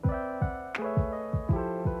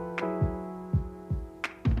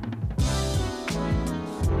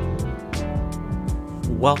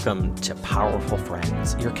Welcome to Powerful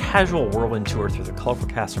Friends, your casual whirlwind tour through the colorful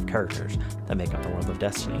cast of characters that make up the world of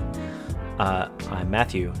Destiny. I'm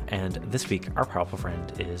Matthew, and this week our powerful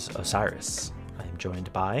friend is Osiris. I am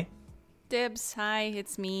joined by... Dibs, hi,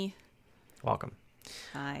 it's me. Welcome.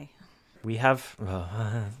 Hi. We have...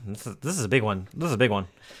 this is a big one.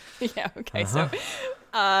 Yeah, okay, So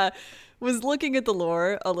was looking at the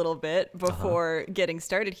lore a little bit before getting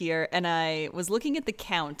started here, and I was looking at the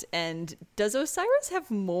count, and does Osiris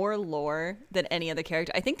have more lore than any other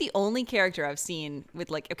character? I think the only character I've seen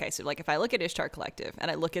with, if I look at Ishtar Collective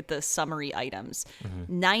and I look at the summary items,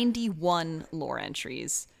 91 lore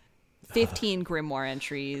entries, 15 grimoire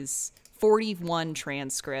entries, 41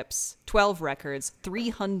 transcripts, 12 records,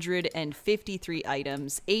 353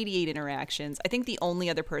 items, 88 interactions. I think the only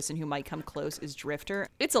other person who might come close is Drifter.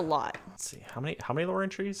 It's a lot. Let's see. How many lore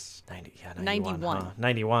entries? 91. 91. Huh?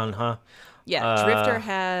 91, huh? Yeah, Drifter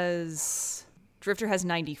has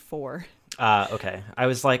 94. Okay. I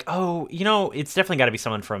was like, it's definitely got to be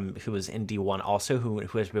someone who was in D1 also who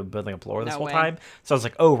has been building up lore this whole time. So I was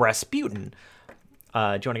like, Rasputin. Do you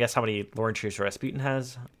want to guess how many lore entries Rasputin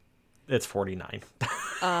has? It's 49.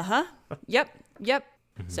 Yep.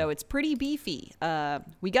 So it's pretty beefy.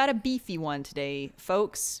 We got a beefy one today,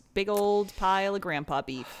 folks. Big old pile of grandpa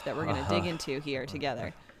beef that we're going to dig into here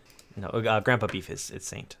together. No, grandpa beef is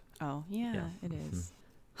Saint. Oh, yeah. It is.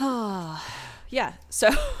 Yeah. So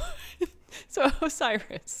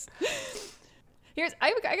Osiris.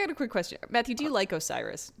 I got a quick question. Matthew, do you like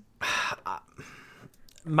Osiris?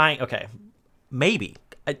 Maybe.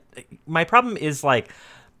 My problem is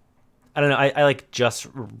I don't know. I just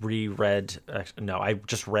reread. I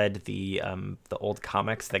just read the old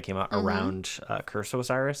comics that came out around Curse of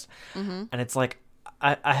Osiris, and it's like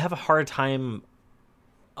I have a hard time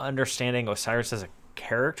understanding Osiris as a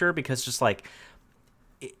character because just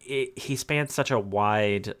he spans such a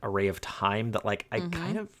wide array of time that I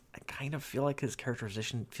kind of feel like his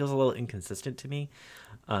characterization feels a little inconsistent to me.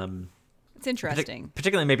 It's interesting,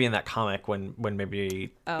 particularly maybe in that comic when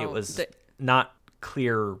maybe it was not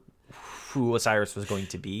clear who Osiris was going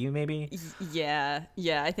to be, maybe. Yeah.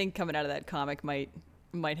 I think coming out of that comic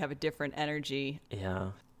might have a different energy.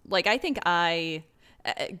 Yeah. I think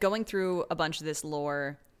going through a bunch of this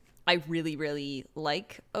lore, I really, really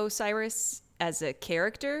like Osiris as a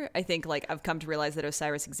character. I think I've come to realize that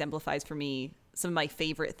Osiris exemplifies for me some of my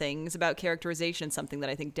favorite things about characterization, something that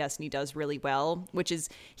I think Destiny does really well, which is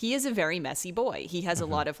he is a very messy boy. He has a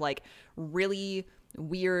lot of really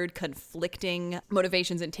weird, conflicting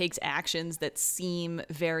motivations and takes actions that seem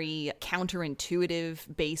very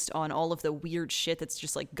counterintuitive based on all of the weird shit that's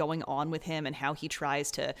just going on with him and how he tries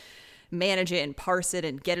to manage it and parse it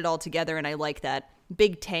and get it all together. And I like that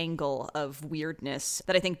big tangle of weirdness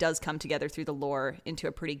that I think does come together through the lore into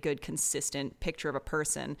a pretty good, consistent picture of a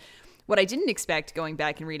person. What I didn't expect going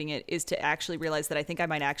back and reading it is to actually realize that I think I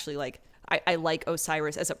might actually I like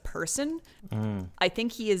Osiris as a person. I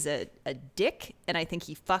think he is a dick, and I think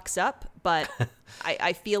he fucks up, but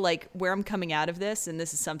I feel like where I'm coming out of this, and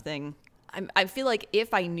this is something, I feel like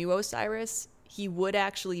if I knew Osiris, he would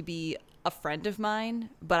actually be a friend of mine,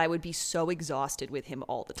 but I would be so exhausted with him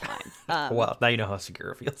all the time. Well, now you know how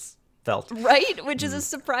Segura felt. Right? Which is a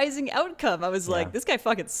surprising outcome. I was like, this guy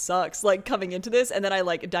fucking sucks, coming into this. And then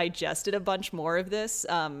I digested a bunch more of this,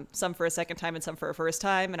 some for a second time and some for a first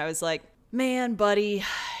time. And I was like, man, buddy,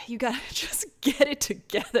 you gotta just get it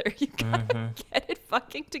together. You gotta get it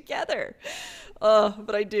fucking together.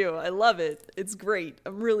 But I do. I love it. It's great.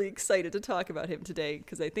 I'm really excited to talk about him today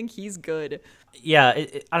because I think he's good. Yeah,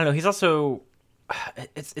 I don't know. He's also...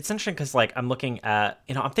 It's interesting because, I'm looking at...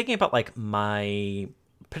 I'm thinking about, my...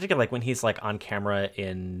 Particularly, when he's, on camera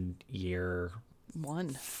in year...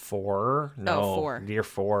 4? No, 4. Year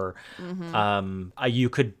 4.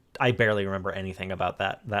 I barely remember anything about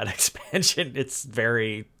that expansion. It's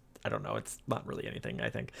very... I don't know. It's not really anything, I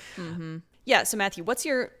think. Yeah, so Matthew, what's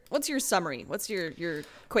your summary? What's your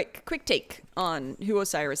quick take on who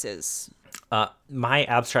Osiris is? My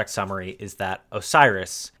abstract summary is that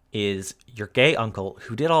Osiris is your gay uncle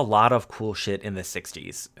who did a lot of cool shit in the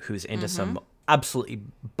 60s, who's into some absolutely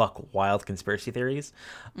buck wild conspiracy theories,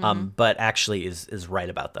 but actually is right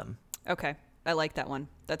about them. Okay, I like that one.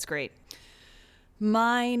 That's great.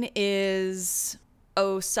 Mine is...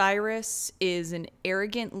 Osiris is an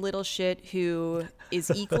arrogant little shit who is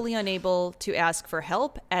equally unable to ask for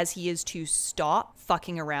help as he is to stop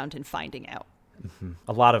fucking around and finding out.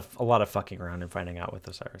 A lot of fucking around and finding out with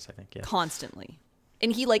Osiris, I think. Yeah. Constantly.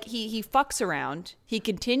 And he fucks around, he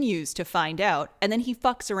continues to find out, and then he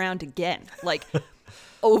fucks around again,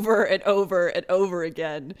 over and over and over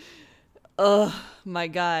again. Ugh, my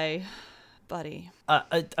guy. buddy.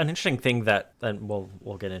 An interesting thing that, and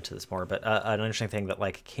we'll get into this more, but an interesting thing that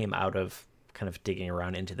like came out of kind of digging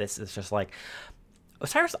around into this is just like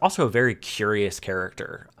Osiris also a very curious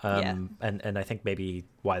character, and I think maybe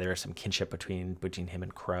why there is some kinship between him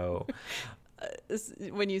and Crow.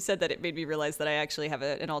 When you said that, it made me realize that I actually have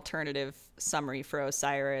an alternative summary for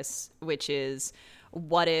Osiris, which is,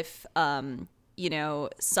 what if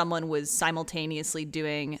someone was simultaneously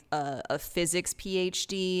doing a physics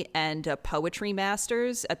PhD and a poetry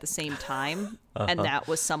master's at the same time, and that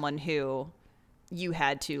was someone who you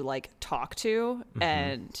had to like talk to,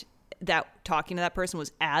 and that talking to that person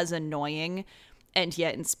was as annoying and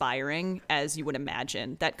yet inspiring as you would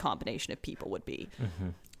imagine that combination of people would be.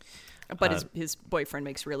 But his boyfriend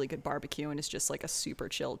makes really good barbecue and is just like a super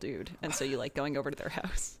chill dude, and so you like going over to their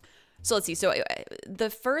house. So let's see. So the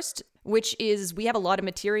first, which is, we have a lot of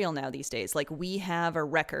material now these days. Like, we have a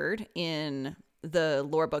record in the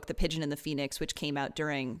lore book, The Pigeon and the Phoenix, which came out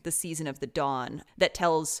during the season of the Dawn, that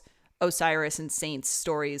tells Osiris and Saints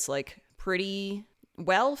stories like pretty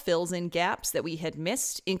well, fills in gaps that we had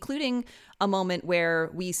missed, including a moment where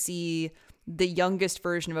we see the youngest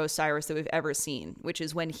version of Osiris that we've ever seen, which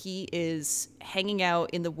is when he is hanging out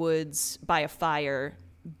in the woods by a fire,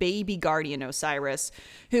 baby guardian Osiris,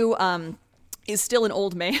 who is still an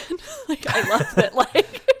old man. Like, I love that,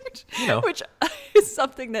 like, which is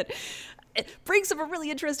something that brings up a really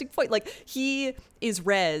interesting point. Like, he is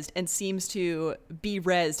rezzed and seems to be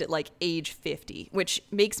rezzed at like age 50, which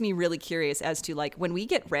makes me really curious as to like, when we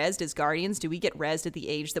get rezzed as guardians, do we get rezzed at the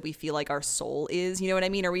age that we feel like our soul is? You know what I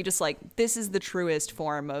mean? Are we just like, this is the truest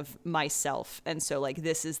form of myself, and so like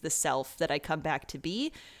this is the self that I come back to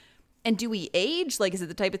be? And do we age? Like, is it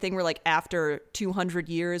the type of thing where, like, after 200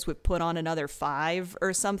 years, we've put on another 5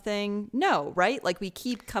 or something? No, right? Like, we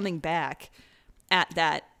keep coming back at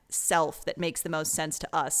that self that makes the most sense to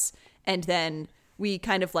us. And then we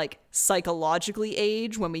kind of, like, psychologically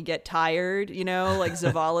age when we get tired, like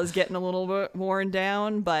Zavala's getting a little bit worn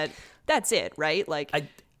down. But that's it, right? Like,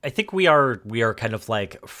 I think we are kind of,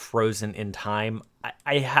 like, frozen in time.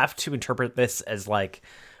 I have to interpret this as, like,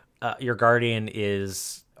 your guardian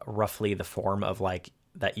is roughly the form of like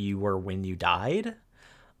that you were when you died,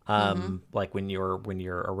 like when your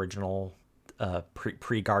original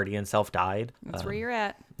pre-guardian self died. That's where you're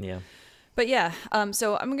at. Yeah. But yeah,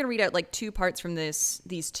 so I'm gonna read out like 2 parts from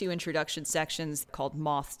these 2 introduction sections called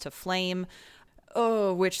Moth to Flame.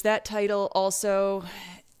 Oh, which that title also,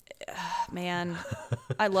 man,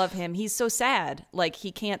 I love him. He's so sad. Like,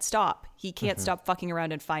 he can't stop. He can't stop fucking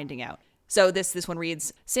around and finding out. So this one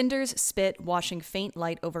reads, cinders spit, washing faint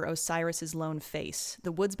light over Osiris's lone face.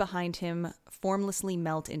 The woods behind him formlessly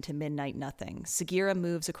melt into midnight nothing. Sagira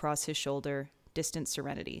moves across his shoulder, distant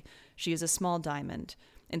serenity. She is a small diamond,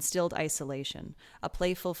 instilled isolation, a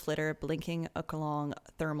playful flitter blinking along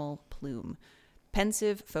thermal plume.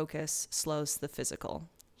 Pensive focus slows the physical.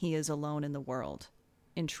 He is alone in the world.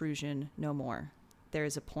 Intrusion no more. There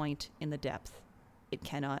is a point in the depth. It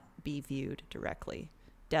cannot be viewed directly.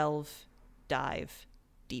 Delve, dive,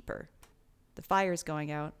 deeper. The fire's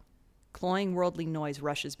going out. Cloying worldly noise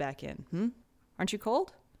rushes back in. Aren't you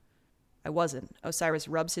cold? I wasn't. Osiris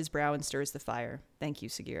rubs his brow and stirs the fire. Thank you,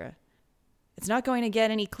 Sagira. It's not going to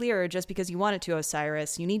get any clearer just because you want it to,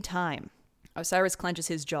 Osiris. You need time. Osiris clenches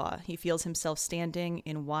his jaw. He feels himself standing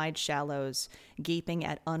in wide shallows, gaping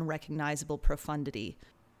at unrecognizable profundity.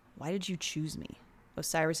 Why did you choose me?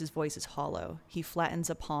 Osiris's voice is hollow. He flattens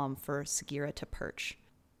a palm for Sagira to perch.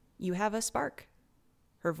 You have a spark.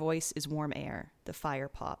 Her voice is warm air. The fire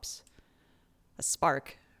pops. A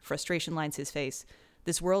spark. Frustration lines his face.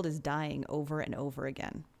 This world is dying over and over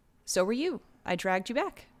again. So were you. I dragged you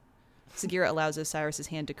back. Sagira allows Osiris's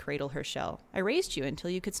hand to cradle her shell. I raised you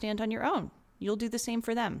until you could stand on your own. You'll do the same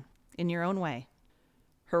for them, in your own way.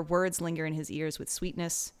 Her words linger in his ears with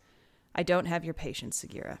sweetness. I don't have your patience,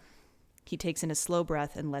 Sagira. He takes in a slow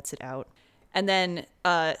breath and lets it out. And then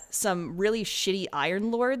some really shitty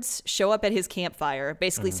Iron Lords show up at his campfire,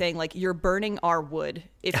 basically saying, like, you're burning our wood.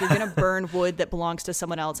 If you're going to burn wood that belongs to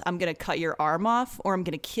someone else, I'm going to cut your arm off or I'm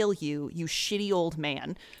going to kill you, you shitty old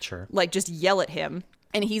man. Sure. Like, just yell at him.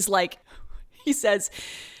 And he's like, he says,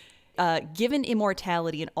 given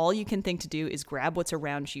immortality and all you can think to do is grab what's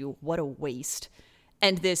around you, what a waste.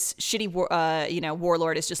 And this shitty,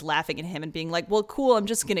 warlord is just laughing at him and being like, well, cool, I'm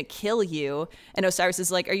just going to kill you. And Osiris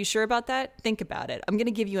is like, are you sure about that? Think about it. I'm going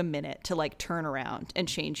to give you a minute to, like, turn around and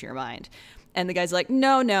change your mind. And the guy's like,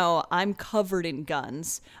 no, I'm covered in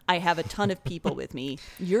guns. I have a ton of people with me.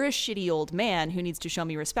 You're a shitty old man who needs to show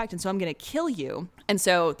me respect, and so I'm going to kill you. And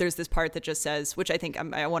so there's this part that just says, which I think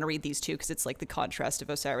I want to read these two because it's like the contrast of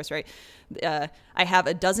Osiris, right? I have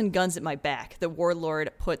a dozen guns at my back. The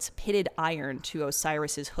warlord puts pitted iron to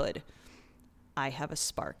Osiris's hood. I have a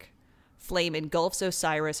spark. Flame engulfs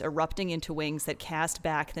Osiris, erupting into wings that cast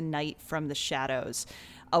back the night from the shadows.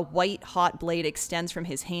 A white, hot blade extends from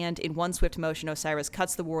his hand. In one swift motion, Osiris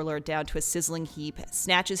cuts the warlord down to a sizzling heap,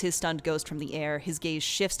 snatches his stunned ghost from the air. His gaze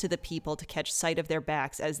shifts to the people to catch sight of their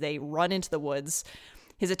backs as they run into the woods.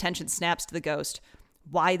 His attention snaps to the ghost.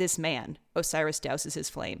 Why this man? Osiris douses his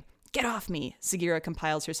flame. Get off me! Sagira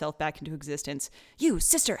compiles herself back into existence. You,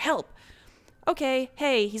 sister, help! Okay,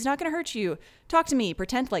 hey, he's not going to hurt you. Talk to me.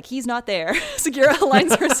 Pretend like he's not there. Sagira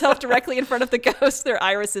aligns herself directly in front of the ghost. Their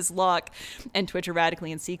irises lock and twitch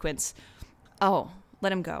erratically in sequence. Oh,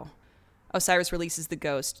 let him go. Osiris releases the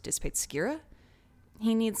ghost. Dissipates Sagira?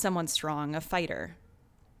 He needs someone strong, a fighter.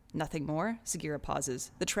 Nothing more? Sagira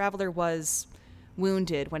pauses. The traveler was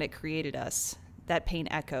wounded when it created us. That pain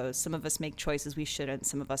echoes. Some of us make choices we shouldn't.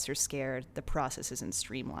 Some of us are scared. The process isn't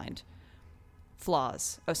streamlined.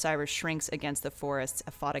 Flaws. Osiris shrinks against the forest's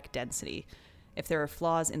aphotic density. If there are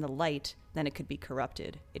flaws in the light, then it could be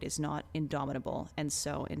corrupted. It is not indomitable, and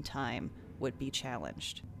so, in time, would be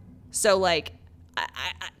challenged. So, like,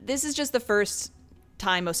 this is just the first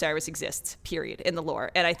time Osiris exists, period, in the lore.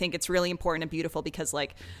 And I think it's really important and beautiful because,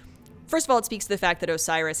 like, first of all, it speaks to the fact that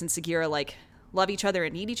Osiris and Sagira, like, love each other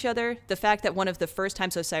and need each other. The fact that one of the first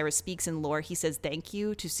times Osiris speaks in lore, he says thank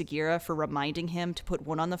you to Sagira for reminding him to put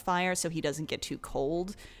wood on the fire so he doesn't get too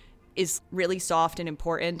cold is really soft and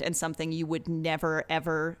important and something you would never,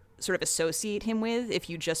 ever sort of associate him with if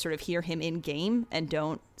you just sort of hear him in game and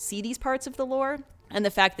don't see these parts of the lore. And the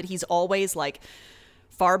fact that he's always, like,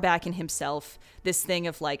 far back in himself, this thing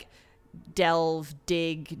of, like, delve,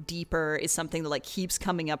 dig deeper is something that, like, keeps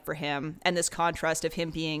coming up for him. And this contrast of him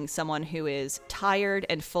being someone who is tired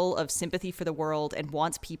and full of sympathy for the world and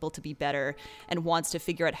wants people to be better and wants to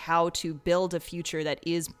figure out how to build a future that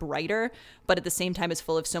is brighter, but at the same time is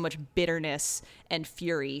full of so much bitterness and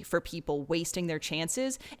fury for people wasting their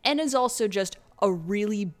chances, and is also just a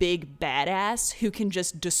really big badass who can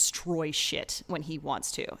just destroy shit when he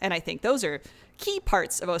wants to. And I think those are key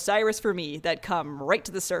parts of Osiris for me that come right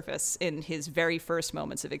to the surface in his very first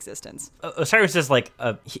moments of existence. Osiris is like,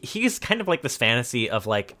 he's kind of like this fantasy of,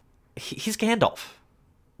 like, he's Gandalf,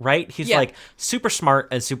 right? He's like super smart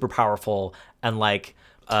and super powerful and, like,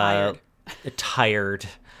 tired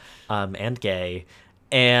and gay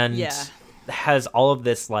and has all of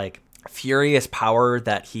this, like, furious power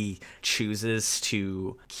that he chooses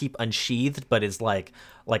to keep unsheathed, but is like,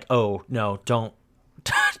 oh no, don't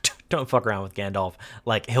fuck around with Gandalf.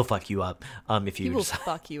 Like, he'll fuck you up. If you he will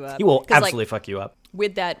fuck you up. He will absolutely, like, fuck you up.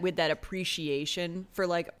 With that appreciation for,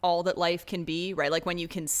 like, all that life can be, right? Like, when you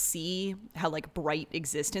can see how, like, bright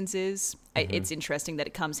existence is, it's interesting that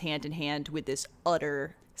it comes hand in hand with this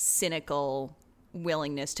utter cynical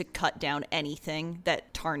willingness to cut down anything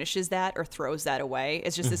that tarnishes that or throws that away.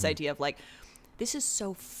 It's just this idea of, like, this is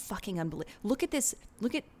so fucking unbelievable. Look at this.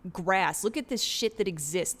 Look at grass. Look at this shit that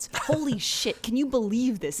exists. Holy shit. Can you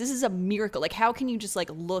believe this? This is a miracle. Like, how can you just, like,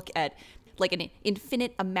 look at, like, an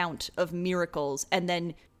infinite amount of miracles and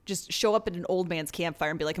then just show up at an old man's campfire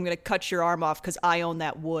and be like, I'm going to cut your arm off because I own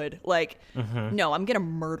that wood. Like, no, I'm going to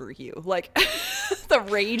murder you. Like, the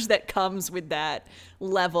rage that comes with that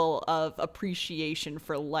level of appreciation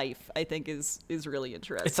for life, I think is really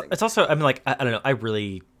interesting. It's also, I mean, like, I don't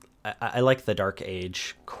know. I like the Dark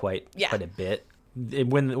Age quite a bit.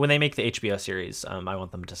 When they make the HBO series, I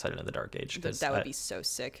want them to set it in the Dark Age. That would be so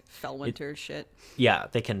sick. Fellwinter shit. Yeah,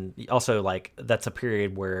 they can also, like, that's a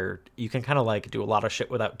period where you can kind of, like, do a lot of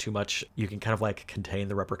shit without too much. You can kind of, like, contain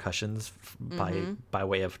the repercussions by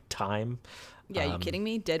way of time. Yeah, you kidding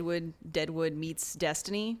me? Deadwood meets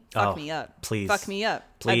Destiny. Fuck me up. Please. Fuck me up.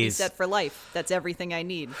 Please. I'd be set for life. That's everything I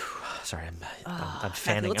need. Sorry, I'm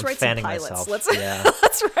fanning. Let's I'm write fanning some pilots. myself.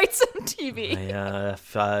 Let's write some TV.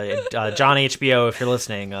 John HBO, if you're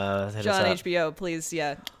listening, hit us John up. HBO, please,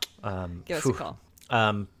 give us a call.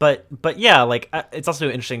 But yeah, like, it's also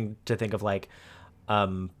interesting to think of, like,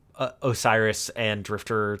 Osiris and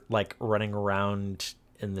Drifter, like, running around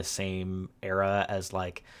in the same era as,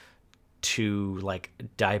 like, two, like,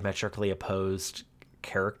 diametrically opposed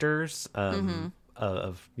characters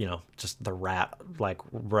of, you know, just the rat, like,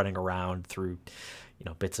 running around through, you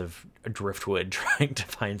know, bits of driftwood trying to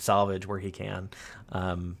find salvage where he can,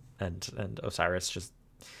 and Osiris just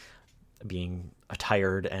being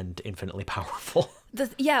tired and infinitely powerful.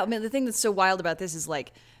 Yeah, I mean, the thing that's so wild about this is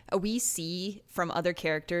like we see from other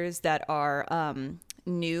characters that are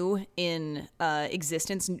new in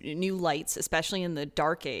existence, new lights, especially in the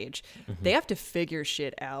Dark Age. They have to figure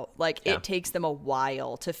shit out. Like it takes them a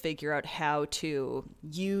while to figure out how to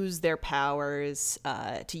use their powers,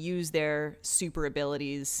 to use their super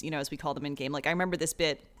abilities, you know, as we call them in game. Like I remember this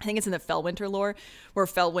bit, I think it's in the Fellwinter lore, where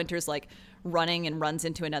Fellwinter's like running and runs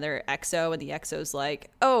into another Exo, and the Exo's like,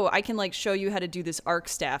 oh, I can like show you how to do this arc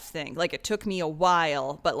staff thing. Like it took me a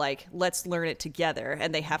while, but like let's learn it together.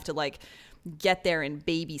 And they have to like get there in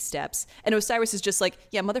baby steps. And Osiris is just like,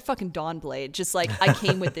 yeah, motherfucking Dawnblade. Just like, I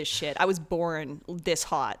came with this shit. I was born this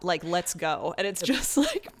hot. Like, let's go. And it's just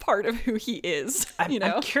like part of who he is, you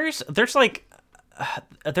know? I'm curious. There's like,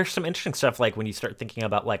 there's some interesting stuff like when you start thinking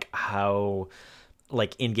about like how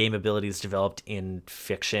like in-game abilities developed in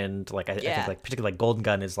fiction. Like I think like particularly like Golden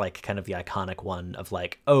Gun is like kind of the iconic one of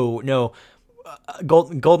like, oh no,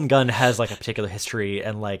 Golden Gun has like a particular history,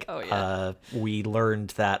 and like we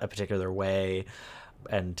learned that a particular way,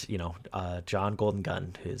 and you know John Golden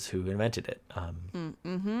Gun is who invented it.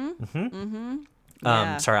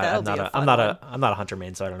 Sorry, I'm not a hunter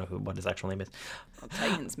main, so I don't know what his actual name is. Well,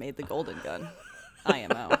 Titans made the Golden Gun.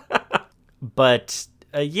 IMO. But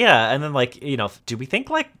yeah, and then like, you know, do we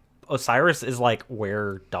think like Osiris is like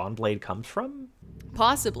where Dawnblade comes from?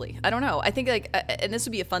 Possibly. I don't know. I think like, and this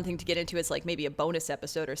would be a fun thing to get into as like maybe a bonus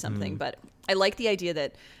episode or something, but I like the idea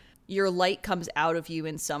that your light comes out of you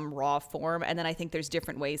in some raw form, and then I think there's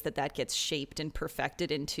different ways that that gets shaped and perfected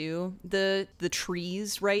into the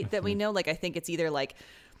trees, right, that we know. Like I think it's either like,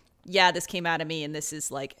 yeah, this came out of me and this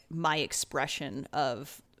is like my expression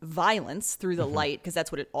of violence through the light, because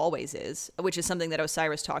that's what it always is, which is something that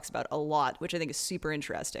Osiris talks about a lot, which I think is super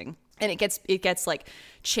interesting. And it gets like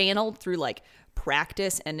channeled through like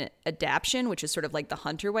practice and adaptation, which is sort of like the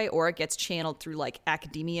hunter way, or it gets channeled through like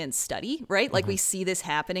academia and study, right? Like we see this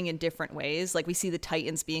happening in different ways. Like we see the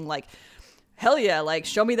Titans being like, hell yeah, like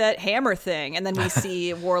show me that hammer thing. And then we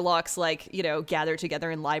see warlocks like, you know, gather together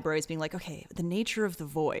in libraries being like, okay, the nature of the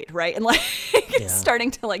void, right? And like starting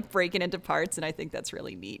to like break it into parts. And I think that's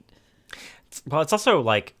really neat. Well, it's also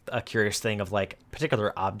like a curious thing of like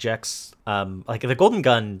particular objects. Like the Golden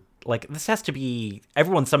Gun, like this has to be,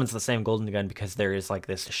 everyone summons the same Golden Gun because there is like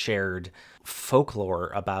this shared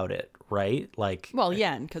folklore about it, right? Like, well,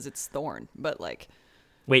 yeah, because it's Thorn, but like,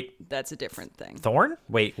 wait, that's a different thing. Thorn?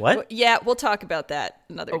 Wait, what? Well, yeah, we'll talk about that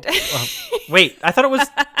another day. Wait, I thought it was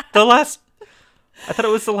the last. I thought it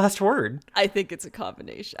was the last word. I think it's a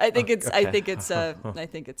combination. I think it's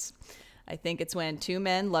when two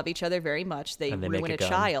men love each other very much, they ruin a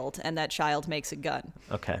child, and that child makes a gun.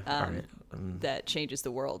 Okay, all right. That changes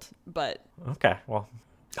the world. But okay, well,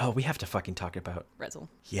 we have to fucking talk about Rezyl.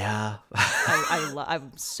 Yeah,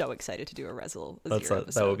 I'm so excited to do a Rezyl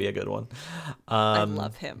episode. That would be a good one. I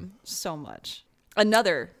love him so much.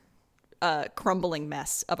 Another crumbling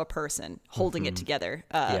mess of a person holding it together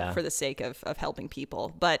for the sake of helping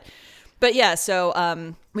people, but yeah,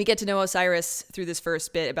 so we get to know Osiris through this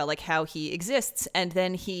first bit about like how he exists, and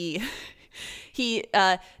then he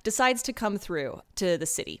decides to come through to the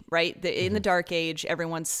city, right? In the Dark Age,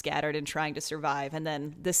 everyone's scattered and trying to survive, and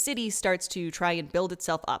then the city starts to try and build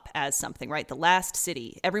itself up as something, right? The last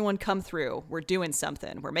city, everyone come through, we're doing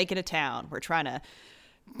something, we're making a town, we're trying to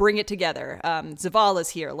bring it together. Zavala's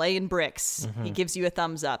here, laying bricks. He gives you a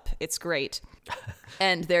thumbs up. It's great.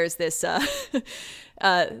 And there's this, this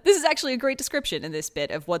is actually a great description in this bit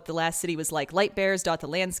of what the last city was like. Light bears dot the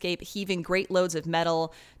landscape, heaving great loads of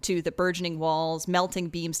metal to the burgeoning walls, melting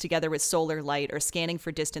beams together with solar light, or scanning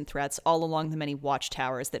for distant threats all along the many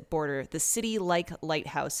watchtowers that border the city like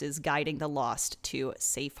lighthouses guiding the lost to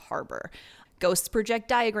safe harbor. Ghosts project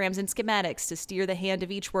diagrams and schematics to steer the hand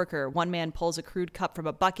of each worker. One man pulls a crude cup from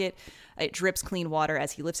a bucket. It drips clean water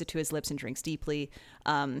as he lifts it to his lips and drinks deeply.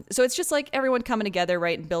 So it's just like everyone coming together,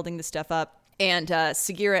 right, and building this stuff up. And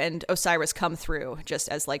Sagira and Osiris come through just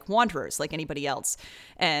as like wanderers, like anybody else.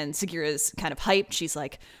 And Sagira's kind of hyped. She's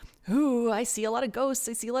like, ooh, I see a lot of ghosts.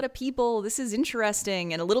 I see a lot of people. This is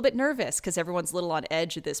interesting. And a little bit nervous because everyone's a little on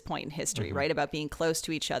edge at this point in history, right, about being close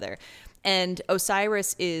to each other. And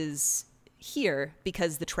Osiris is here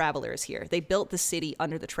because the Traveler is here. They built the city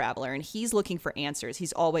under the Traveler, and he's looking for answers.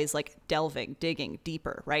 He's always like delving, digging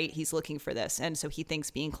deeper, right? He's looking for this. And so he thinks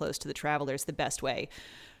being close to the Traveler is the best way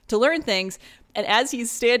to learn things. And as he's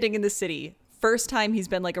standing in the city, first time he's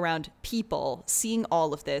been like around people, seeing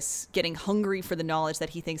all of this, getting hungry for the knowledge that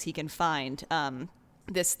he thinks he can find,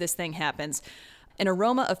 this thing happens. An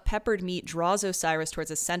aroma of peppered meat draws Osiris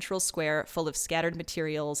towards a central square full of scattered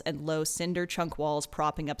materials and low cinder chunk walls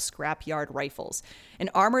propping up scrapyard rifles. An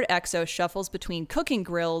armored Exo shuffles between cooking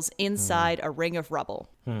grills inside a ring of rubble.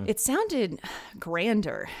 It sounded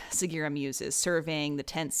grander, Sagira muses, surveying the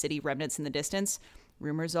tent city remnants in the distance.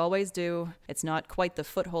 Rumors always do. It's not quite the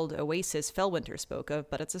foothold oasis Fellwinter spoke of,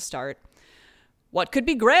 but it's a start. What could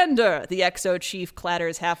be grander? The Exo chief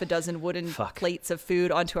clatters half a dozen wooden plates of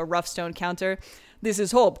food onto a rough stone counter. This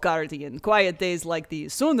is hope, Guardian. Quiet days like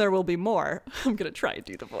these. Soon there will be more. I'm going to try and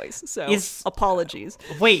do the voice, so apologies.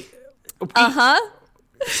 Wait. Uh-huh.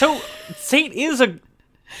 So Saint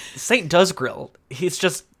does grill. He's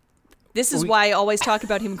just... This is why I always talk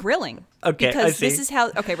about him grilling. Okay, because I see. This is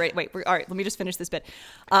how... Okay, wait. All right, let me just finish this bit.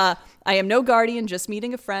 I am no guardian, just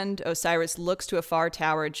meeting a friend. Osiris looks to a far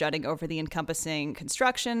tower jutting over the encompassing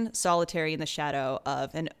construction, solitary in the shadow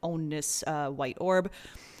of an ominous white orb.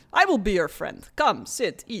 I will be your friend. Come,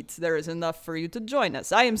 sit, eat. There is enough for you to join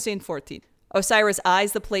us. I am Saint 14. Osiris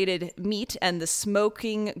eyes the plated meat and the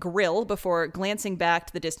smoking grill before glancing back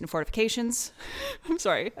to the distant fortifications. I'm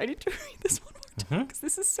sorry, I need to read this one more time because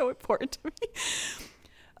this is so important to me.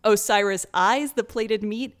 Osiris eyes the plated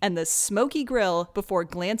meat and the smoky grill before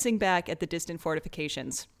glancing back at the distant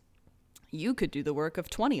fortifications. You could do the work of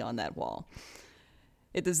 20 on that wall.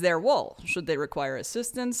 It is their wall. Should they require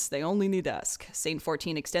assistance, they only need ask. Saint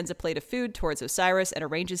 14 extends a plate of food towards Osiris and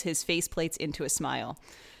arranges his faceplates into a smile.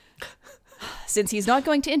 Since he's not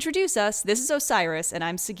going to introduce us, this is Osiris and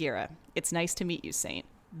I'm Sagira. It's nice to meet you, Saint.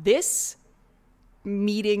 This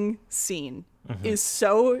meeting scene is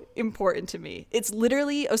so important to me. It's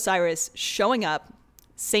literally Osiris showing up,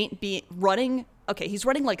 Saint running... Okay, he's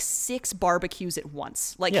running like 6 barbecues at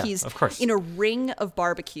once. Like he's of course. in a ring of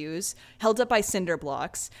barbecues held up by cinder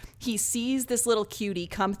blocks. He sees this little cutie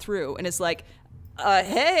come through and is like,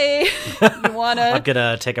 hey, you wanna... I'm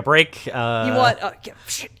gonna take a break. You want...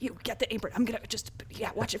 you get the apron. I'm gonna just...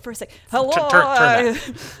 Yeah, watch it for a sec. Hello, turn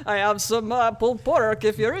I have some pulled pork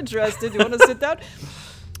if you're interested. You want to sit down?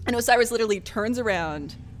 And Osiris literally turns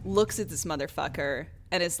around, looks at this motherfucker,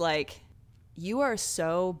 and is like... You are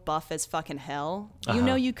so buff as fucking hell. You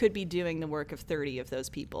know you could be doing the work of 30 of those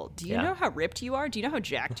people. Do you know how ripped you are? Do you know how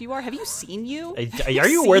jacked you are? Have you seen you? Are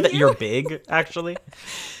you aware that you're big, actually?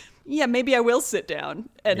 Yeah, maybe I will sit down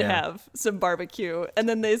and have some barbecue. And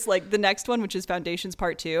then there's like the next one, which is Foundations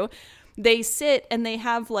Part 2. They sit and they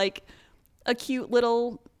have like a cute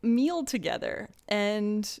little meal together.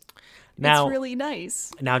 And it's really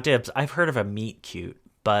nice. Now, Dibs, I've heard of a meet cute,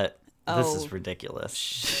 but this is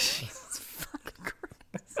ridiculous.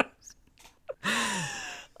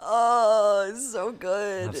 Oh, it's so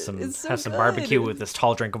good. Have some barbecue with this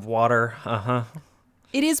tall drink of water.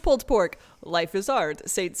 It is pulled pork. Life is hard.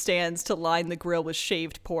 Saint stands to line the grill with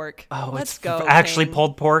shaved pork. Oh, let's it's go. actually King.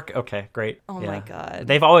 pulled pork. Okay, great. Oh my god,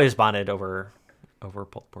 they've always bonded over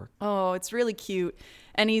pulled pork. Oh, it's really cute,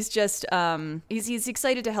 and he's just he's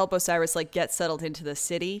excited to help Osiris like get settled into the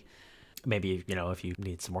city. Maybe, if you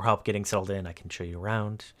need some more help getting settled in, I can show you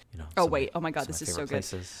around. Oh my god, this is so good.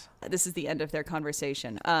 This is the end of their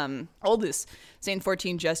conversation. Oldest, Saint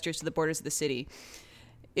 14 gestures to the borders of the city.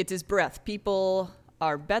 It is breath. People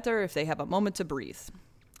are better if they have a moment to breathe.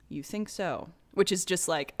 You think so? Which is just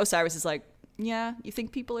like, Osiris is like, yeah, you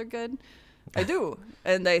think people are good? I do.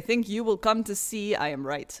 And I think you will come to see I am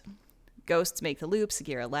right. Ghosts make the loop.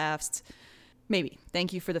 Sagira laughs. Maybe.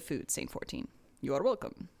 Thank you for the food, Saint 14. You are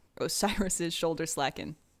welcome. Osiris's shoulders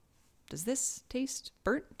slacken. Does this taste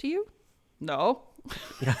burnt to you? No.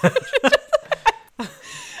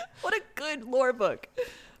 What a good lore book.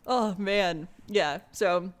 Oh man. Yeah.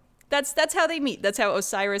 So that's how they meet. That's how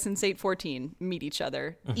Osiris and Saint 14 meet each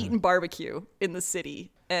other, eating barbecue in the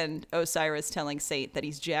city, and Osiris telling Saint that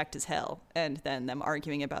he's jacked as hell, and then them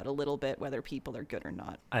arguing about a little bit whether people are good or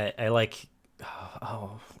not. I like.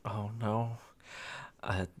 Oh no.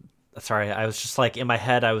 Sorry, I was just like, in my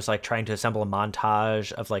head, I was like trying to assemble a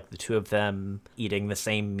montage of like the two of them eating the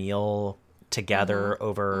same meal together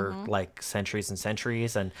over like centuries and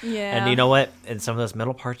centuries. And you know what? In some of those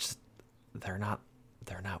middle parts, they're not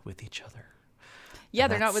with each other. Yeah,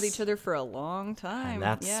 they're not with each other for a long time. And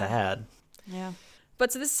that's sad. Yeah.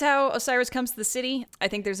 But so this is how Osiris comes to the city. I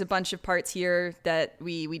think there's a bunch of parts here that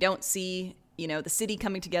we don't see, the city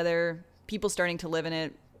coming together, people starting to live in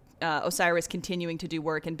it. Osiris continuing to do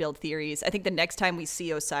work and build theories. I think the next time we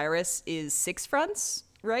see Osiris is Six Fronts,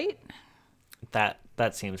 right? That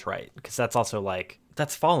seems right, because that's also like,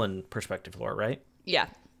 that's Fallen perspective lore, right? Yeah,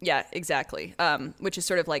 exactly. Which is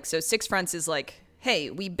sort of like, so Six Fronts is like,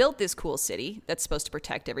 hey, we built this cool city that's supposed to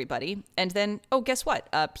protect everybody, and then, guess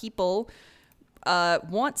what? People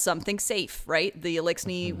want something safe, right? The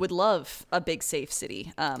Elixni would love a big safe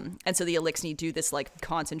city. And so the Elixni do this like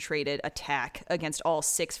concentrated attack against all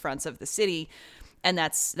 6 fronts of the city. And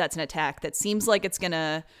that's an attack that seems like it's going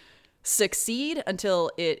to succeed until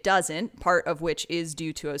it doesn't, part of which is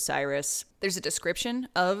due to Osiris. There's a description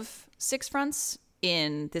of 6 fronts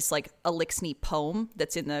in this like Elixni poem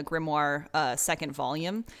that's in the Grimoire 2nd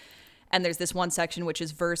volume. And there's this one section which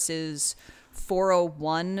is verses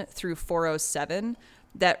 401 through 407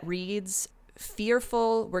 that reads,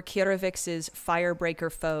 "Fearful were Kirovix's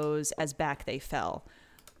firebreaker foes as back they fell.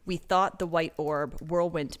 We thought the white orb,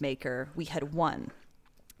 whirlwind maker, we had won.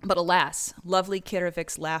 But alas, lovely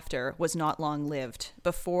Kirovix's laughter was not long lived.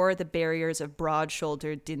 Before the barriers of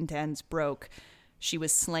broad-shouldered Dindans broke, she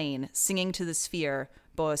was slain, singing to the sphere,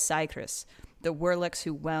 Boacycrus, the Werlix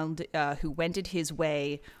who wended his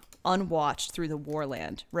way unwatched through the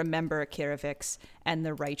warland. Remember Kirovix and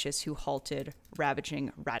the righteous who halted,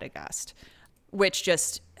 ravaging Radagast." Which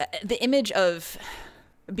just, the image of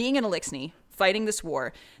being an Elixni, fighting this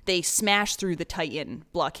war, they smash through the Titan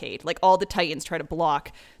blockade. Like all the Titans try to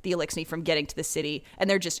block the Elixni from getting to the city, and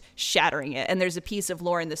they're just shattering it. And there's a piece of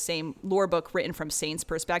lore in the same lore book written from Saint's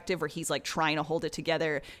perspective where he's like trying to hold it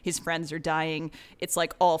together. His friends are dying. It's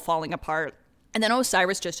like all falling apart. And then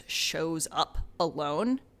Osiris just shows up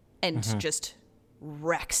alone and just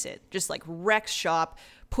wrecks it. Just like wrecks shop,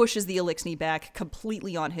 pushes the Elixni back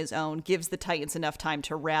completely on his own, gives the Titans enough time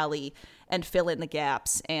to rally and fill in the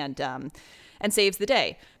gaps, and saves the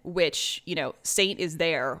day, which, you know, Saint is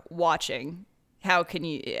there watching. How can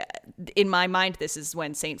you, in my mind, this is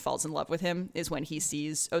when Saint falls in love with him, is when he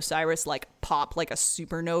sees Osiris like pop like a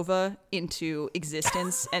supernova into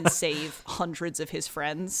existence and save hundreds of his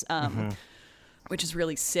friends, which is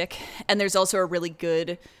really sick. And there's also a really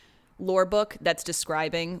good lore book that's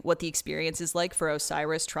describing what the experience is like for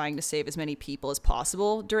Osiris trying to save as many people as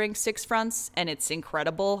possible during 6 fronts, and it's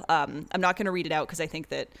incredible. I'm not going to read it out because I think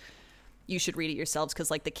that you should read it yourselves, because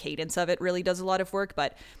like the cadence of it really does a lot of work.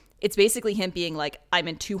 But it's basically him being like, I'm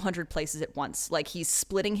in 200 places at once. Like he's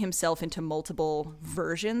splitting himself into multiple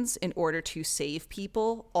versions in order to save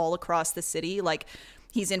people all across the city. Like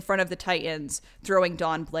he's in front of the Titans, throwing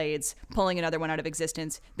dawn blades, pulling another one out of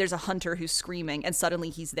existence. There's a hunter who's screaming, and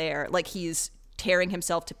suddenly he's there. Like he's tearing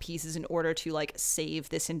himself to pieces in order to like save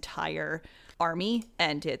this entire army,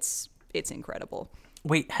 and it's incredible.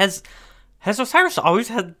 Wait, has Osiris always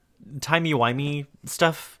had timey-wimey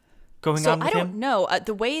stuff going on with him? I don't know.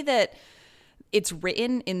 The way that it's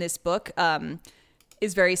written in this book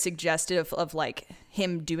is very suggestive of like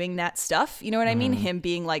him doing that stuff. You know what I mean? Him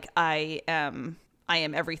being like, I am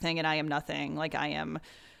everything and I am nothing. Like I am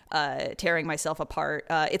tearing myself apart.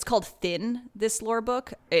 It's called Thin, this lore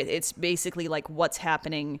book. It's basically like what's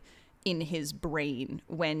happening in his brain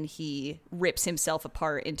when he rips himself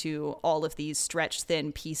apart into all of these stretched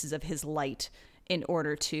thin pieces of his light in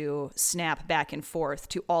order to snap back and forth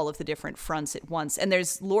to all of the different fronts at once. And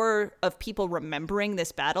there's lore of people remembering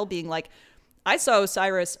this battle being like, I saw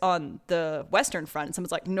Osiris on the Western front. And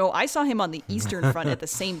someone's like, no, I saw him on the Eastern front at the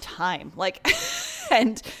same time. Like,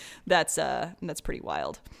 and that's pretty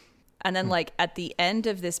wild. And then like at the end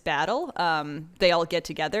of this battle, they all get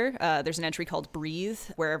together. There's an entry called Breathe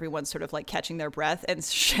where everyone's sort of like catching their breath. And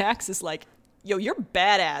Shax is like, yo, you're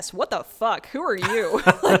badass. What the fuck? Who are you?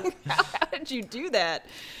 Like, how did you do that?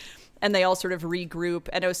 And they all sort of regroup.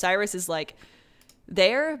 And Osiris is like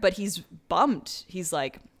there, but he's bummed. He's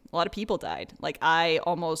like, a lot of people died. Like I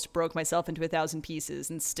almost broke myself into 1,000 pieces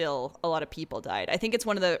and still a lot of people died. I think it's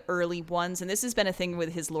one of the early ones. And this has been a thing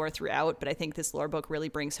with his lore throughout, but I think this lore book really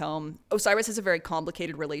brings home. Osiris has a very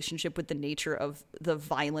complicated relationship with the nature of the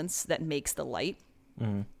violence that makes the light.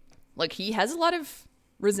 Like he has a lot of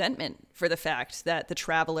resentment for the fact that the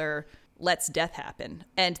Traveler lets death happen,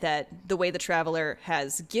 and that the way the Traveler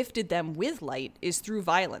has gifted them with light is through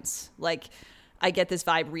violence. Like I get this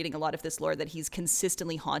vibe reading a lot of this lore that he's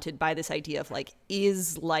consistently haunted by this idea of like,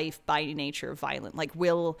 is life by nature violent? Like,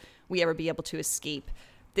 will we ever be able to escape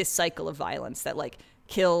this cycle of violence that like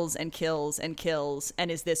kills and kills and kills? And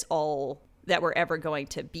is this all that we're ever going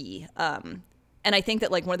to be? And I think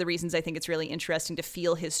that like one of the reasons I think it's really interesting to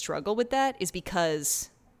feel his struggle with that is because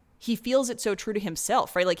he feels it so true to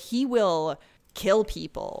himself, right? Like he will kill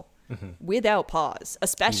people without pause,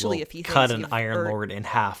 especially if he cut thinks an Iron Lord in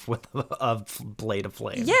half with a blade of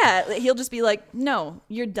flame. Yeah, he'll just be like, no,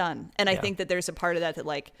 you're done. And I think that there's a part of that that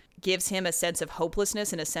like gives him a sense of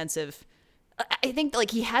hopelessness and a sense of, I think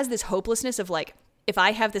like he has this hopelessness of like, if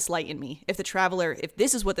I have this light in me, if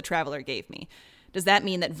this is what the Traveler gave me, does that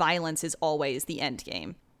mean that violence is always the end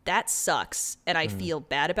game? that sucks. And I feel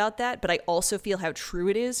bad about that. But I also feel how true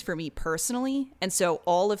it is for me personally. And so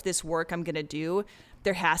all of this work I'm going to do,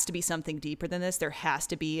 there has to be something deeper than this. There has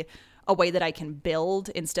to be a way that I can build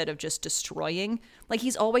instead of just destroying. Like,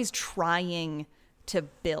 he's always trying to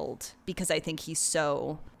build because I think he's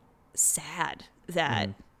so sad that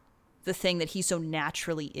the thing that he so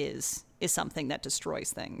naturally is something that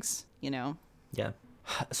destroys things, you know? Yeah.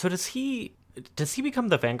 So does he become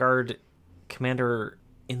the Vanguard commander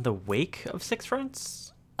in the wake of Six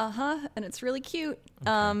Fronts? And it's really cute.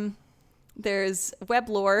 Okay. There's web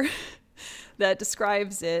lore that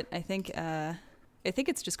describes it. I think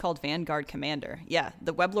it's just called Vanguard Commander. Yeah,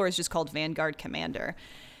 the web lore is just called Vanguard Commander.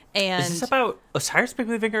 And is this about Osiris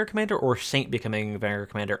becoming Vanguard Commander or Saint becoming Vanguard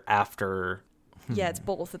Commander after? Yeah, it's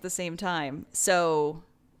both at the same time. So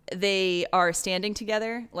they are standing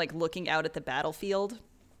together, like looking out at the battlefield.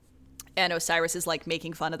 And Osiris is like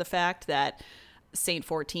making fun of the fact that Saint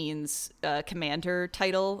 14's commander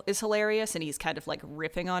title is hilarious. And he's kind of like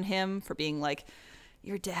ripping on him for being like,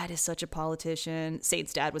 your dad is such a politician.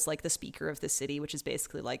 Saint's dad was like the speaker of the city, which is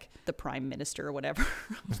basically like the prime minister or whatever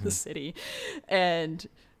of the city. And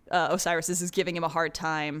Osiris is giving him a hard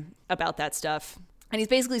time about that stuff. And he's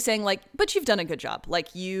basically saying like, but you've done a good job.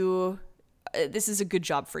 Like this is a good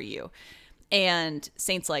job for you. And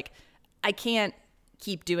Saint's like, I can't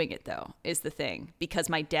keep doing it though, is the thing. Because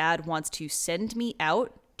my dad wants to send me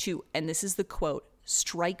out to, and this is the quote,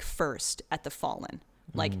 strike first at the fallen.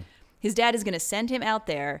 Like, his dad is going to send him out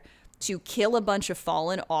there to kill a bunch of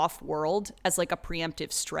fallen off world as like a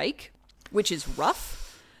preemptive strike, which is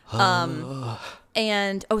rough.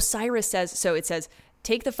 And Osiris says, so it says,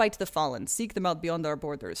 take the fight to the fallen, seek them out beyond our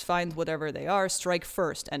borders, find whatever they are, strike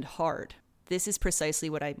first and hard. This is precisely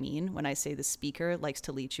what I mean when I say the speaker likes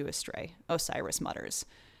to lead you astray, Osiris mutters.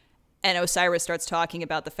 And Osiris starts talking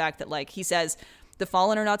about the fact that, like, he says, the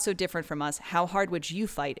fallen are not so different from us. How hard would you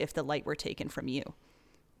fight if the light were taken from you?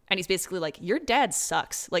 And he's basically like, your dad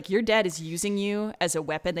sucks. Like, your dad is using you as a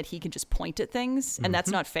weapon that he can just point at things. And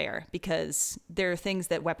that's not fair because there are things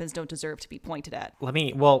that weapons don't deserve to be pointed at.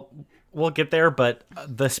 We'll get there. But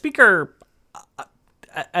the speaker,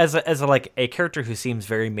 as a character who seems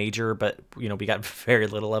very major, but, you know, we got very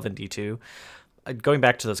little of in D2. Going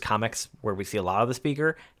back to those comics where we see a lot of the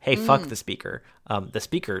speaker, hey, fuck the speaker. The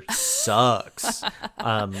speaker sucks.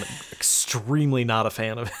 Extremely not a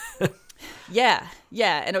fan of it. Yeah.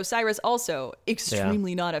 And Osiris also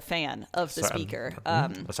extremely not a fan of the speaker.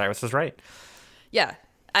 Osiris is right. Yeah.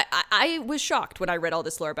 I was shocked when I read all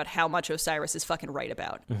this lore about how much Osiris is fucking right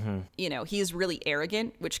about. You know, he's really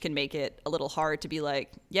arrogant, which can make it a little hard to be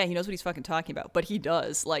like, yeah, he knows what he's fucking talking about. But he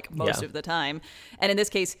does, like, most of the time. And in this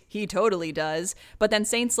case, he totally does. But then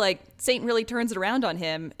Saint really turns it around on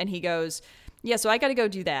him, and he goes, yeah, so I got to go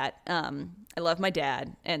do that. I love my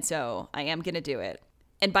dad, and so I am going to do it.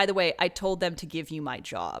 And by the way, I told them to give you my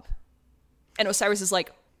job. And Osiris is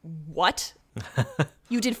like, what?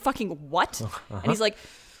 You did fucking what? And he's like,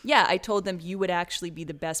 yeah, I told them you would actually be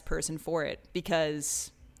the best person for it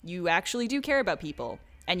because you actually do care about people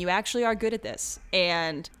and you actually are good at this.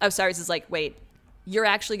 And Osiris is like, wait, you're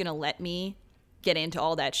actually going to let me get into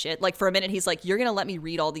all that shit? Like, for a minute, he's like, you're going to let me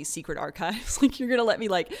read all these secret archives? Like, you're going to let me,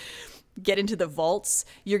 like, get into the vaults?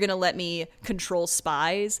 You're going to let me control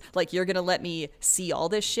spies? Like, you're going to let me see all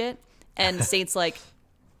this shit? And Saint's like,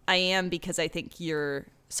 I am, because I think you're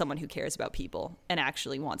someone who cares about people and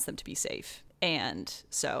actually wants them to be safe. And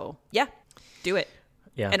so, yeah, do it.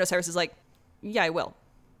 Yeah. And Osiris is like, yeah, I will.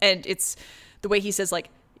 And it's the way he says, like,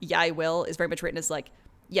 yeah, I will is very much written as like,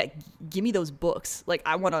 yeah, give me those books. Like,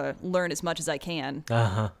 I want to learn as much as I can.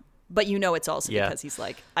 But you know, it's also because he's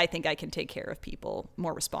like, I think I can take care of people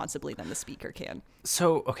more responsibly than the speaker can.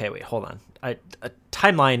 So, okay, wait, hold on. A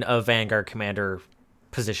timeline of Vanguard Commander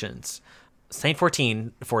positions. Saint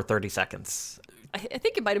 14 for 30 seconds. I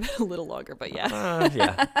think it might have been a little longer, but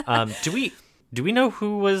yeah. Do we know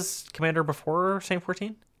who was commander before Saint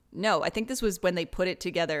 14? No, I think this was when they put it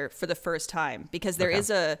together for the first time, because there is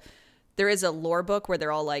a lore book where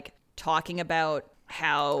they're all like talking about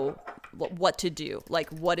how what to do, like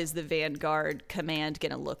what is the Vanguard command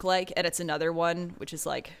gonna look like, and it's another one which is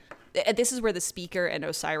like, this is where the speaker and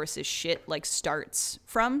Osiris's shit like starts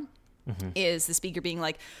from. Is the speaker being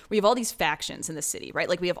like, we have all these factions in the city, right?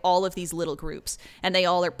 Like, we have all of these little groups, and they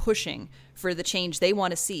all are pushing for the change they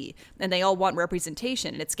want to see, and they all want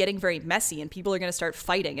representation, and it's getting very messy, and people are going to start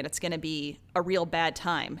fighting, and it's going to be a real bad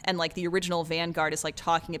time. And like, the original Vanguard is like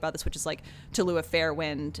talking about this, which is like Talua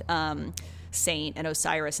Fairwind, Saint, and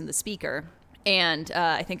Osiris and the speaker. And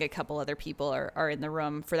I think a couple other people are in the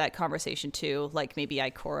room for that conversation too, like maybe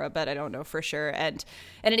Ikora, but I don't know for sure. And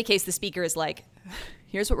in any case, the speaker is like,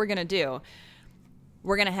 here's what we're going to do.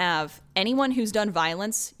 We're going to have anyone who's done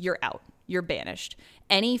violence, you're out. You're banished.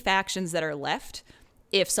 Any factions that are left,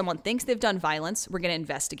 if someone thinks they've done violence, we're going to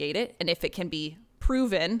investigate it. And if it can be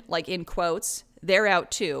proven, like in quotes, they're out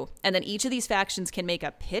too. And then each of these factions can make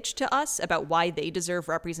a pitch to us about why they deserve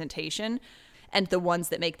representation. And the ones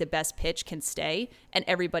that make the best pitch can stay. And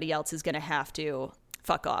everybody else is going to have to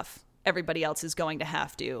fuck off. Everybody else is going to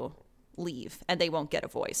have to leave. And they won't get a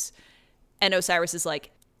voice. And Osiris is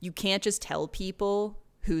like, you can't just tell people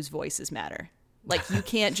whose voices matter. Like, you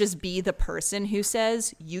can't just be the person who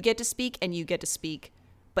says you get to speak and you get to speak,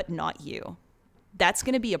 but not you. That's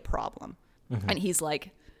going to be a problem. Mm-hmm. And he's like,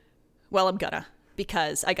 well, I'm gonna,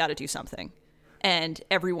 because I got to do something. And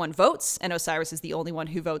everyone votes, and Osiris is the only one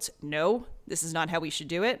who votes, no, this is not how we should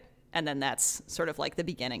do it. And then that's sort of like the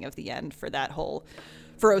beginning of the end for that whole,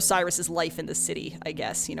 for Osiris's life in the city, I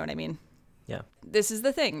guess. You know what I mean? Yeah. This is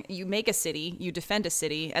the thing. You make a city, you defend a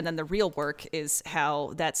city, and then the real work is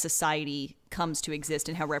how that society comes to exist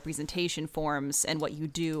and how representation forms and what you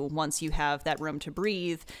do once you have that room to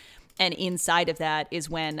breathe. And inside of that is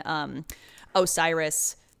when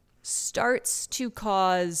Osiris starts to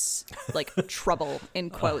cause like trouble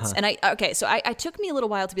in quotes. And I took me a little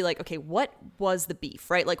while to be like, okay, what was the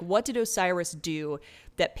beef, right? Like, what did Osiris do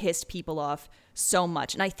that pissed people off so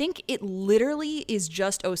much? And I think it literally is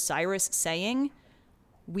just Osiris saying,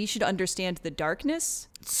 we should understand the darkness.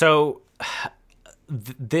 So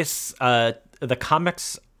the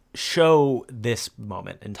comics show this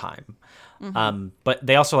moment in time. Mm-hmm. But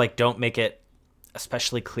they also like don't make it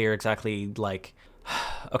especially clear exactly like,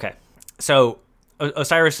 okay. So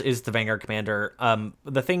Osiris is the Vanguard commander.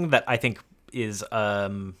 The thing that I think is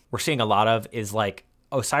we're seeing a lot of is like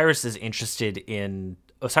Osiris's interests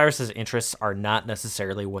are not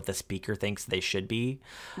necessarily what the speaker thinks they should be.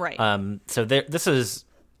 Right. So this is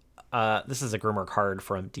a Grimoire card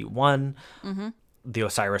from D1, mm-hmm. the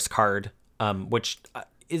Osiris card, which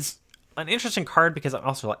is an interesting card because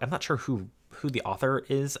I'm not sure who the author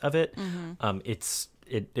is of it. Mm-hmm.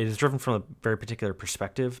 It is driven from a very particular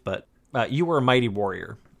perspective, but you were a mighty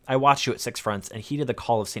warrior. I watched you at Six Fronts and heeded the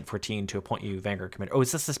call of Saint 14 to appoint you Vanguard commander. Oh,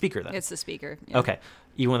 is this the speaker then? It's the speaker. Yeah. Okay.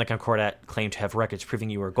 Even when the Concordat claimed to have records proving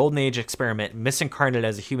you were a Golden Age experiment, misincarnated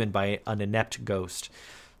as a human by an inept ghost.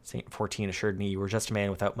 Saint 14 assured me you were just a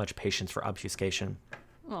man without much patience for obfuscation.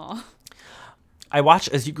 Aww. I watched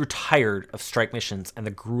as you grew tired of strike missions and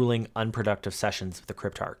the grueling, unproductive sessions with the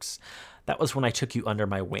Cryptarchs. That was when I took you under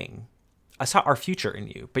my wing. I saw our future in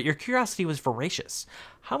you, but your curiosity was voracious.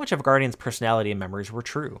 How much of Guardian's personality and memories were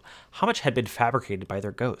true? How much had been fabricated by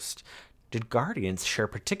their ghost? Did Guardians share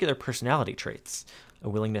particular personality traits? A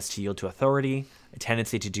willingness to yield to authority, a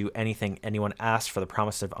tendency to do anything anyone asked for the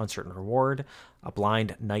promise of uncertain reward, a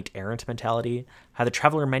blind knight-errant mentality? Had the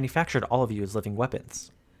Traveler manufactured all of you as living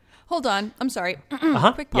weapons? Hold on. I'm sorry.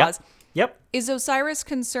 Quick pause. Yep. Is Osiris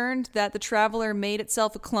concerned that the Traveler made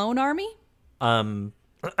itself a clone army? The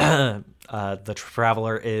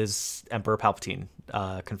Traveler is Emperor Palpatine,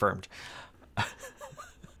 confirmed.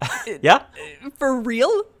 Yeah? For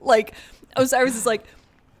real? Like, Osiris is like,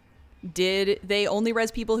 did they only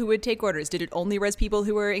res people who would take orders? Did it only res people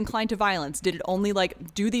who were inclined to violence? Did it only,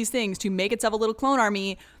 like, do these things to make itself a little clone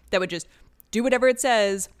army that would just do whatever it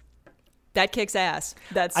says? That kicks ass.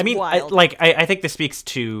 That's wild. I think this speaks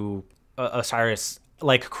to Osiris,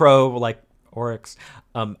 like Crow, like Oryx,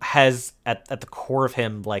 has at the core of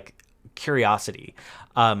him, like, curiosity.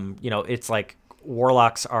 It's like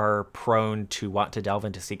warlocks are prone to want to delve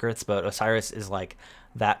into secrets, but Osiris is like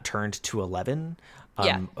that turned to 11.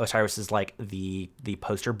 Osiris is like the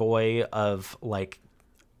poster boy of like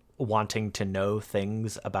wanting to know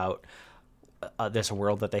things about this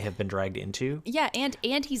world that they have been dragged into. Yeah,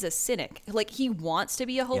 and he's a cynic. Like, he wants to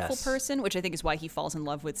be a hopeful person, which I think is why he falls in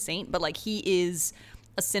love with Saint, but like he is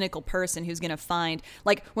a cynical person who's going to find,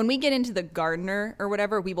 like, when we get into the Gardener or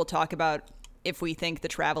whatever, we will talk about if we think the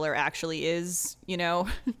Traveler actually is,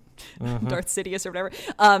 mm-hmm. Darth Sidious or whatever,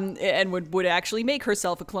 and would actually make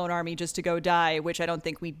herself a clone army just to go die, which I don't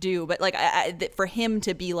think we do. But like, for him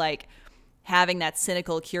to be like having that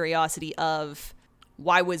cynical curiosity of,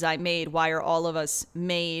 why was I made? Why are all of us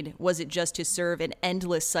made? Was it just to serve an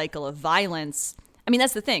endless cycle of violence? I mean,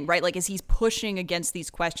 that's the thing, right? Like, as he's pushing against these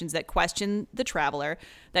questions that question the Traveler,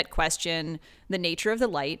 that question the nature of the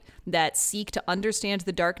light, that seek to understand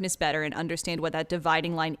the darkness better and understand what that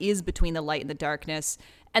dividing line is between the light and the darkness.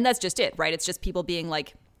 And that's just it, right? It's just people being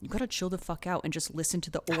like, you gotta chill the fuck out and just listen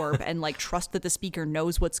to the orb and like trust that the speaker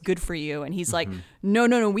knows what's good for you. And he's mm-hmm. like,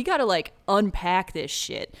 no, we gotta like unpack this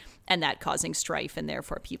shit. And that causing strife, and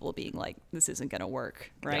therefore people being like, this isn't gonna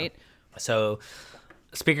work, right? Yeah. So,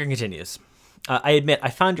 speaker continues. I admit I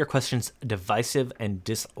found your questions divisive and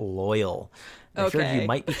disloyal. I feared Okay. you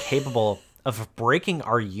might be capable of breaking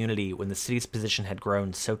our unity when the city's position had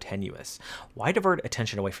grown so tenuous. Why divert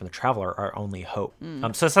attention away from the traveler, our only hope?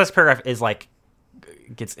 So this last paragraph is like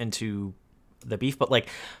gets into the beef, but like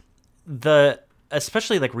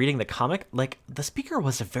especially like reading the comic, like the speaker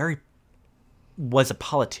was a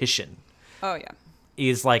politician. Oh yeah.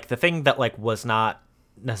 Is like the thing that like was not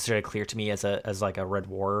necessarily clear to me as like a Red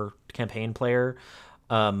War campaign player,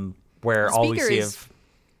 where The all we speaker see is-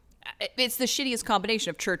 It's the shittiest combination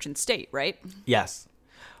of church and state, right? yes,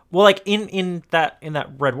 well, like in that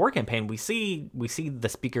Red War campaign, we see the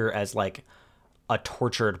speaker as like a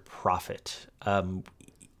tortured prophet,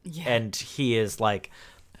 Yeah. and he is like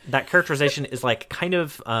that characterization is like kind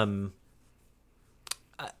of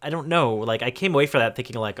I don't know, like I came away from that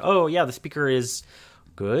thinking like, oh yeah, the speaker is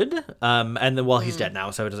good, and then well he's dead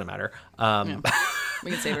now, so it doesn't matter.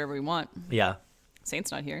 We can say whatever we want. Yeah,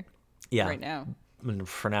 Saint's not here yeah, right now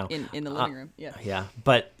for now. in the living room. Yeah. Yeah,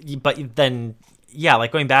 but then yeah,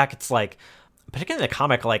 like going back, it's like particularly in the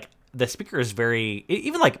comic, like the speaker is very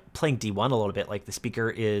even like playing D1 a little bit. Like the speaker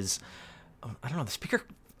is, I don't know, the speaker.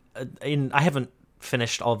 I haven't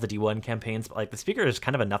finished all of the D1 campaigns, but like the speaker is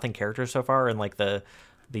kind of a nothing character so far in like the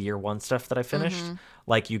year one stuff that I finished.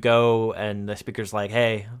 Like you go and the speaker's like,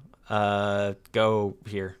 hey, go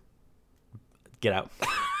here, get out.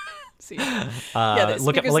 See, yeah, the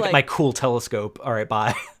Look at speaker's my cool telescope. All right,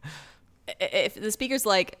 bye. if the speaker's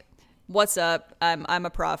like, "What's up? I'm a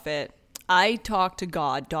prophet. I talk to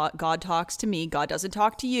God. God talks to me. God doesn't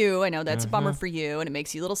talk to you. I know that's a bummer for you, and it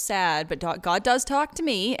makes you a little sad. But God does talk to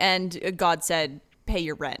me, and God said, pay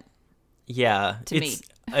your rent." Yeah, To me.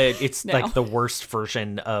 It's No. like the worst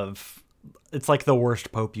version of. It's like the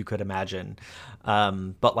worst pope you could imagine,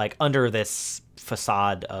 but like under this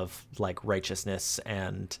facade of like righteousness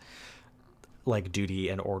and like duty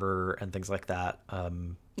and order and things like that.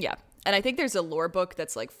 Yeah. And I think there's a lore book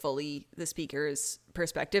that's like fully the speaker's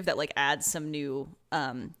perspective that like adds some new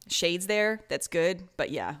shades there. That's good.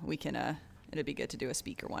 But yeah, we can. It'd be good to do a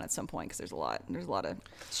speaker one at some point because there's a lot of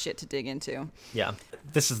shit to dig into. Yeah,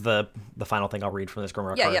 this is the final thing I'll read from this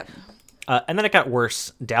Grimoire Yeah, card. yeah. And then it got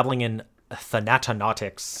worse, dabbling in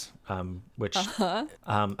Thanatonautics, which it's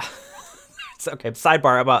okay.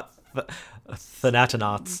 Sidebar about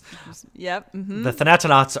Thanatonauts. Yep. Mm-hmm. The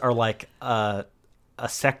Thanatonauts are like a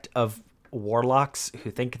sect of warlocks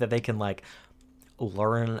who think that they can like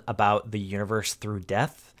learn about the universe through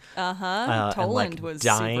death. Toland and, like, was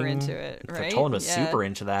dying. super into it, right? Toland was Yeah. super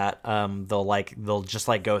into that. They'll just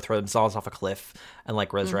like go throw themselves off a cliff and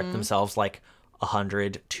like resurrect Mm-hmm. themselves like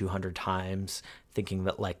 100, 200 times, thinking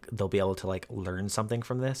that like they'll be able to like learn something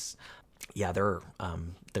from this. Yeah, they're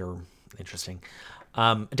interesting.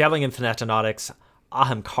 Dabbling in Thanatonautics,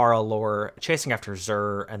 Ahamkara lore, chasing after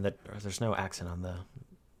Zur, and there's no accent on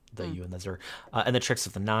the U and the Zur, and the tricks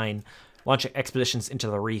of the Nine. Launching expeditions into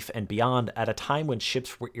the reef and beyond at a time when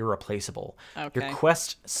ships were irreplaceable. Okay. Your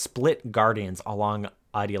quest split Guardians along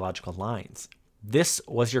ideological lines. This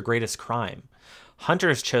was your greatest crime.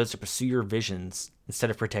 Hunters chose to pursue your visions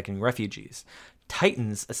instead of protecting refugees.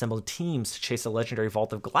 Titans assembled teams to chase a legendary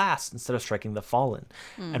vault of glass instead of striking the fallen.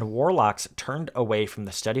 And warlocks turned away from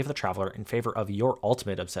the study of the traveler in favor of your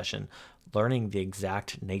ultimate obsession, learning the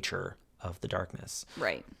exact nature of the darkness.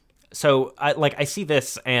 Right. So I see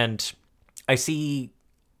this and I see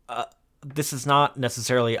this is not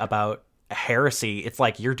necessarily about heresy. It's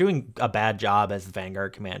like you're doing a bad job as the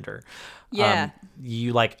Vanguard commander. Yeah.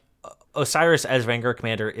 You like Osiris as Vanguard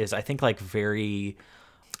commander is, I think, like very.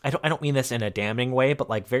 I don't mean this in a damning way, but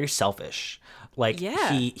like very selfish. Like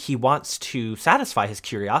Yeah. he wants to satisfy his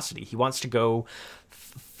curiosity. He wants to go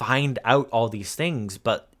find out all these things,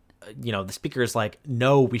 but the speaker is like,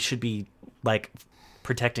 no, we should be like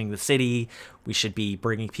protecting the city. We should be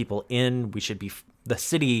bringing people in. We should be the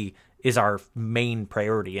city is our main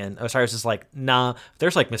priority. And Osiris is like, nah,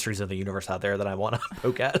 there's like mysteries of the universe out there that I want to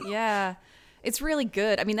poke at. Yeah. It's really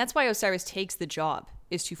good. I mean, that's why Osiris takes the job,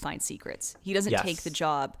 is to find secrets. He doesn't Yes. take the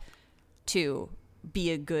job to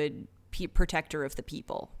be a good protector of the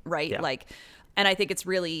people, right? Yeah. Like, and I think it's a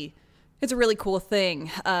really cool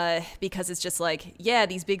thing because it's just like, yeah,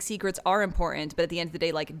 these big secrets are important, but at the end of the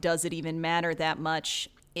day, like, does it even matter that much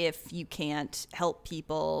if you can't help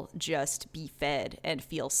people just be fed and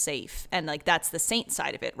feel safe? And like, that's the Saint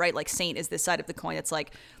side of it, right? Like, Saint is this side of the coin. It's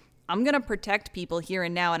like, I'm going to protect people here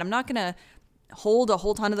and now, and I'm not going to hold a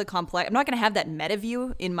whole ton of the complex. I'm not going to have that meta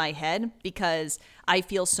view in my head because I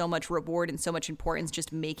feel so much reward and so much importance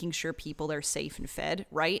just making sure people are safe and fed,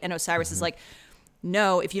 right? And Osiris is like,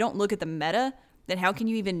 no, if you don't look at the meta, then how can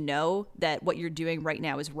you even know that what you're doing right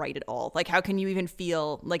now is right at all? Like, how can you even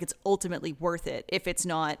feel like it's ultimately worth it if it's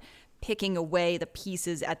not picking away the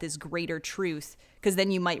pieces at this greater truth? Because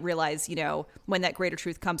then you might realize, you know, when that greater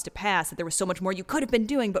truth comes to pass, that there was so much more you could have been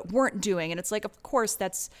doing but weren't doing. And it's like, of course,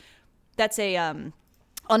 that's a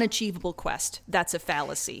unachievable quest. That's a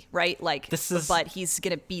fallacy, right? Like, but he's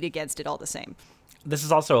gonna beat against it all the same. This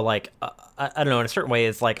is also like I don't know, in a certain way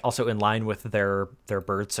is like also in line with their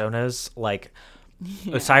bird sonas. Like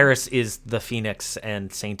Osiris is the phoenix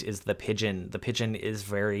and Saint is the pigeon. The pigeon is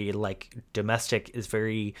very like domestic, is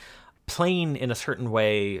very plain in a certain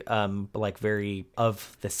way, like very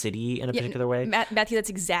of the city in a particular way. Matthew, that's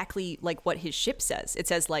exactly like what his ship says. It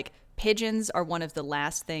says like pigeons are one of the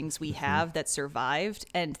last things we have that survived,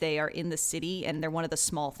 and they are in the city, and they're one of the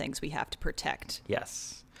small things we have to protect.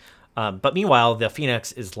 Yes. But meanwhile, the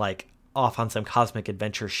Phoenix is like off on some cosmic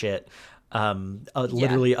adventure shit,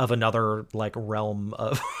 literally of another like realm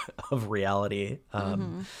of reality.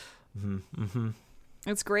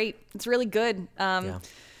 It's great. It's really good.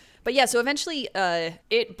 But yeah, so eventually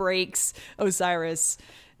it breaks. Osiris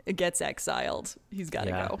gets exiled. He's got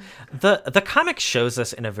to go. The comic shows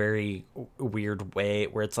us in a very weird way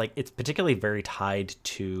where it's like it's particularly very tied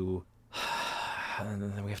to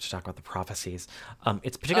and then we have to talk about the prophecies.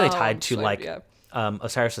 It's particularly tied to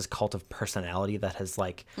Osiris's cult of personality that has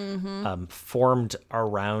like formed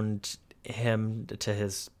around him to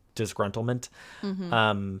his disgruntlement,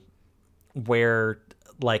 where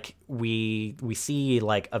like we see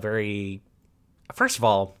like a very, first of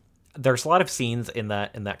all, there's a lot of scenes in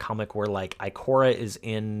that comic where like Ikora is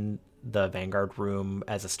in the Vanguard room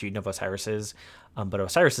as a student of Osiris's, but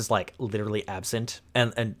Osiris is like literally absent,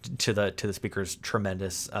 and to the speaker's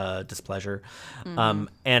tremendous displeasure,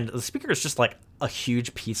 and the speaker is just like a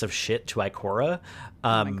huge piece of shit to Ikora.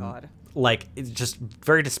 Oh my god. Like, it's just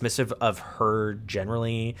very dismissive of her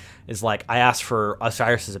generally. Is like, I asked for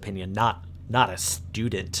Osiris's opinion, not a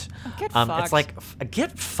student. Get fucked. It's like,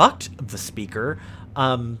 get fucked, the speaker.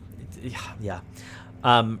 Yeah.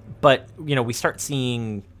 But you know, we start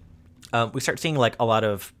seeing like a lot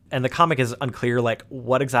of, and the comic is unclear like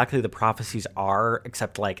what exactly the prophecies are,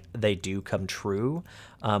 except like they do come true.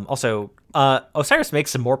 Also, Osiris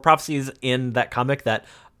makes some more prophecies in that comic that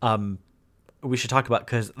we should talk about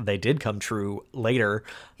because they did come true later.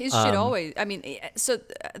 His shit always, I mean, so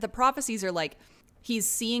the prophecies are like, he's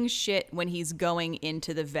seeing shit when he's going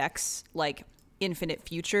into the Vex, like infinite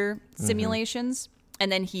future simulations.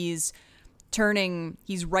 And then he's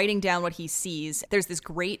writing down what he sees. There's this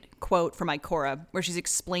great quote from Ikora where she's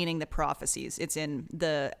explaining the prophecies. It's in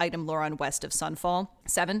the item Loron West of Sunfall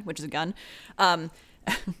 7, which is a gun.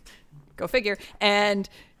 Go figure. And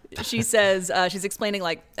she says, she's explaining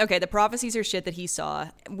like, okay, the prophecies are shit that he saw.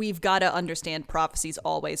 We've got to understand prophecies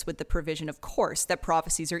always with the provision, of course, that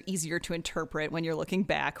prophecies are easier to interpret when you're looking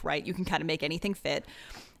back, right? You can kind of make anything fit.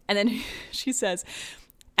 And then she says,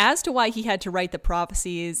 as to why he had to write the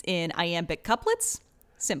prophecies in iambic couplets,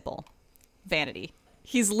 simple. Vanity.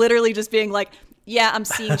 He's literally just being like, yeah, I'm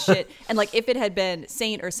seeing shit. And like, if it had been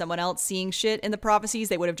Saint or someone else seeing shit in the prophecies,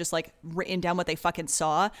 they would have just like written down what they fucking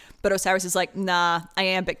saw. But Osiris is like, nah,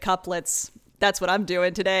 iambic couplets. That's what I'm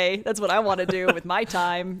doing today. That's what I want to do with my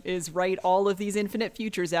time, is write all of these infinite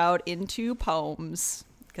futures out into poems,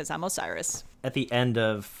 because I'm Osiris. At the end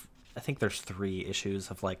of, I think there's 3 issues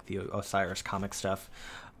of like the Osiris comic stuff.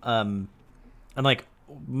 And like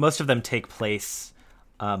most of them take place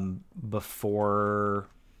before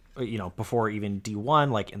even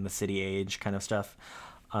D1, like in the City Age kind of stuff.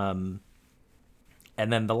 And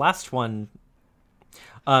then the last one,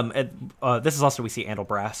 this is also, we see Andal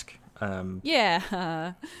Brask.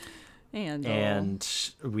 And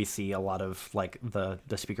we see a lot of like the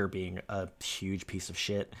speaker being a huge piece of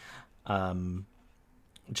shit.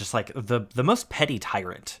 Just like the most petty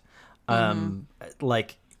tyrant.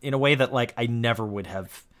 Like in a way that like I never would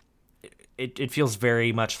have. It feels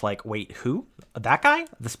very much like, wait, who? That guy?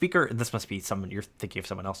 The speaker? This must be someone, you're thinking of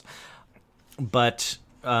someone else. But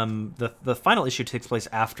the final issue takes place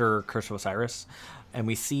after Curse of Osiris, and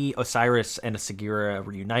we see Osiris and Sagira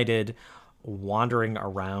reunited, wandering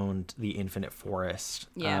around the Infinite Forest.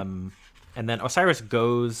 Yeah. And then Osiris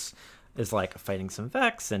is like fighting some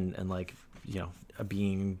Vex and like, you know,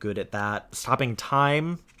 being good at that, stopping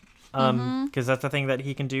time. Because that's the thing that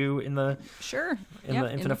he can do in the the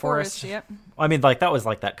Infinite Forest. Yep. I mean, like that was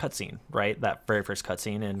like that cutscene, right? That very first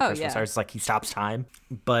cutscene in Curse of Osiris, like he stops time.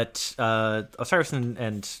 But Osiris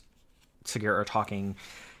and Sagira are talking.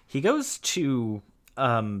 He goes to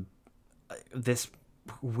this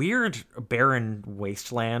weird barren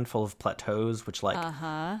wasteland full of plateaus, which like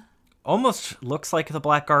almost looks like the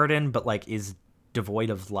Black Garden, but like is devoid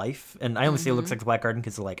of life. And I only say it looks like the Black Garden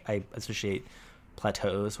because like I associate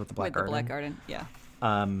plateaus with the Black Garden. The Black Garden, yeah.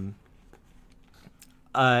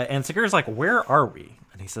 And Segura's like, where are we?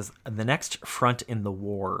 And he says, the next front in the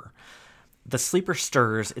war. The sleeper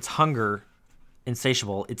stirs, its hunger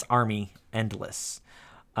insatiable, its army endless.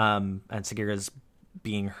 And Segura's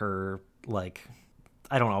being her, like,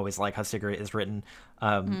 I don't always like how Segura is written.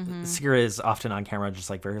 Segura is often on camera just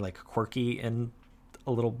like very like quirky in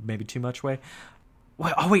a little maybe too much way.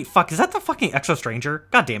 Oh wait, fuck, is that the fucking Exo Stranger?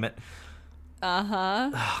 God damn it.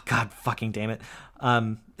 Oh, God fucking damn it.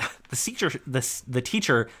 The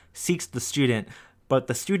teacher seeks the student, but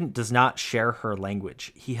the student does not share her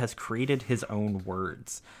language. He has created his own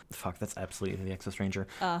words. Fuck, that's absolutely the Exo Stranger.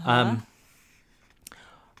 And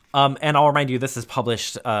I'll remind you, this is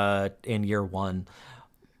published in year 1.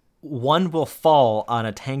 One will fall on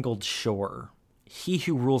a tangled shore. He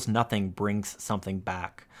who rules nothing brings something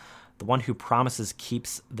back. The one who promises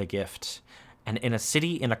keeps the gift. And in a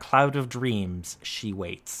city in a cloud of dreams, she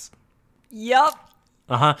waits. Yep.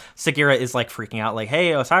 Segura is like freaking out, like,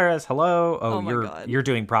 "Hey, Osiris, hello. Oh my God. You're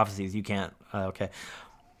doing prophecies. You can't. Okay."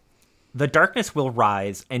 The darkness will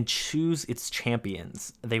rise and choose its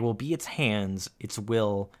champions. They will be its hands, its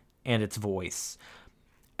will, and its voice.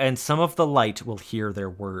 And some of the light will hear their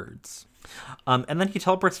words. And then he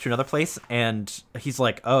teleports to another place, and he's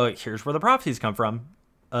like, "Oh, here's where the prophecies come from."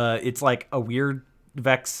 It's like a weird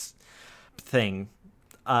Vex thing.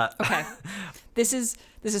 Okay. This is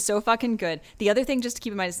so fucking good. The other thing just to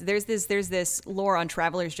keep in mind is there's this lore on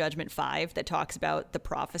Traveler's Judgment 5 that talks about the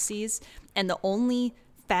prophecies, and the only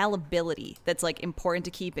fallibility that's like important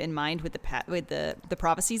to keep in mind with the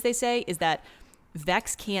prophecies they say is that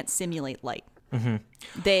Vex can't simulate light.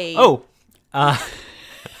 They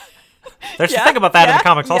there's a thing about that in the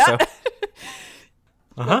comics also.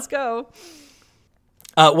 Let's go.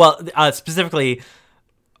 Specifically,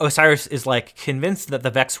 Osiris is like convinced that the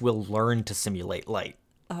Vex will learn to simulate light.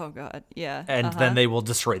 Oh God, yeah. And then they will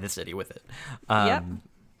destroy the city with it. Yep.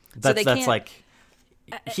 That's like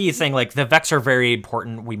he is saying like the Vex are very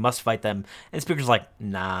important. We must fight them. And Speaker's like,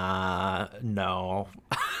 nah, no.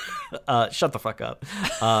 Shut the fuck up.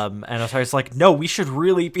 And Osiris is like, no, we should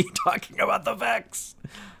really be talking about the Vex.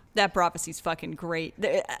 That prophecy's fucking great.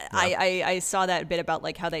 I saw that bit about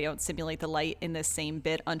like how they don't simulate the light in this same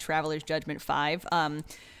bit on Traveler's Judgment 5,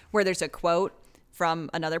 where there's a quote from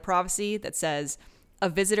another prophecy that says, "A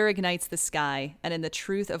visitor ignites the sky, and in the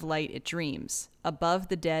truth of light it dreams. Above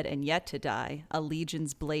the dead and yet to die, a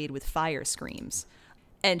legion's blade with fire screams."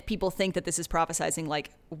 And people think that this is prophesizing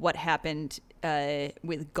like what happened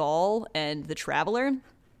with Gaul and the Traveler.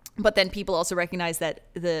 But then people also recognize that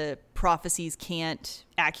the prophecies can't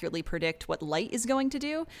accurately predict what light is going to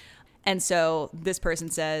do. And so this person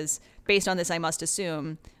says, based on this, I must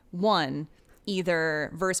assume, 1,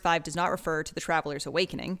 either verse 5 does not refer to the Traveler's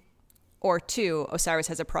awakening, or 2, Osiris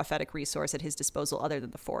has a prophetic resource at his disposal other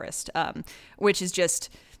than the forest, which is just,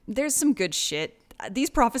 there's some good shit. These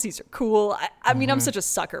prophecies are cool. I mean, I'm such a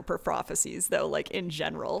sucker for prophecies, though, like in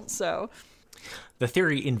general, so... The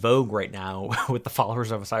theory in vogue right now with the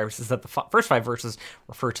followers of Osiris is that the first 5 verses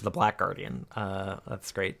refer to the Black Guardian.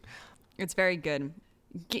 That's great. It's very good.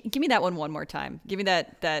 Give me that one more time. Give me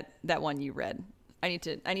that one you read. I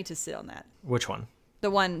need to sit on that. Which one?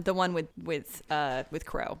 The one with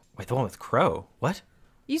Crow. Wait, the one with Crow? What?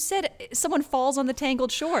 You said someone falls on the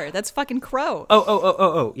tangled shore. That's fucking Crow.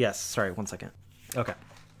 Oh. Yes. Sorry. 1 second. Okay.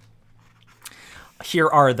 Here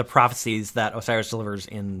are the prophecies that Osiris delivers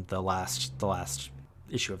in the last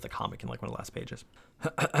issue of the comic, in like one of the last pages.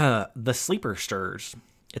 The sleeper stirs,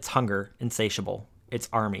 its hunger insatiable, its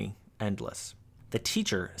army endless. The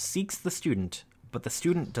teacher seeks the student, but the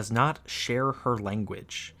student does not share her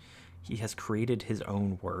language. He has created his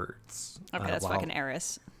own words. Okay, that's fucking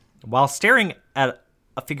Eris. While staring at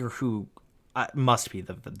a figure who must be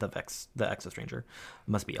the Vex, the Exo Stranger,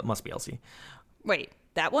 must be Elsie. Wait,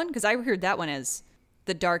 that one? Because I heard that one as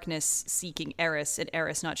the darkness seeking Eris, and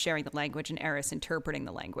Eris not sharing the language, and Eris interpreting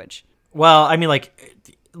the language. Well, I mean,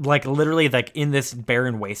 like literally, like in this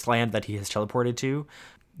barren wasteland that he has teleported to,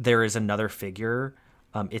 there is another figure.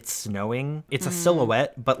 It's snowing. It's a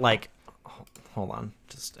silhouette, but like, hold on,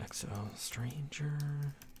 just Exo Stranger.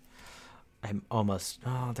 I'm almost.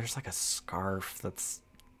 Oh, there's like a scarf that's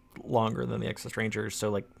longer than the Exo Stranger, so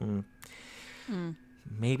like,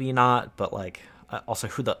 maybe not, but like. Also,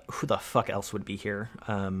 who the fuck else would be here?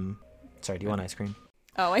 Sorry, do you want ice cream?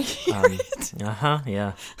 Oh, I hear it.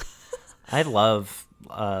 Yeah. I love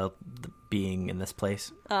being in this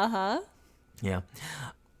place. Yeah.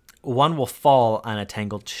 One will fall on a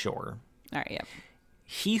tangled shore. All right, yeah.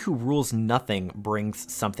 He who rules nothing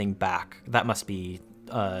brings something back. That must be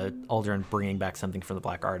Aldrin bringing back something from the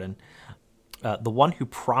Black Garden. The one who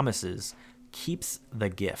promises keeps the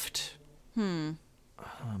gift. And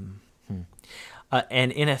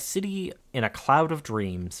in a city, in a cloud of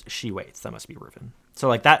dreams, she waits. That must be Reuven. So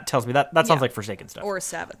like that tells me that sounds like Forsaken stuff. Or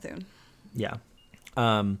Savathun. Yeah.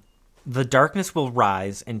 The darkness will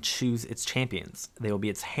rise and choose its champions. They will be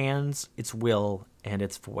its hands, its will, and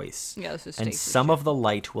its voice. Yeah, this is and Stacey's some shit. of the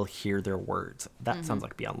light will hear their words. That sounds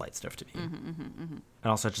like Beyond Light stuff to me. And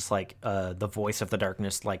also just like the voice of the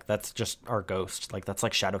darkness, like that's just our ghost. Like that's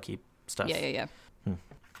like Shadowkeep stuff. Yeah.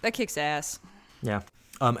 That kicks ass. Yeah.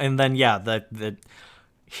 And then the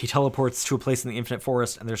he teleports to a place in the Infinite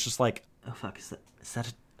Forest, and there's just like, oh fuck, is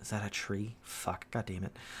that a tree? Fuck, god damn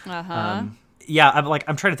it. Yeah,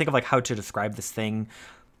 I'm trying to think of like how to describe this thing.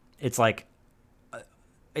 It's like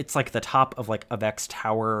the top of like a Vex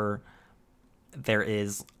tower.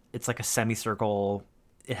 It's like a semicircle.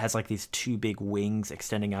 It has like these two big wings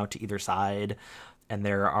extending out to either side, and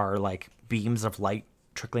there are like beams of light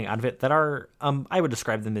trickling out of it that are I would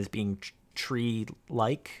describe them as being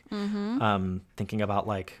tree-like. Thinking about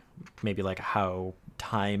like maybe like how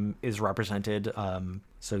time is represented.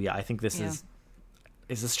 So yeah, I think this is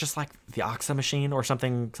this just like the Oxa machine or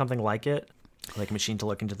something like it, like a machine to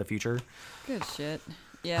look into the future. Good shit.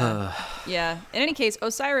 Yeah. Yeah. In any case,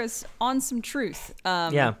 Osiris on some truth.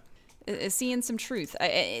 Is seeing some truth.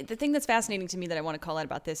 The thing that's fascinating to me that I want to call out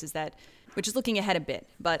about this is that, which is looking ahead a bit,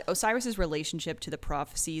 but Osiris's relationship to the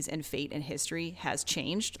prophecies and fate and history has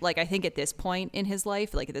changed. Like, I think at this point in his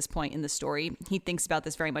life, like at this point in the story, he thinks about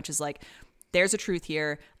this very much as like, there's a truth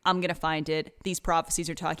here. I'm going to find it. These prophecies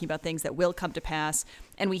are talking about things that will come to pass.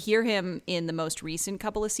 And we hear him in the most recent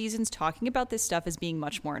couple of seasons talking about this stuff as being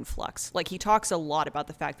much more in flux. Like he talks a lot about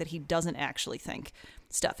the fact that he doesn't actually think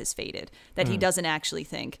stuff is fated, that he doesn't actually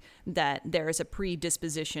think that there is a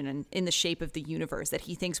predisposition in the shape of the universe, that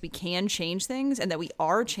he thinks we can change things and that we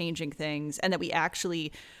are changing things and that we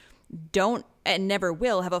actually don't and never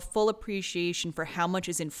will have a full appreciation for how much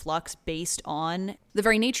is in flux based on the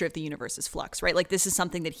very nature of the universe's flux, right? Like this is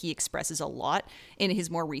something that he expresses a lot in his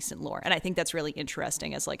more recent lore. And I think that's really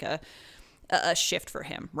interesting as like a shift for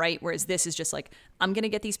him, right? Whereas this is just like, I'm going to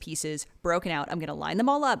get these pieces broken out. I'm going to line them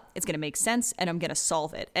all up. It's going to make sense and I'm going to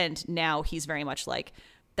solve it. And now he's very much like,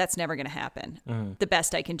 that's never going to happen. The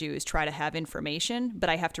best I can do is try to have information, but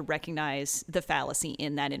I have to recognize the fallacy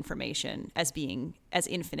in that information as being as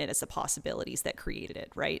infinite as the possibilities that created it,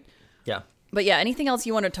 right? Yeah. But yeah, anything else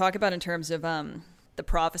you want to talk about in terms of the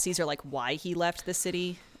prophecies or like why he left the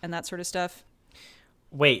city and that sort of stuff?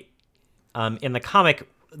 Wait. In the comic,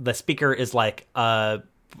 the speaker is like, I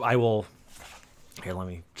will... Here, let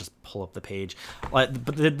me just pull up the page. But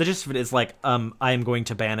the gist of it is like, I am going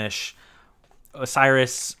to banish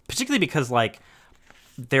Osiris, particularly because like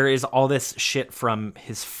there is all this shit from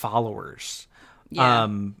his followers. Yeah.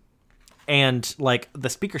 And like the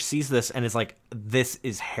speaker sees this and is like, this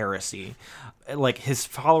is heresy. Like his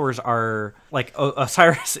followers are like,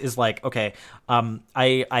 Osiris is like, okay,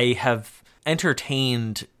 I have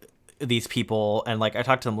entertained these people and like I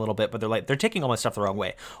talked to them a little bit, but they're taking all my stuff the wrong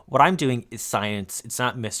way. What I'm doing is science. It's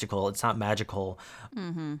not mystical. It's not magical.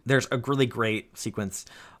 There's a really great sequence.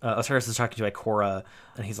 Osiris is talking to Ikora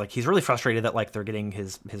and he's really frustrated that like they're getting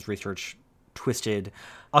his research twisted.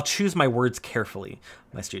 I'll choose my words carefully,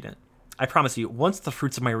 my student. I promise you, once the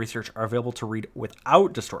fruits of my research are available to read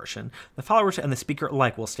without distortion, the followers and the speaker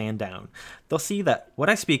alike will stand down. They'll see that what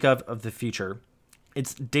I speak of the future,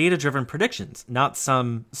 it's data-driven predictions, not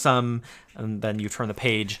some, and then you turn the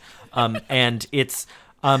page, and it's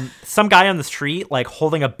some guy on the street, like,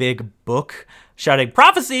 holding a big book, shouting,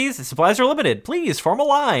 prophecies, supplies are limited, please, form a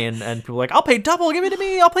line, and people are like, I'll pay double, give it to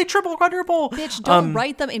me, I'll pay triple, quadruple. Bitch, don't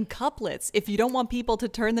write them in couplets if you don't want people to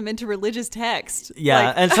turn them into religious text. Yeah,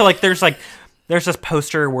 Like, and so, like, there's this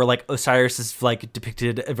poster where like Osiris is like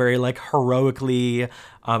depicted very like heroically.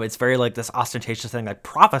 It's very like this ostentatious thing, like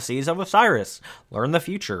prophecies of Osiris. Learn the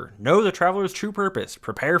future. Know the traveler's true purpose.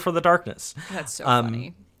 Prepare for the darkness. that's so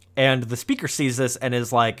funny. And the speaker sees this and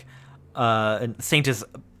is like, and Saint is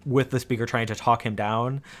with the speaker trying to talk him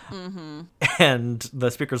down. And the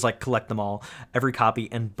speaker's like, collect them all, every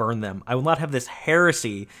copy, and burn them. I will not have this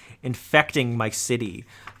heresy infecting my city.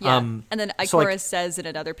 Yeah. And then Ikora so, like, says in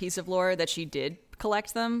another piece of lore that she did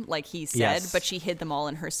collect them, like he said, Yes. but she hid them all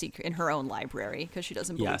in her own library because she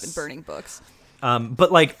doesn't believe in Yes. burning books.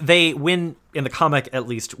 But like they win in the comic, at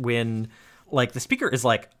least when like the speaker is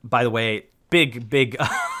like, by the way, big,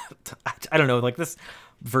 I don't know, like this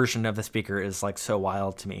version of the speaker is like so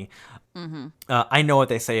wild to me. I know what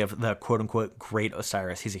they say of the quote unquote great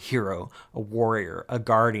Osiris. He's a hero, a warrior, a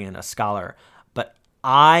guardian, a scholar. But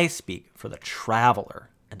I speak for the traveler,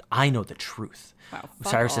 and I know the truth. Wow,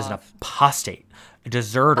 Osiris is an apostate, a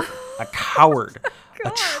deserter, a coward,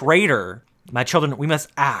 a traitor. My children, we must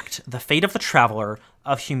act. The fate of the traveler,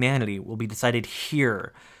 of humanity, will be decided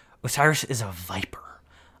here. Osiris is a viper,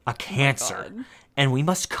 a cancer, and we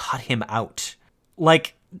must cut him out.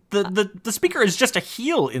 Like, the speaker is just a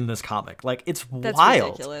heel in this comic. Like, it's That's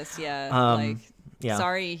wild. ridiculous, yeah. Yeah.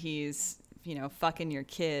 Sorry he's, fucking your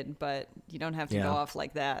kid, but you don't have to go off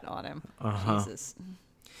like that on him. Jesus.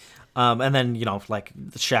 And then, like,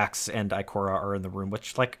 Shax and Ikora are in the room,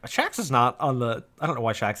 which, like, Shax is not on the... I don't know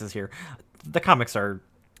why Shax is here. The comics are...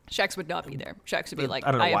 Shax would not be there. Shax would be like,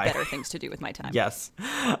 I don't know I why. have better things to do with my time. Yes.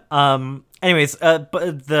 Anyways,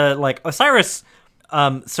 but the, like, Osiris...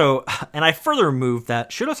 So, and I further removed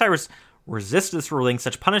that should Osiris resist this ruling,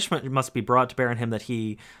 such punishment must be brought to bear on him that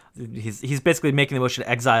he's basically making the motion to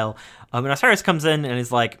exile. And Osiris comes in and is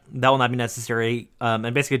like, that will not be necessary.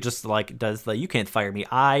 And basically just like does the, you can't fire me,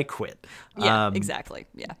 I quit. Yeah, exactly.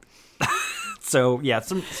 Yeah. So yeah,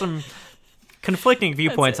 some conflicting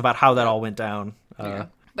viewpoints about how that all went down. Yeah.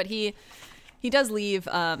 But he does leave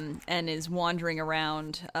and is wandering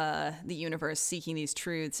around the universe seeking these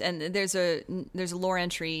truths. And there's a lore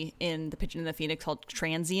entry in the Pigeon and the Phoenix called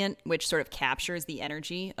Transient, which sort of captures the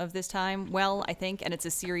energy of this time well, I think. And it's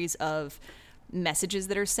a series of messages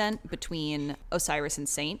that are sent between Osiris and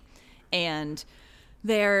Saint. And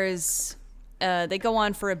there's they go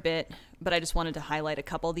on for a bit, but I just wanted to highlight a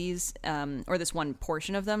couple of these, or this one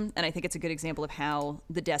portion of them. And I think it's a good example of how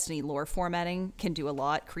the Destiny lore formatting can do a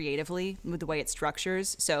lot creatively with the way it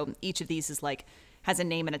structures. So each of these is like, has a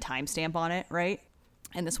name and a timestamp on it, right?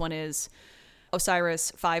 And this one is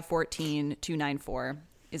Osiris 514-294.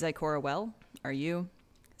 Is Ikora well? Are you?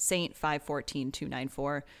 Saint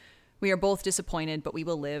 514-294. We are both disappointed, but we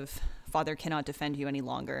will live. Father cannot defend you any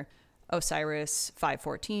longer. Osiris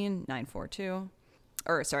 514-942.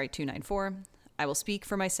 294. I will speak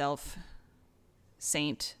for myself.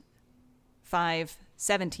 Saint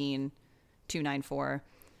 517-294.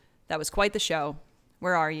 That was quite the show.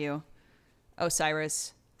 Where are you?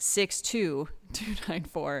 Osiris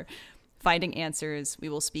 62-294. Finding answers. We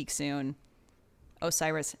will speak soon.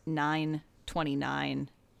 Osiris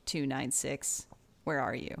 929-296. Where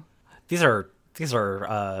are you? These are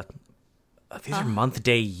month,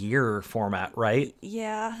 day, year format, right?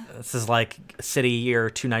 Yeah. This is like city year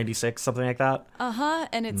 296, something like that.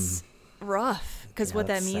 And it's rough because what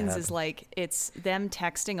that that's means sad. is like it's them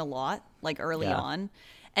texting a lot, like early on,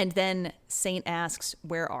 and then Saint asks,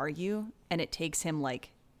 "Where are you?" and it takes him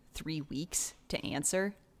like 3 weeks to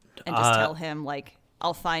answer, and just tell him like,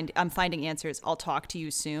 I'm finding answers. I'll talk to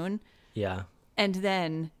you soon. Yeah. And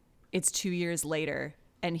then it's 2 years later,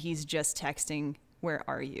 and he's just texting, "Where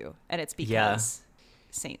are you?" And it's because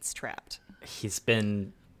Saint's trapped. He's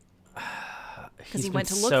been... Because he went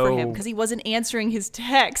to look for him because he wasn't answering his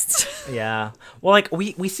texts. Yeah. Well, like,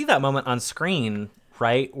 we see that moment on screen,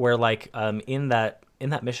 right? Where, like, in that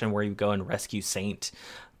mission where you go and rescue Saint,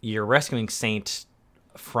 you're rescuing Saint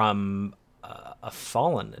from a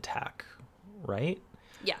fallen attack, right?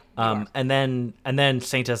 Yeah. And then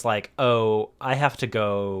Saint is like, oh, I have to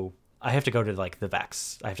go to, like, the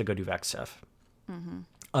Vex. I have to go do Vex stuff.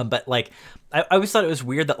 But like, I always thought it was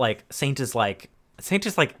weird that like Saint is like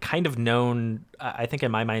kind of known, I think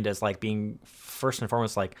in my mind, as like being first and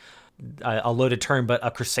foremost like a loaded term, but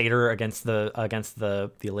a crusader against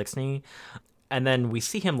the Elixni. And then we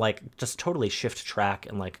see him like just totally shift track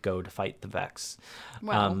and like go to fight the Vex.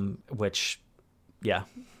 Wow. Which, yeah.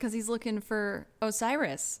 Because he's looking for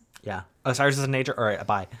Osiris. Yeah. Osiris is an agent. All right,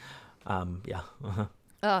 bye. Yeah.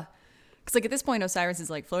 Because like at this point, Osiris is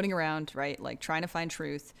like floating around, right? Like trying to find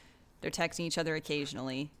truth. They're texting each other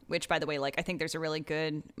occasionally, which, by the way, like I think there's a really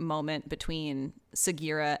good moment between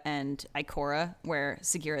Sagira and Ikora where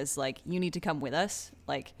Sagira's like, you need to come with us.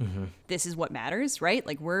 Like, this is what matters, right?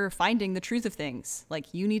 Like, we're finding the truth of things.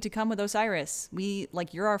 Like, you need to come with Osiris.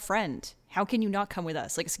 You're our friend. How can you not come with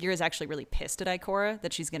us? Like, Sagira's actually really pissed at Ikora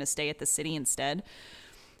that she's going to stay at the city instead.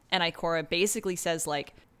 And Ikora basically says,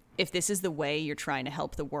 like, if this is the way you're trying to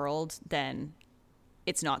help the world, then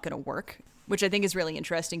it's not going to work, which I think is really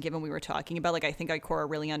interesting given we were talking about. Like, I think Ikora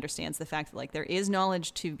really understands the fact that, like, there is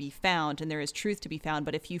knowledge to be found and there is truth to be found.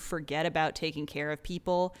 But if you forget about taking care of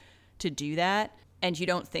people to do that, and you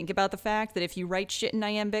don't think about the fact that if you write shit in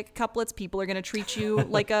iambic couplets, people are going to treat you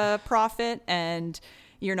like a prophet and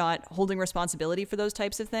you're not holding responsibility for those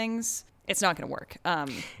types of things, it's not going to work,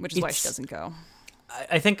 which is why she doesn't go.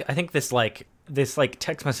 I think this like this like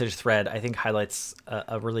text message thread I think highlights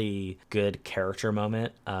a really good character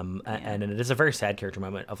moment, and it is a very sad character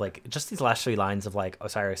moment of like just these last 3 lines of like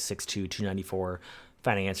Osiris 62294,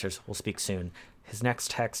 finding answers, we'll speak soon. His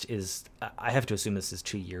next text is, I have to assume this is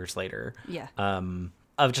 2 years later. Yeah.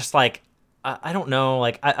 Of just like, I don't know,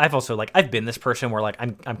 like I've also like I've been this person where like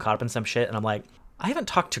I'm caught up in some shit and I'm like, I haven't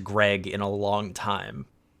talked to Greg in a long time.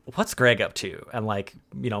 What's Greg up to? And like,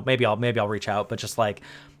 you know, maybe I'll reach out, but just like,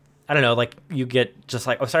 I don't know, like you get just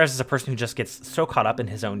like Osiris is a person who just gets so caught up in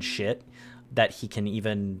his own shit that he can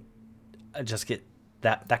even just get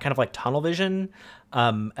that kind of like tunnel vision.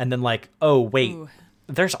 And then like, oh wait,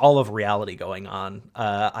 there's all of reality going on.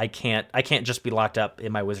 I can't just be locked up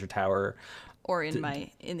in my wizard tower. Or in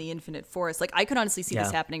the infinite forest. Like I could honestly see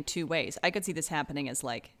this happening 2 ways. I could see this happening as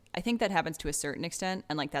like, I think that happens to a certain extent,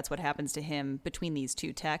 and like that's what happens to him between these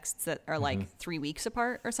 2 texts that are like 3 weeks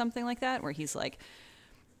apart or something like that, where he's like,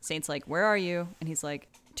 Saint's like, where are you? And he's like,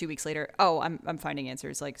 2 weeks later, oh, I'm finding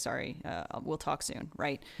answers. Like, sorry, we'll talk soon,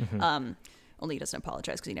 right? Only he doesn't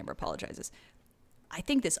apologize because he never apologizes. I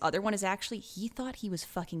think this other one is actually, he thought he was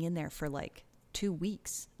fucking in there for like 2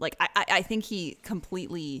 weeks. Like, I think he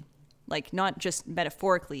completely, like, not just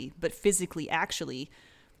metaphorically, but physically actually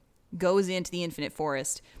goes into the infinite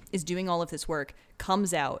forest, is doing all of this work,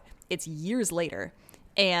 comes out, it's years later,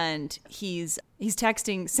 and he's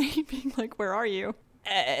texting Saint being like, where are you?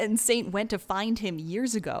 And Saint went to find him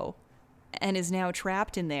years ago and is now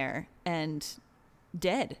trapped in there and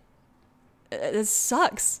dead. This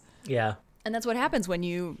sucks. Yeah. And that's what happens when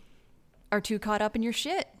you are too caught up in your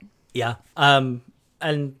shit. Yeah. And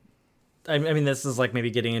I mean, this is like maybe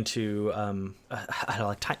getting into, I don't know,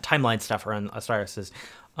 like timeline stuff around Osiris is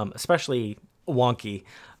especially wonky.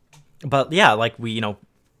 But yeah, like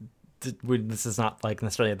this is not like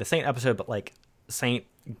necessarily the Saint episode, but like Saint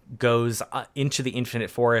goes into the infinite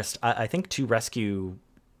forest, I think to rescue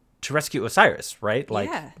Osiris, right? Like,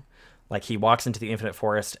 yeah. Like he walks into the infinite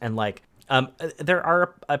forest and like, there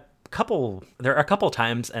are a couple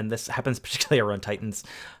times, and this happens particularly around Titans,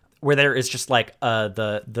 where there is just like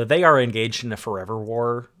they are engaged in a forever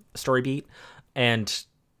war story beat, and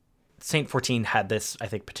Saint 14 had this, I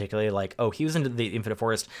think, particularly like, oh, he was into the infinite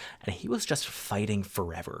forest and he was just fighting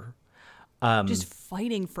forever. Just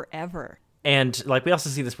fighting forever. And like we also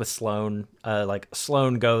see this with Sloane. Like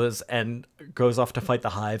Sloane goes off to fight the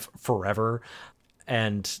Hive forever,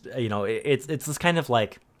 and you know it's this kind of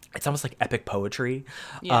like, it's almost like epic poetry,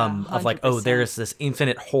 of like, oh, there's this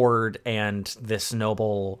infinite horde and this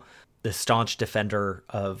staunch defender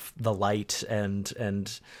of the light and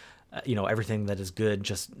you know, everything that is good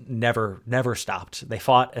just never stopped. They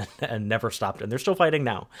fought and never stopped, and they're still fighting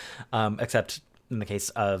now, except in the case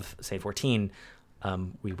of Saint 14.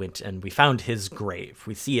 We went and we found his grave.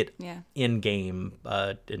 We see it in game,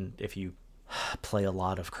 and if you play a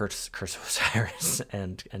lot of Curse of Osiris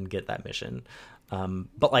and get that mission.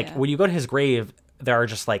 But like when you go to his grave, there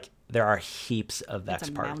are heaps of Vex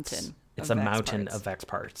parts. It's a mountain of Vex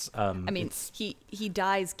parts. I mean, he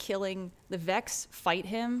dies killing the Vex, fight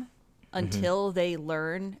him until they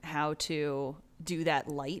learn how to do that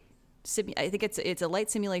light. I think it's a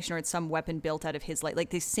light simulation, or it's some weapon built out of his light. Like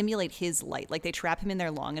they simulate his light. Like they trap him in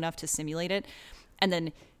there long enough to simulate it, and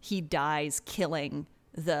then he dies killing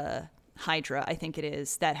the Hydra, I think it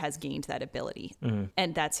is, that has gained that ability.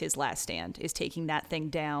 And that's his last stand, is taking that thing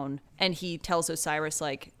down. And he tells Osiris,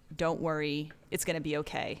 like, don't worry, it's going to be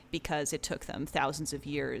okay, because it took them thousands of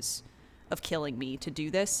years of killing me to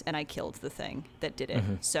do this, and I killed the thing that did it.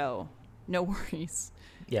 So no worries.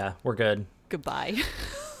 Yeah, we're good. Goodbye.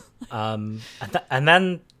 And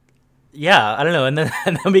then, yeah, I don't know. And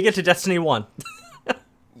then we get to Destiny 1.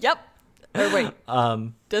 Yep. Or wait,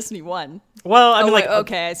 Destiny 1. Well, I mean, like,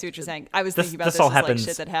 okay, I see what you're saying. I was thinking about this all as happens, like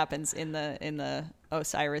shit that happens in the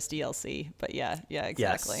Osiris DLC. But yeah,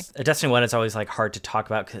 exactly. Yes. Destiny 1 is always like hard to talk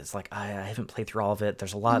about because it's like I haven't played through all of it.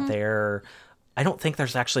 There's a lot there. I don't think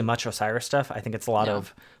there's actually much Osiris stuff. I think it's a lot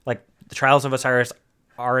of like the Trials of Osiris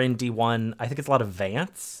are in D1. I think it's a lot of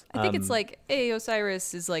Vance. I think it's like, hey,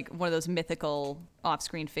 Osiris is like one of those mythical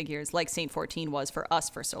off-screen figures, like Saint 14 was for us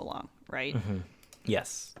for so long, right?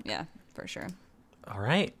 Yes. Yeah, for sure. All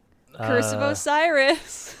right. Curse of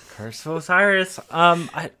Osiris. Curse of Osiris.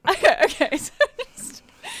 Okay.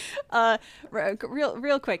 So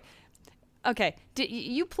real quick. Okay,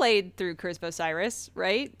 you played through Curse of Osiris,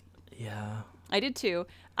 right? Yeah. I did too.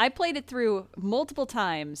 I played it through multiple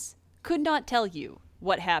times. Could not tell you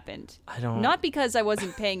what happened. I don't. Not because I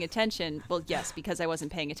wasn't paying attention. Well, yes, because I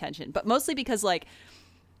wasn't paying attention, but mostly because like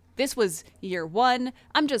this was year 1.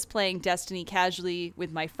 I'm just playing Destiny casually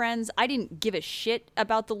with my friends. I didn't give a shit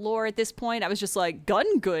about the lore at this point. I was just like,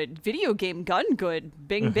 gun good, video game gun good,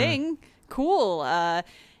 bing bing, cool.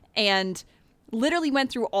 And literally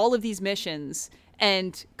went through all of these missions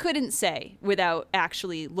and couldn't say without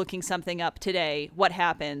actually looking something up today what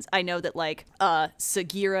happens. I know that like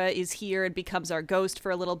Sagira is here and becomes our ghost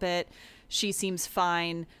for a little bit. She seems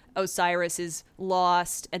fine. Osiris is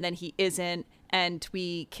lost and then he isn't, and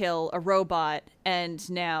we kill a robot, and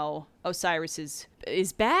now Osiris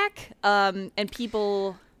is back, and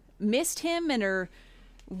people missed him and are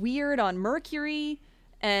weird on Mercury,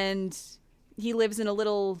 and he lives in a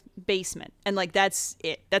little basement, and like that's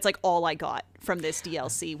it. That's like all I got from this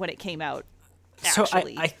DLC when it came out.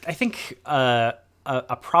 Actually. So I think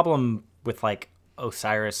a problem with like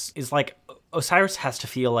Osiris is like Osiris has to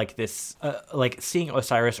feel like this, like seeing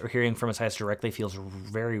Osiris or hearing from Osiris directly feels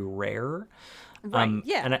very rare. Right.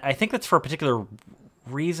 Yeah. And I think that's for a particular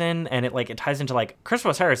reason, and it ties into like Curse of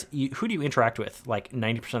Osiris. Who do you interact with? Like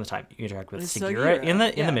 90% of the time, you interact with Sagira in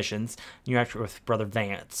the missions. You interact with Brother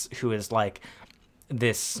Vance, who is like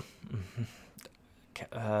this.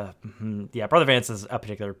 Brother Vance is a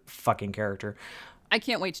particular fucking character. I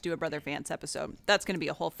can't wait to do a Brother Vance episode. That's going to be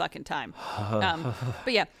a whole fucking time.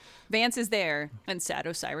 But yeah, Vance is there, and sad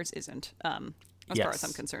Osiris isn't. As far as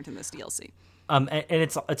I'm concerned in this DLC. And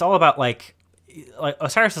it's all about like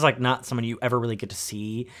Osiris is like not someone you ever really get to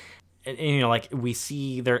see. And you know, like we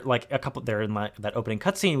see there like a couple there in like that opening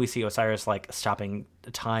cutscene, we see Osiris like stopping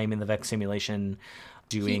time in the Vex simulation,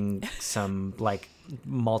 doing some like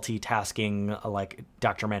multitasking, like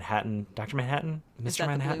Dr. Manhattan, Mr.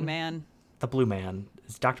 Manhattan, the Blue Man. The Blue Man.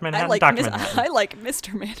 Is Dr. Manhattan? Manhattan. I like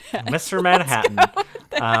Mr. Manhattan. Mr. Manhattan.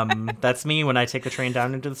 That's me when I take the train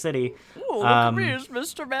down into the city. Oh, look at me, it's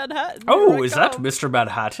Mr. Manhattan. Oh, is that Mr.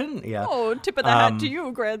 Manhattan? Yeah. Oh, tip of the hat to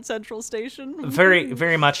you, Grand Central Station. Very,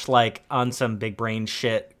 very much like on some big brain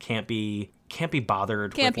shit. Can't be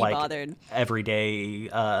bothered with like everyday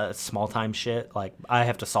small time shit. Like I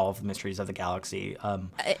have to solve the mysteries of the galaxy.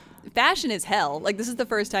 Fashion is hell. Like this is the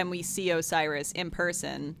first time we see Osiris in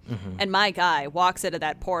person, and my guy walks out of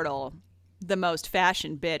that portal, the most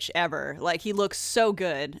fashion bitch ever. Like he looks so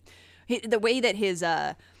good. The way that his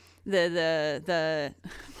the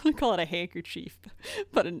I call it a handkerchief,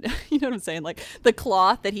 but you know what I'm saying? Like the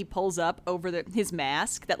cloth that he pulls up over his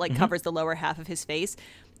mask that like covers the lower half of his face.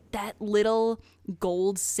 That little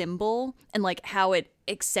gold symbol and like how it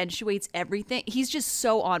accentuates everything. He's just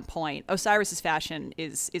so on point. Osiris's fashion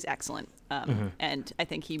is excellent. And I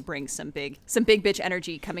think he brings some big bitch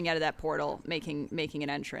energy coming out of that portal, making an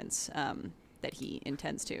entrance that he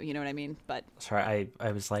intends to, you know what I mean? But sorry,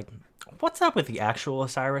 I was like, what's up with the actual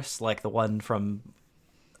Osiris? Like the one from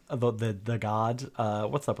the god?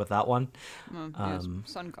 What's up with that one?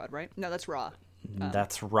 Sun god, right? No, that's Ra.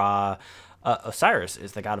 That's Ra. Osiris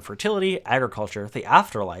is the god of fertility, agriculture, the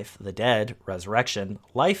afterlife, the dead, resurrection,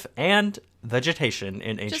 life, and vegetation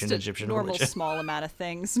in ancient Egyptian religion. Normal small amount of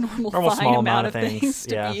things. Normal fine amount of things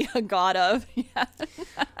to be a god of. Yeah.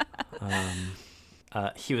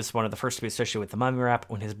 He was one of the first to be associated with the mummy rap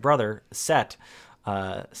when his brother, Set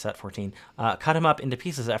 14, cut him up into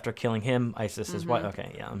pieces after killing him. Isis is what?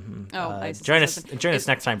 Okay, yeah. Isis join us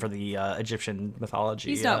next time for the Egyptian mythology.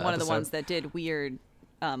 He's not one of the ones that did weird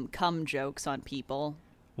cum jokes on people.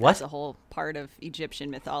 What? That's a whole part of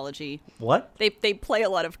Egyptian mythology. What? They play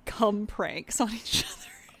a lot of cum pranks on each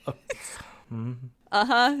other.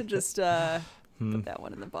 Just put that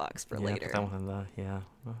one in the box for later. Put that one in the,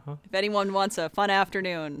 If anyone wants a fun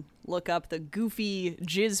afternoon, look up the goofy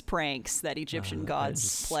jizz pranks that Egyptian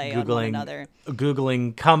gods play on one another.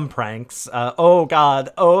 Googling cum pranks. Oh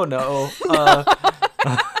God. Oh no.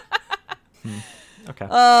 Okay.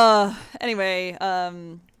 Anyway,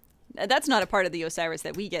 that's not a part of the Osiris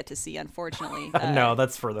that we get to see, unfortunately. No,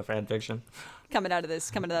 that's for the fan fiction. Coming out of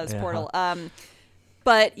this portal.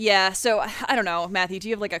 But yeah, so I don't know, Matthew, do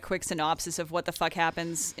you have like a quick synopsis of what the fuck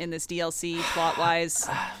happens in this DLC plot wise?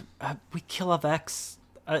 We kill a Vex.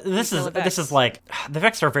 This is like the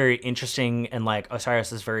Vex are very interesting, and like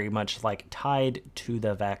Osiris is very much like tied to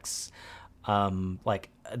the Vex. Like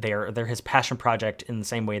they're his passion project in the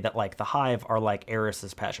same way that like the Hive are like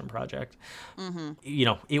Eris's passion project. You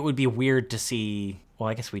know, it would be weird to see. Well,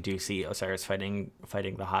 I guess we do see Osiris fighting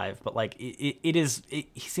the Hive, but like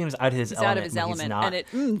he seems out of his element. Out of his element, and it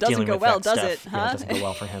doesn't go well, does it? Huh? Yeah, it doesn't go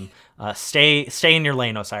well for him. Stay in your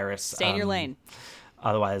lane, Osiris. Stay in your lane.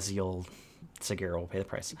 Otherwise, Sagira will pay the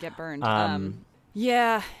price. Get burned.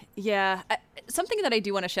 Yeah. Something that I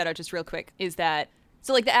do want to shout out just real quick is that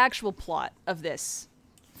so like the actual plot of this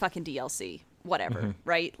fucking DLC, whatever,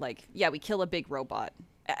 right? Like, yeah, we kill a big robot.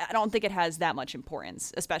 I don't think it has that much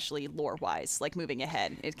importance, especially lore-wise. Like moving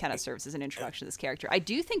ahead, it kind of serves as an introduction to this character. I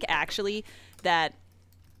do think actually that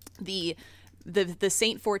the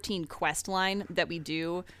Saint 14 quest line that we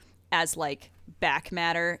do as like back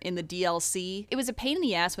matter in the DLC, it was a pain in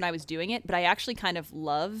the ass when I was doing it, but I actually kind of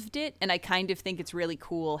loved it, and I kind of think it's really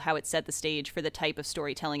cool how it set the stage for the type of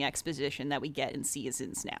storytelling exposition that we get in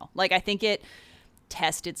seasons now. Like, I think it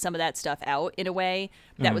tested some of that stuff out in a way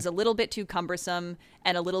that was a little bit too cumbersome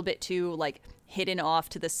and a little bit too like hidden off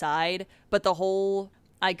to the side, but the whole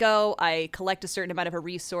I collect a certain amount of a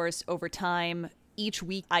resource over time. Each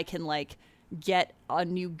week I can like get a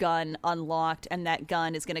new gun unlocked, and that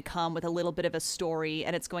gun is going to come with a little bit of a story,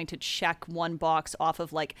 and it's going to check one box off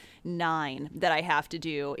of like 9 that I have to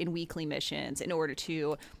do in weekly missions in order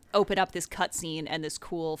to open up this cutscene and this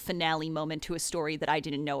cool finale moment to a story that I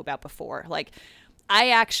didn't know about before. Like, I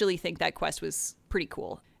actually think that quest was pretty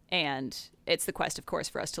cool. And it's the quest, of course,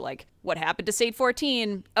 for us to like, what happened to Saint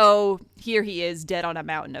 14? Oh, here he is dead on a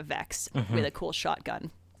mountain of Vex with a cool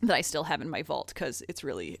shotgun that I still have in my vault because it's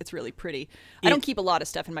really pretty. I don't keep a lot of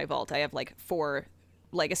stuff in my vault. I have like 4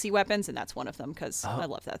 legacy weapons, and that's one of them because I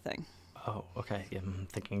love that thing. Oh, okay. Yeah, I'm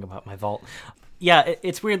thinking about my vault. Yeah,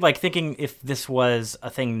 it's weird, like, thinking if this was a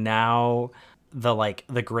thing now,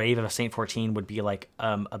 the grave of Saint 14 would be like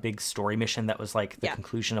a big story mission that was like the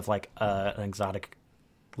conclusion of like an exotic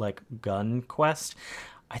like gun quest.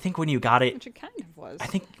 I think when you got it, which it kind of was. I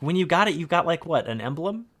think when you got it, you got like what, an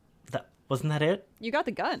emblem? Wasn't that it? You got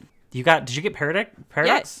the gun. Did you get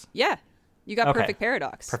Paradox? Yeah. You got Perfect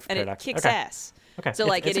Paradox. It kicks ass. Okay. So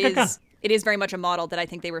like it is very much a model that I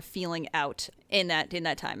think they were feeling out in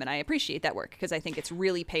that time, and I appreciate that work because I think it's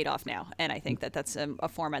really paid off now, and I think that that's a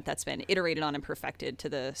format that's been iterated on and perfected to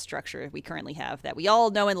the structure we currently have that we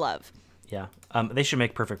all know and love. Yeah. They should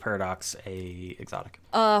make Perfect Paradox a exotic.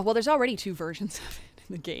 Well, there's already 2 versions of it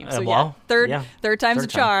in the game, so third time's a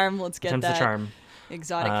charm. Let's get that. Charm.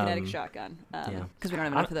 Exotic kinetic shotgun. Because we don't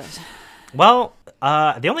have enough of those. Well,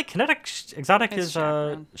 the only kinetic exotic is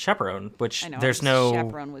Chaperone, which there's no...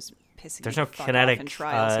 Chaperone was pissing There's no kinetic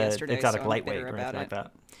exotic lightweight or anything like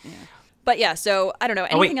that. Yeah. But yeah, so I don't know.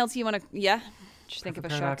 Anything else you want to... Yeah? Just think of a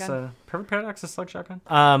shotgun. Perfect Paradox, a slug shotgun?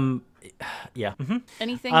 Yeah. Mm-hmm.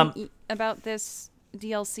 Anything about this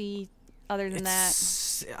DLC other than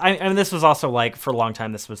that? I mean, this was also like, for a long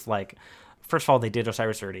time, this was like... First of all, they did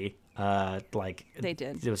Osiris 30. Like they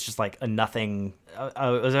did. It was just like a nothing.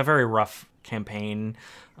 It was a very rough campaign.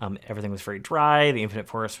 Everything was very dry. The Infinite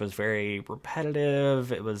Forest was very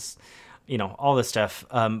repetitive. It was, all this stuff.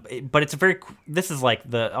 But it's this is like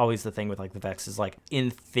always the thing with like the Vex is like, in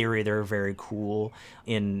theory, they're very cool.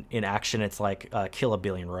 In action, it's like kill a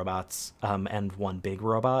billion robots and one big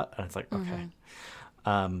robot, and it's like okay.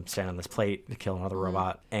 Stand on this plate to kill another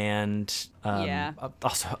robot, and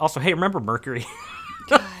also, hey, remember Mercury?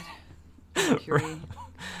 God, Mercury.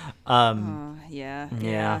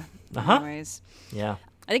 Yeah. Anyways, yeah.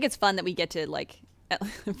 I think it's fun that we get to like,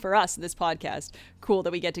 for us, this podcast, cool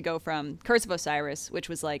that we get to go from Curse of Osiris, which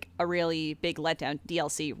was like a really big letdown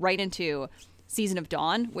DLC, right into Season of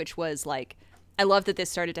Dawn, which was like. I love that this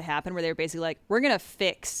started to happen where they were basically like, we're going to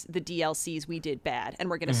fix the DLCs we did bad, and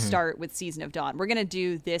we're going to start with Season of Dawn. We're going to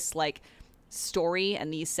do this like story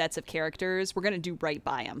and these sets of characters. We're going to do right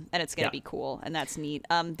by them, and it's going to be cool, and that's neat.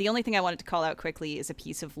 The only thing I wanted to call out quickly is a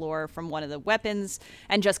piece of lore from one of the weapons,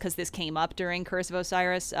 and just because this came up during Curse of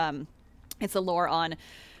Osiris, it's the lore on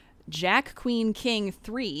Jack Queen King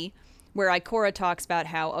 3, where Ikora talks about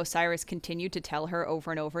how Osiris continued to tell her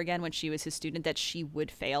over and over again when she was his student that she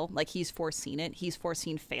would fail. Like, he's foreseen it. He's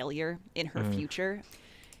foreseen failure in her future.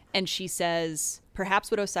 And she says,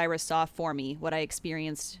 perhaps what Osiris saw for me, what I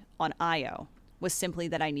experienced on Io, was simply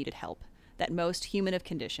that I needed help. That most human of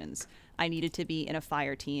conditions, I needed to be in a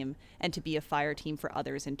fire team and to be a fire team for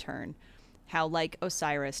others in turn. How like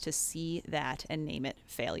Osiris to see that and name it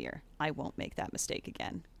failure. I won't make that mistake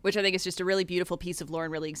again. Which I think is just a really beautiful piece of lore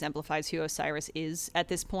and really exemplifies who Osiris is at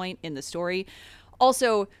this point in the story.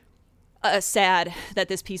 Also, sad that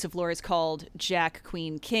this piece of lore is called Jack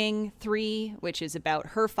Queen King 3, which is about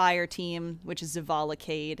her fire team, which is Zavala,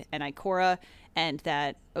 Cade, and Ikora, and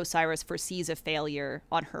that Osiris foresees a failure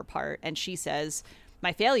on her part. And she says,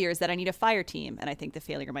 my failure is that I need a fire team. And I think the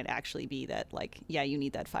failure might actually be that, like, yeah, you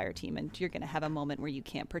need that fire team, and you're going to have a moment where you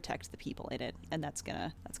can't protect the people in it, and that's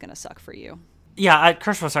gonna suck for you. Yeah,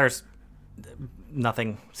 Curse of Osiris,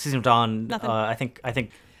 nothing. Season of Dawn, nothing. I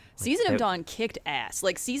think. Season of Dawn kicked ass.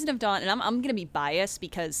 Like, Season of Dawn, and I'm gonna be biased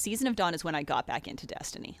because Season of Dawn is when I got back into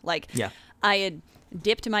Destiny. Like, I had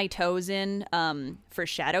dipped my toes in for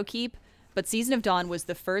Shadowkeep, But Season of Dawn was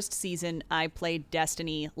the first season I played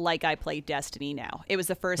Destiny like I play Destiny now. It was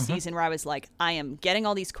the first season where I was like, I am getting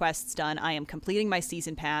all these quests done. I am completing my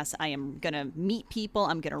season pass. I am going to meet people.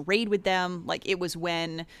 I'm going to raid with them. Like, it was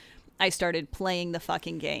when I started playing the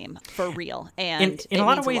fucking game for real. And in it a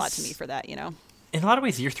lot means of ways, a lot to me for that, you know? In a lot of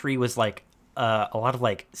ways, year 3 was like a lot of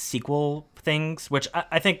like sequel things, which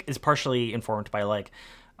I think is partially informed by like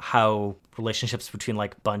how relationships between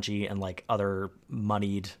like Bungie and like other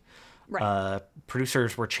moneyed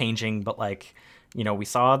producers were changing. But like, you know, we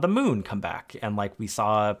saw the moon come back, and like we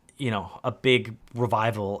saw, you know, a big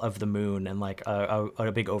revival of the moon and like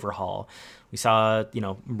a big overhaul. We saw, you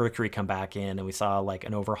know, Mercury come back in, and we saw like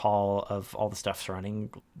an overhaul of all the stuff surrounding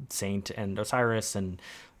Saint and Osiris, and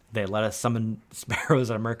they let us summon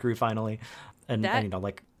sparrows out of Mercury finally. And you know,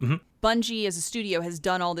 like, Bungie as a studio has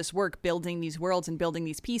done all this work building these worlds and building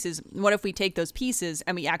these pieces. What if we take those pieces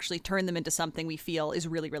and we actually turn them into something we feel is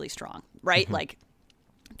really, really strong, right? Like,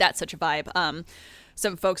 that's such a vibe.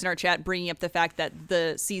 Some folks in our chat bringing up the fact that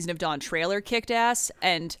the Season of Dawn trailer kicked ass,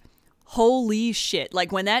 and holy shit,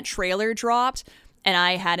 like when that trailer dropped and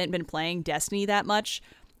I hadn't been playing Destiny that much,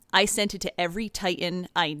 I sent it to every Titan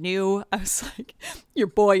I knew. I was like, your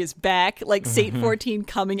boy is back. Like Saint 14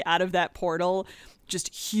 coming out of that portal,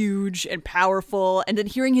 just huge and powerful. And then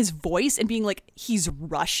hearing his voice and being like, he's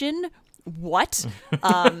Russian? What?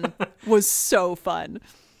 Was so fun.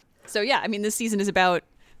 So yeah, I mean, this season is about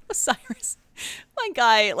Osiris. My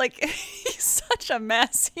guy, like, he's such a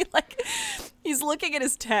mess. He's looking at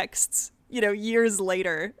his texts, you know, years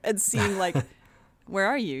later and seeing like, where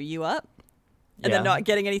are you? You up? And then not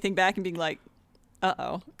getting anything back and being like,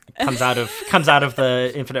 uh-oh. comes out of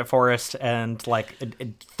the Infinite Forest, and like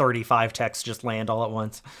 35 texts just land all at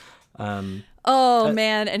once. Man,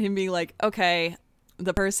 and him being like, okay,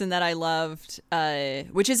 the person that I loved,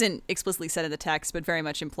 which isn't explicitly said in the text, but very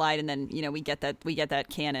much implied, and then, you know, we get that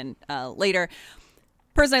canon later.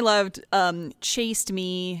 Person I loved chased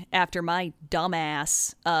me after my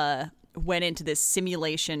dumbass went into this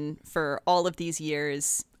simulation for all of these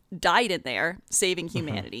years, died in there, saving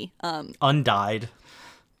humanity. Undied.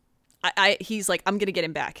 He's like, I'm gonna get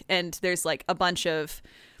him back, and there's like a bunch of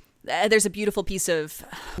there's a beautiful piece of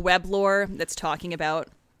web lore that's talking about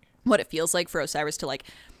what it feels like for Osiris to like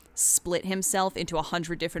split himself into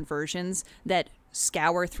 100 different versions that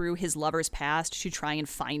scour through his lover's past to try and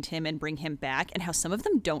find him and bring him back, and how some of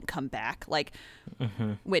them don't come back, like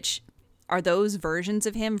which are those versions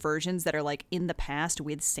of him versions that are like in the past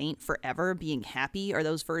with Saint forever being happy? Are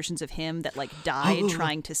those versions of him that like died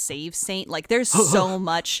trying to save Saint? Like, there's so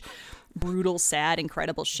much brutal, sad,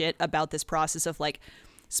 incredible shit about this process of like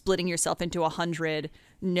splitting yourself into 100,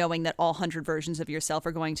 knowing that all 100 versions of yourself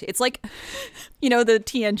are going to, it's like, you know, the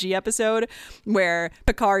TNG episode where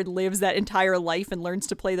Picard lives that entire life and learns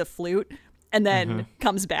to play the flute and then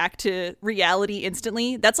comes back to reality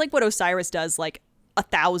instantly. That's like what Osiris does, like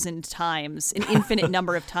 1,000 times, an infinite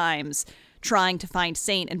number of times, trying to find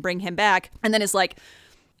Saint and bring him back, and then is like,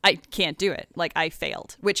 I can't do it. Like, I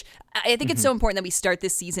failed. Which I think it's so important that we start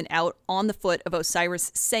this season out on the foot of Osiris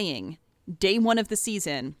saying, day one of the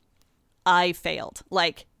season, I failed.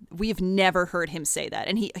 Like, we've never heard him say that.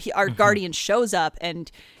 And he our guardian shows up and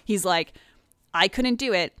he's like, I couldn't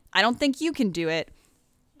do it. I don't think you can do it,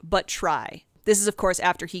 but try. This is, of course,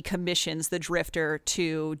 after he commissions the Drifter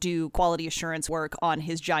to do quality assurance work on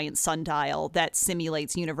his giant sundial that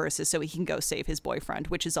simulates universes so he can go save his boyfriend,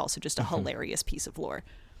 which is also just a hilarious piece of lore.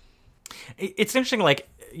 It's interesting, like,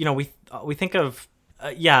 you know, we think of,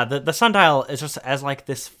 the sundial is just as like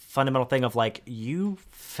this fundamental thing of like, you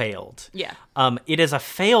failed. Yeah. It is a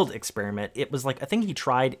failed experiment. It was like a thing he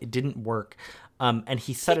tried, it didn't work. And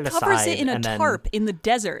he set it aside. He covers it in a tarp in the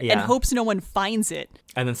desert and hopes no one finds it.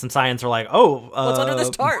 And then some science are like, oh. What's under this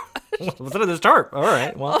tarp? What's under this tarp? All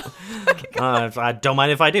right, well, I don't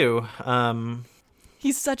mind if I do.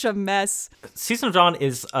 He's such a mess. Season of Dawn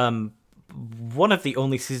is one of the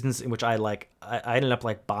only seasons in which I ended up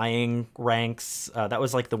like buying ranks. That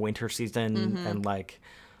was like the winter season, and like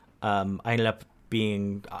I ended up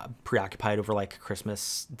being preoccupied over like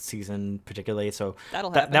Christmas season particularly, so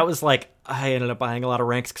that was like I ended up buying a lot of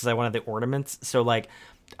ranks because I wanted the ornaments. So like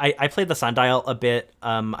I played the sundial a bit.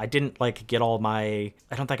 I didn't like get I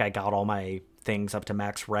don't think I got all my things up to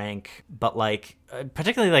max rank, but like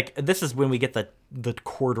particularly like this is when we get the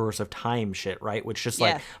corridors of time shit, right? Which just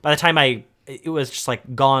like by the time it was just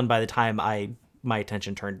like gone by the time my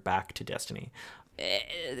attention turned back to Destiny.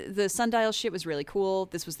 The sundial shit was really cool.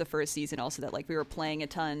 This was the first season also that like we were playing a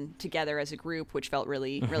ton together as a group, which felt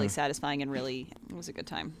really really satisfying, and really, it was a good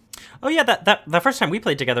time. Oh yeah, that first time we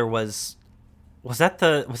played together was Was it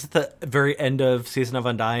the very end of Season of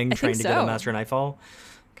Undying, I trying think to get a so. Master Nightfall?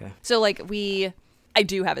 Okay. So like I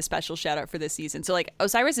do have a special shout out for this season. So like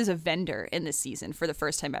Osiris is a vendor in this season for the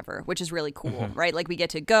first time ever, which is really cool, right? Like we get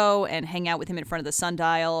to go and hang out with him in front of the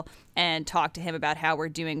sundial and talk to him about how we're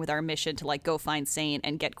doing with our mission to like go find Saint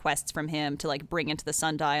and get quests from him to like bring into the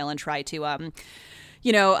sundial and try to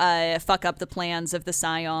fuck up the plans of the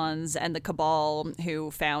Scions and the Cabal who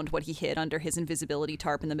found what he hid under his invisibility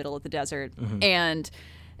tarp in the middle of the desert. And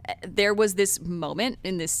there was this moment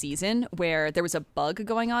in this season where there was a bug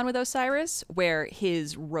going on with Osiris where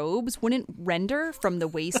his robes wouldn't render from the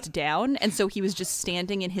waist down. And so he was just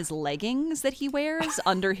standing in his leggings that he wears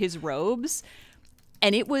under his robes.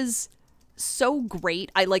 And it was so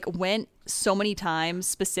great. I like went so many times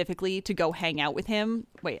specifically to go hang out with him.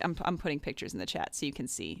 Wait, I'm putting pictures in the chat so you can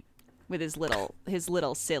see with his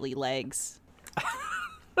little silly legs.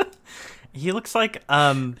 He looks like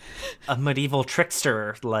a medieval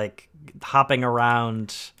trickster, like hopping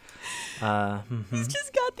around. He's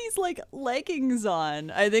just got these like leggings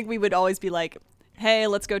on. I think we would always be like, hey,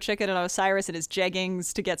 let's go check in on Osiris and his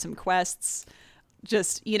jeggings to get some quests.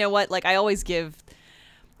 Just, you know what? Like I always give,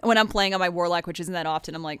 when I'm playing on my Warlock, which isn't that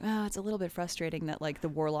often, I'm like, oh, it's a little bit frustrating that like the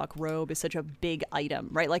Warlock robe is such a big item,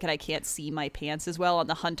 right? Like, and I can't see my pants as well on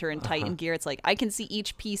the Hunter and Titan gear. It's like I can see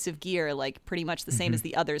each piece of gear like pretty much the same as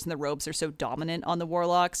the others, and the robes are so dominant on the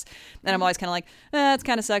Warlocks. And I'm always kind of like, it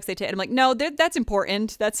kind of sucks. And I'm like, no, that's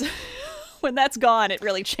important. That's when that's gone, it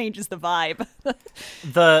really changes the vibe.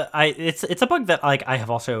 It's a bug that like I have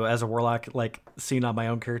also as a Warlock like seen on my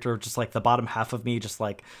own character, just like the bottom half of me just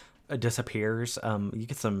like disappears. You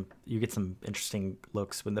get some interesting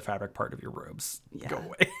looks when the fabric part of your robes go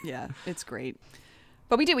away. Yeah, it's great.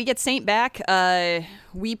 But we get Saint back.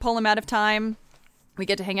 We pull him out of time. We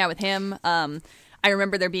get to hang out with him. I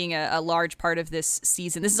remember there being a large part of this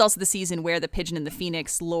season. This is also the season where the Pigeon and the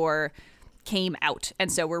Phoenix lore came out, and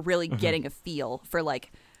so we're really getting a feel for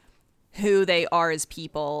like who they are as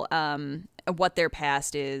people, what their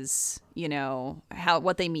past is, you know,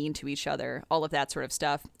 what they mean to each other, all of that sort of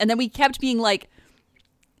stuff. And then we kept being like,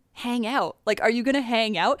 hang out. Like, are you going to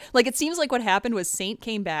hang out? Like, it seems like what happened was Saint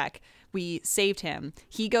came back. We saved him.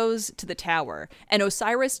 He goes to the tower, and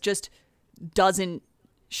Osiris just doesn't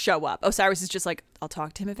show up. Osiris is just like, I'll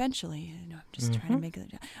talk to him eventually. You know, I'm just trying to make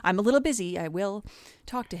it. I'm a little busy. I will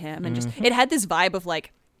talk to him. And just, it had this vibe of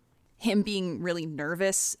like, him being really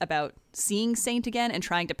nervous about seeing Saint again and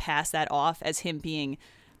trying to pass that off as him being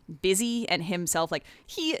busy, and himself like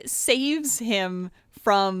he saves him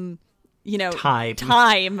from, you know,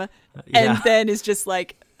 time and then is just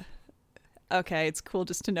like, okay, it's cool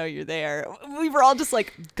just to know you're there. We were all just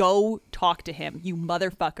like, go talk to him, you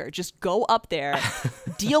motherfucker. Just go up there,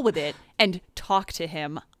 deal with it, and talk to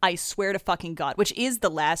him. I swear to fucking God. Which is the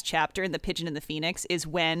last chapter in The Pigeon and the Phoenix, is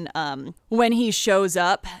when he shows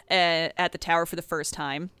up at the tower for the first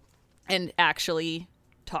time and actually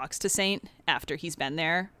talks to Saint after he's been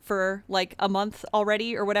there for like a month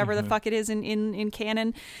already or whatever the fuck it is in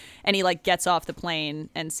canon. And he like gets off the plane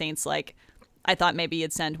and Saint's like, I thought maybe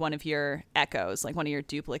you'd send one of your echoes, like one of your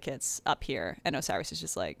duplicates up here. And Osiris is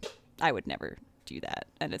just like, I would never do that.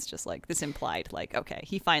 And it's just like this implied, like, okay,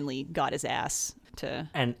 he finally got his ass to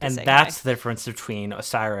and say that's hi. the difference between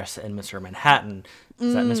Osiris and Mr. Manhattan,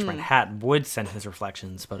 is that Mr. Manhattan would send his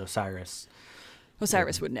reflections, but Osiris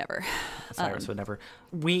would never. Osiris would never.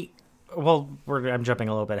 I'm jumping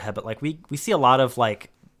a little bit ahead, but like we see a lot of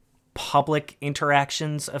like public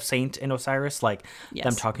interactions of Saint and Osiris, like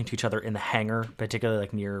them talking to each other in the hangar, particularly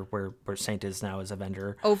like near where Saint is now as a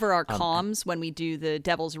vendor. Over our comms when we do the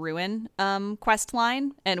Devil's Ruin quest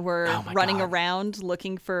line, and we're running around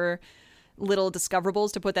looking for little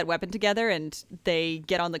discoverables to put that weapon together, and they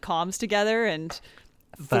get on the comms together and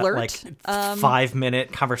flirt. That, like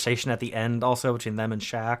 5-minute conversation at the end also between them and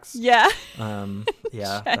Shax. Yeah.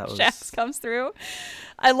 That was... Shax comes through.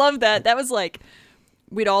 I love that. That was like,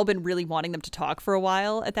 we'd all been really wanting them to talk for a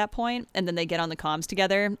while at that point, and then they get on the comms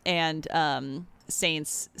together, and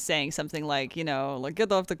Saint's saying something like, you know, like,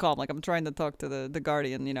 get off the comm, like, I'm trying to talk to the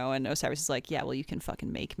Guardian, you know, and Osiris is like, yeah, well, you can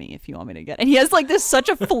fucking make me if you want me to get, and he has like this such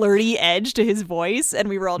a flirty edge to his voice, and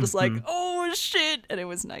we were all just like, oh shit, and it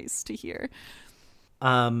was nice to hear.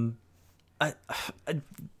 This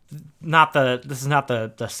is not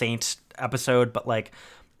the Saint episode, but like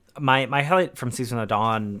my highlight from Season of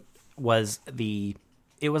Dawn was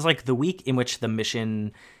it was like the week in which the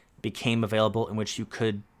mission became available, in which you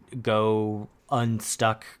could go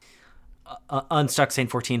unstuck Saint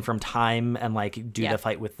 14 from time and like do the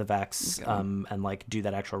fight with the Vex, and like do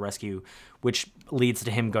that actual rescue, which leads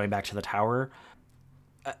to him going back to the tower.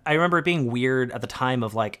 I remember it being weird at the time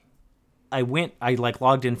of like, I like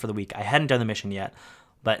logged in for the week. I hadn't done the mission yet,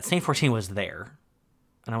 but Saint 14 was there.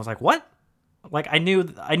 And I was like, what? Like, I knew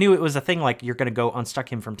it was a thing, like, you're going to go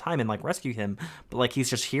unstuck him from time and, like, rescue him. But, like, he's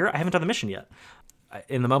just here. I haven't done the mission yet.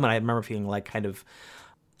 In the moment, I remember feeling, like, kind of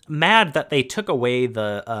mad that they took away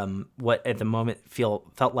the, what at the moment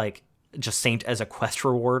felt like just Saint as a quest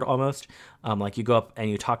reward almost. Like, you go up and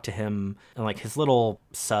you talk to him, and, like, his little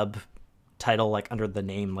subtitle, like, under the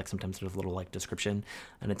name, like, sometimes there's a little, like, description.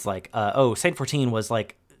 And it's like, Saint 14 was,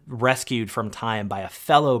 like, rescued from time by a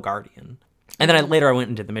fellow guardian. And then later I went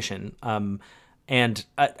and did the mission. And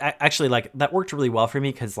actually, like, that worked really well for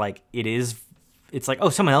me because, like, it's like, oh,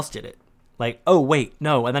 someone else did it. Like, oh, wait,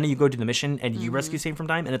 no. And then you go do the mission and you rescue Saint from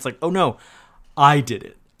time. And it's like, oh, no, I did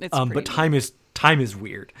it. But time is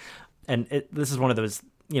weird. And this is one of those,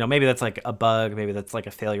 maybe that's, like, a bug. Maybe that's, like,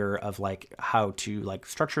 a failure of, like, how to, like,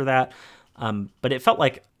 structure that. But it felt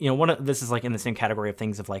like, this is, like, in the same category of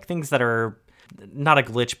things that are not a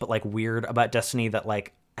glitch, but, like, weird about Destiny that,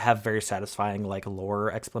 like, have very satisfying, like, lore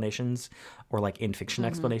explanations or, like, in fiction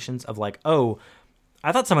explanations of, like, oh,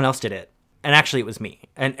 I thought someone else did it and actually it was me,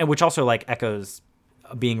 and which also, like, echoes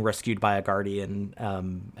being rescued by a guardian,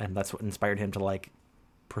 and that's what inspired him to, like,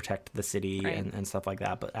 protect the city and stuff like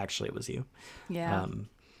that, but actually it was you.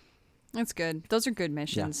 That's good. Those are good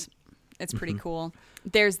missions. It's pretty cool.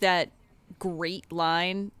 There's that great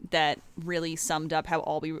line that really summed up how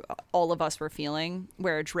all of us were feeling,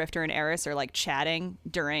 where Drifter and Eris are, like, chatting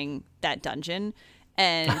during that dungeon,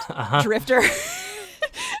 and Drifter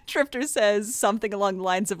says something along the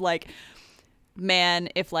lines of, like, man,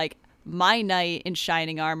 if, like, my knight in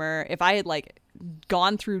shining armor, if I had, like,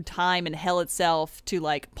 gone through time and hell itself to,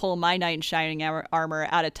 like, pull my knight in shining armor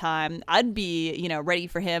out of time, I'd be, ready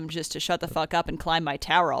for him just to shut the fuck up and climb my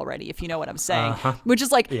tower already, if you know what I'm saying. Which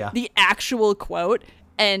is, like, the actual quote.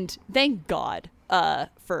 And thank God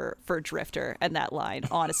for Drifter and that line.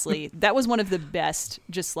 Honestly, that was one of the best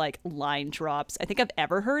just, like, line drops I think I've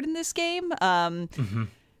ever heard in this game.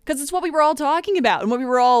 Because it's what we were all talking about and what we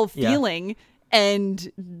were all feeling. And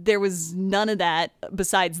there was none of that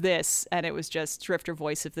besides this, and it was just Drifter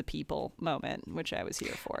voice of the people moment, which I was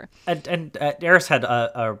here for. And Eris had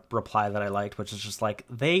a reply that I liked, which is just like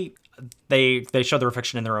they show the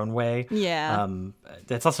reflection in their own way. Yeah.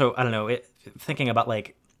 It's also, I don't know, thinking about,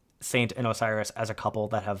 like, Saint and Osiris as a couple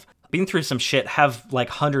that have been through some shit, have, like,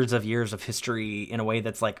 hundreds of years of history in a way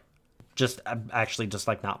that's, like, just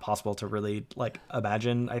like not possible to really, like,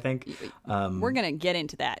 imagine, I think. We're gonna get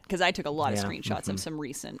into that because I took a lot of screenshots of some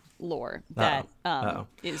recent lore that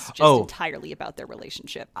is just entirely about their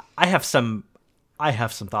relationship. I have some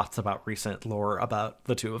thoughts about recent lore about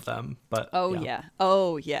the two of them, but yeah.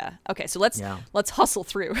 Okay, so let's hustle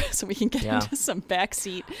through so we can get into some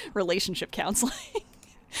backseat relationship counseling.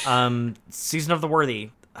 Season of the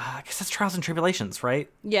Worthy, I guess that's Trials and Tribulations, right?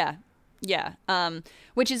 Yeah.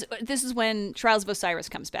 This is when Trials of Osiris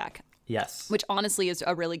comes back. Yes. Which honestly is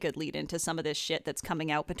a really good lead into some of this shit that's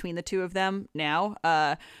coming out between the two of them now.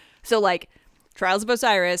 So, like, Trials of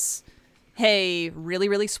Osiris, hey, really,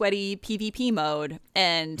 really sweaty PvP mode.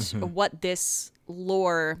 And what this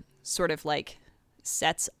lore sort of, like,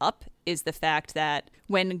 sets up is the fact that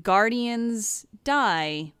when Guardians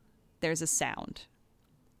die, there's a sound.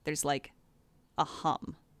 There's, like, a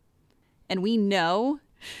hum. And we know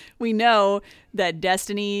that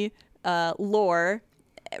Destiny lore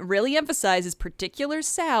really emphasizes particular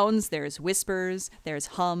sounds. There's whispers, there's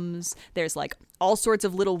hums, there's, like, all sorts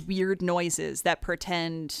of little weird noises that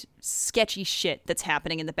portend sketchy shit that's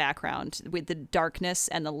happening in the background with the darkness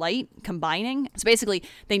and the light combining. So basically,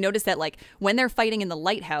 they notice that, like, when they're fighting in the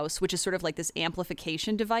lighthouse, which is sort of like this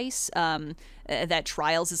amplification device that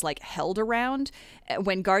Trials is, like, held around,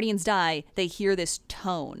 when Guardians die, they hear this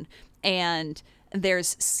tone. And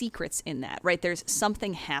there's secrets in that, right? There's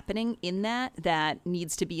something happening in that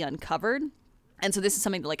needs to be uncovered. And so this is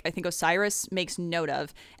something that, like, I think Osiris makes note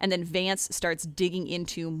of, and then Vance starts digging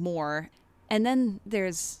into more. And then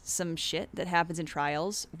there's some shit that happens in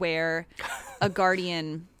Trials where a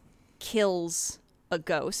Guardian kills a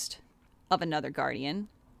ghost of another Guardian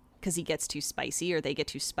because he gets too spicy, or they get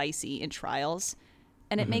too spicy in Trials.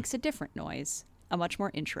 And it makes a different noise, a much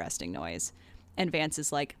more interesting noise. And Vance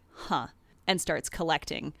is like, huh, and starts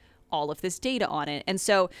collecting all of this data on it. And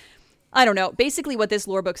so, I don't know, basically what this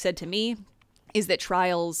lore book said to me is that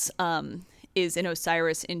Trials is an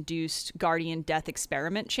Osiris-induced Guardian death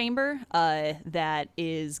experiment chamber that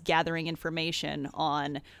is gathering information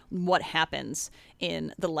on what happens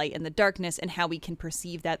in the light and the darkness and how we can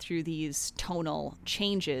perceive that through these tonal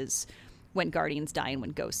changes when Guardians die and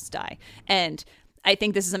when ghosts die. And I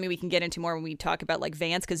think this is something we can get into more when we talk about like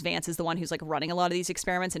Vance, because Vance is the one who's like running a lot of these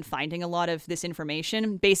experiments and finding a lot of this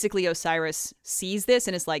information. Basically, Osiris sees this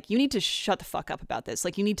and is like, you need to shut the fuck up about this.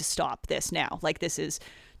 Like, you need to stop this now. Like, this is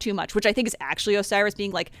too much, which I think is actually Osiris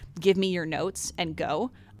being like, give me your notes and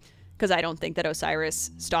go. Because I don't think that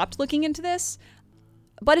Osiris stopped looking into this.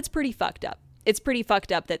 But it's pretty fucked up. It's pretty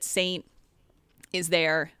fucked up that Saint is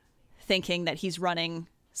there thinking that he's running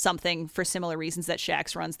something for similar reasons that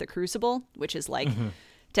Shaxx runs the Crucible, which is like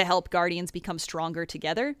to help Guardians become stronger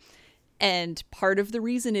together. And part of the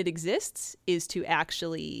reason it exists is to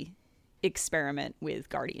actually experiment with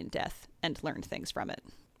Guardian death and learn things from it.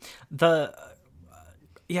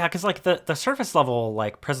 Yeah, because like the surface level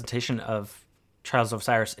like presentation of Trials of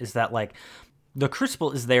Osiris is that like the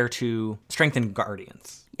Crucible is there to strengthen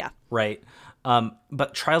Guardians. Yeah. Right.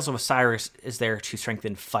 But Trials of Osiris is there to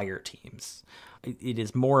strengthen fire teams. It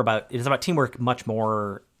is about teamwork much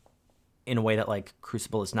more in a way that like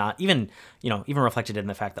Crucible is not, even reflected in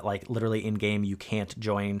the fact that like literally in game you can't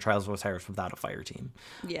join Trials of Osiris without a fire team.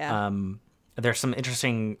 Yeah. There's some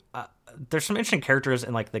interesting characters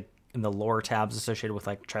in like in the lore tabs associated with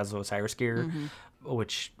like Trials of Osiris gear,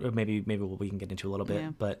 which maybe we can get into a little bit.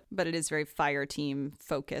 Yeah. But it is very fire team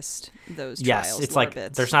focused, those yes, Trials it's lore like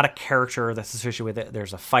bits. There's not a character that's associated with it.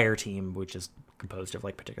 There's a fire team, which is composed of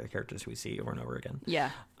like particular characters we see over and over again. Yeah.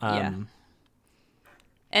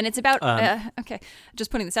 And it's about, just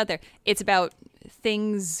putting this out there, it's about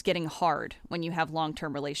things getting hard when you have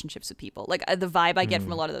long-term relationships with people. Like the vibe I get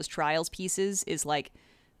from a lot of those Trials pieces is like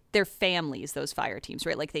they're families, those fire teams,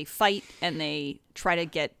 right? Like they fight and they try to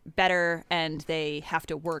get better and they have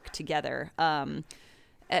to work together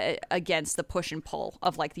against the push and pull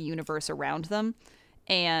of like the universe around them.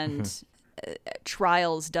 And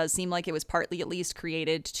Trials does seem like it was partly at least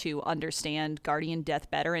created to understand Guardian death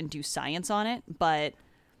better and do science on it, but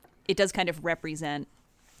it does kind of represent,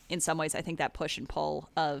 in some ways, I think, that push and pull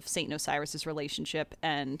of Saint and Osiris's relationship.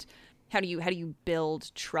 And how do you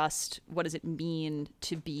build trust? What does it mean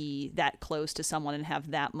to be that close to someone and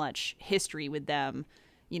have that much history with them?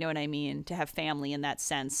 You know what I mean? To have family in that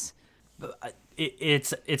sense.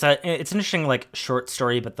 It's an interesting like short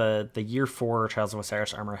story, but the year 4 Trials of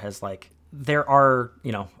Osiris armor has like, there are,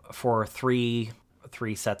 for three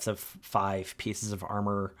sets of 5 pieces of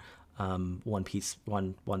armor,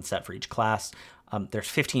 one set for each class. There's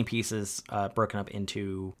 15 pieces broken up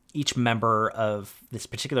into each member of this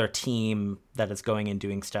particular team that is going and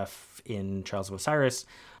doing stuff in Trials of Osiris.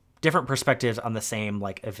 Different perspectives on the same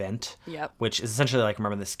like event, which is essentially like,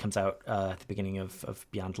 remember this comes out at the beginning of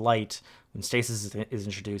Beyond Light when Stasis is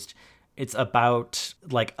introduced. It's about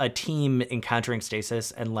like a team encountering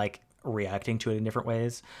Stasis and like reacting to it in different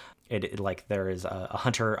ways. It like there is a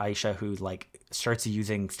hunter, Aisha, who like starts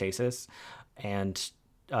using Stasis, and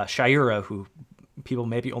Shayura, who people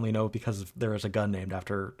maybe only know because there is a gun named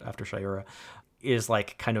after Shayura, is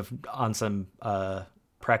like kind of on some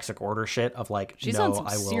Praxic Order shit of like, she's no, on some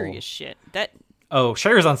I will. Serious shit. That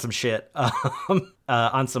Shayura's on some shit,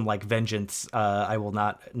 on some like vengeance. I will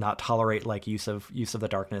not tolerate like use of the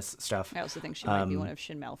darkness stuff. I also think she might be one of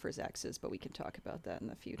Shin Malphur's exes, but we can talk about that in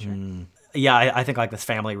the future. Yeah, I think like this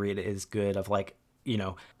family read is good of like,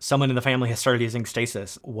 someone in the family has started using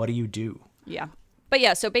Stasis. What do you do? Yeah. But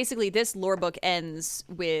yeah, so basically this lore book ends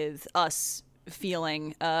with us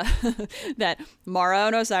feeling that Mara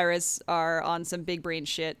and Osiris are on some big brain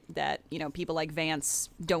shit that, people like Vance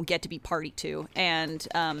don't get to be party to. And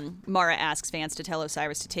Mara asks Vance to tell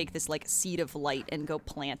Osiris to take this like seed of light and go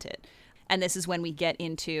plant it. And this is when we get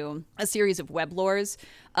into a series of web lores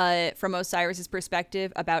from Osiris's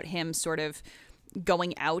perspective about him sort of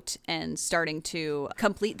going out and starting to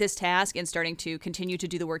complete this task and starting to continue to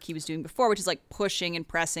do the work he was doing before, which is like pushing and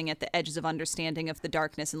pressing at the edges of understanding of the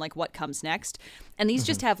darkness and like what comes next. And these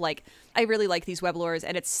just have like, I really like these web lores,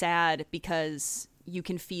 and it's sad because you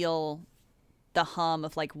can feel the hum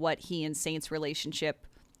of like what he and Saint's relationship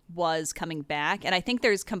was coming back. And I think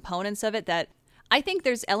there's components of it that I think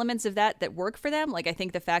there's elements of that work for them. Like I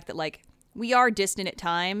think the fact that like we are distant at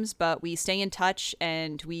times, but we stay in touch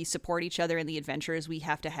and we support each other in the adventures we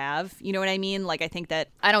have to have. You know what I mean? Like, I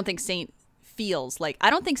don't think Saint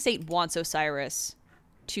wants Osiris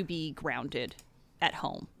to be grounded at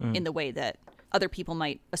home in the way that other people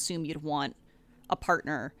might assume you'd want a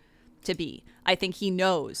partner to be. I think he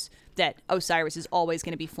knows that Osiris is always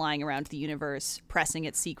going to be flying around the universe, pressing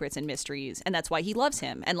its secrets and mysteries. And that's why he loves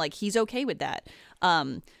him. And like, he's okay with that.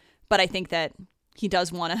 But I think that he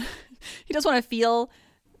does want to feel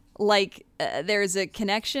like there's a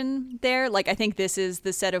connection there. Like I think this is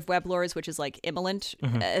the set of weblores which is like Immolant,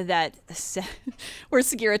 where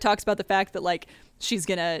Sagira talks about the fact that like she's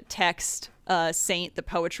gonna text Saint the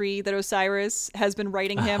poetry that Osiris has been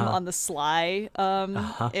writing him on the sly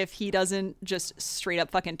if he doesn't just straight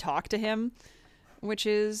up fucking talk to him, which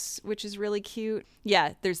is really cute.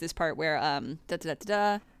 Yeah, there's this part where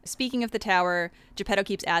speaking of the tower, Geppetto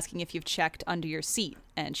keeps asking if you've checked under your seat,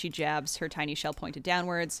 and she jabs her tiny shell pointed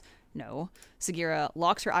downwards. No. Sagira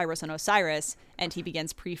locks her iris on Osiris, and he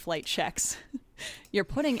begins pre-flight checks. You're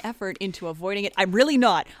putting effort into avoiding it. I'm really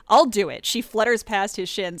not. I'll do it. She flutters past his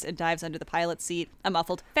shins and dives under the pilot's seat. A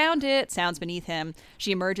muffled "found it" sounds beneath him.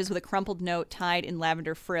 She emerges with a crumpled note tied in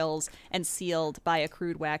lavender frills and sealed by a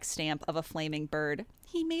crude wax stamp of a flaming bird.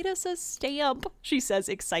 He made us a stamp, she says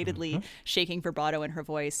excitedly, shaking bravado in her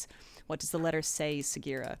voice. What does the letter say,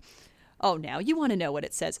 Sagira? Oh, now you want to know what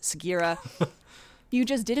it says, Sagira. You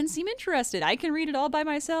just didn't seem interested. I can read it all by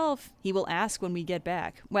myself. He will ask when we get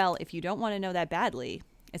back. Well, if you don't want to know that badly,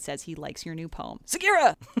 it says he likes your new poem.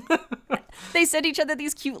 Sagira! They send each other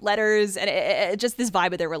these cute letters, and just this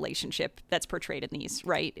vibe of their relationship that's portrayed in these,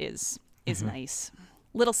 right, is nice.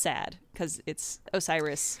 Little sad, because it's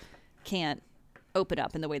Osiris can't open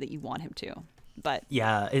up in the way that you want him to. But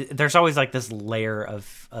yeah, there's always like this layer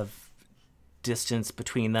of distance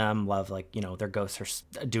between them. Love, like, you know, their ghosts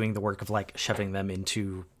are doing the work of like shoving them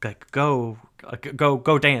into like go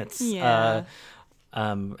dance. Yeah.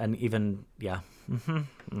 And even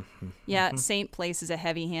yeah, Saint places a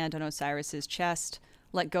heavy hand on Osiris's chest.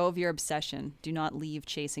 Let go of your obsession. Do not leave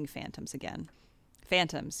chasing phantoms again.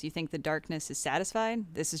 Phantoms, you think the darkness is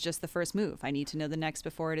satisfied? This is just the first move. I need to know the next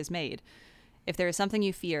before it is made. If there is something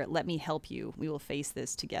you fear, let me help you. We will face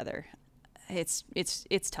this together. It's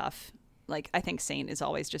tough. Like, I think Saint is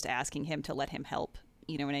always just asking him to let him help.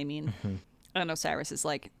 You know what I mean? And Osiris is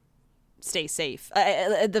like, stay safe.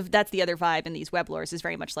 That's the other vibe in these weblores, is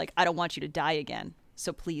very much like, I don't want you to die again,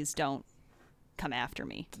 so please don't come after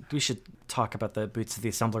me. We should talk about the Boots of the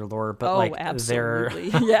Assembler lore, but absolutely.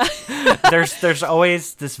 Yeah. there's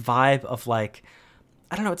always this vibe of like,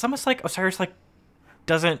 I don't know, it's almost like Osiris like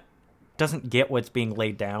doesn't get what's being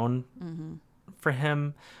laid down for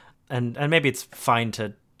him, and maybe it's fine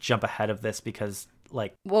to jump ahead of this because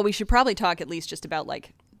like, well, we should probably talk at least just about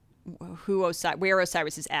like where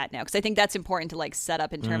Osiris is at now, because I think that's important to like set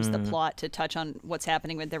up in terms of the plot, to touch on what's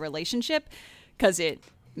happening with their relationship, because it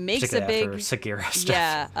makes a big Sagira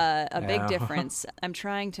stuff. Big difference. I'm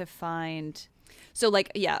trying to find. So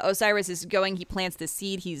like, yeah, Osiris is going, he plants the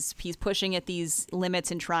seed, he's pushing at these limits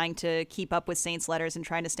and trying to keep up with Saint's letters and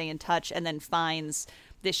trying to stay in touch, and then finds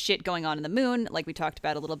this shit going on in the moon, like we talked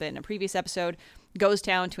about a little bit in a previous episode, goes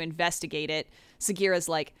down to investigate it. Sagira's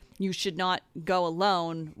like, you should not go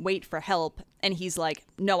alone, wait for help. And he's like,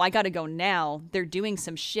 no, I gotta go now. They're doing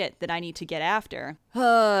some shit that I need to get after.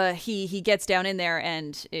 He gets down in there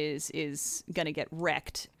and is gonna get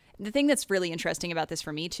wrecked. The thing that's really interesting about this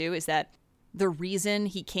for me too is that the reason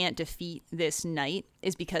he can't defeat this knight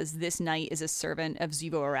is because this knight is a servant of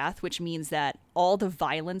Xivu Arath, which means that all the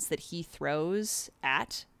violence that he throws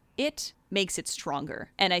at it makes it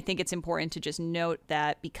stronger. And I think it's important to just note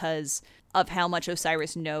that because of how much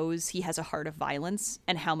Osiris knows he has a heart of violence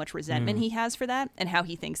and how much resentment he has for that, and how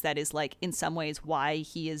he thinks that is like in some ways why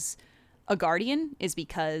he is a guardian, is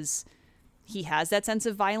because he has that sense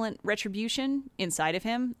of violent retribution inside of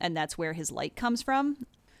him, and that's where his light comes from.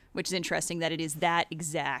 Which is interesting that it is that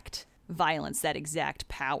exact violence, that exact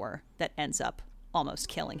power that ends up almost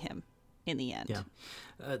killing him in the end. Yeah.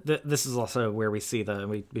 This is also where we see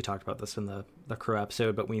we talked about this in the Crow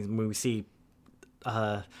episode, but when we see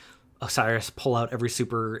Osiris pull out every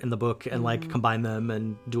super in the book and like combine them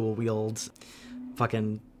and dual wield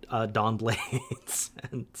fucking dawn blades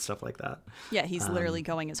and stuff like that. Yeah, he's literally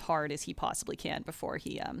going as hard as he possibly can before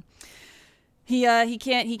he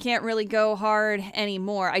can't really go hard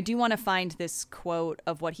anymore. I do want to find this quote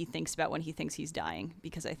of what he thinks about when he thinks he's dying,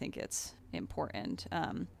 because I think it's important.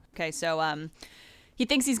 So he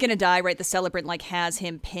thinks he's gonna die, right? The celebrant like has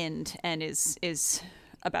him pinned and is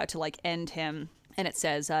about to like end him, and it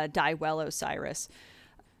says, "Die well, Osiris."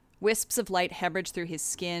 Wisps of light hemorrhage through his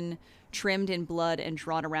skin, trimmed in blood and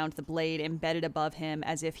drawn around the blade, embedded above him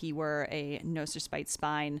as if he were a Noserspite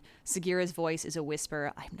spine. Sagira's voice is a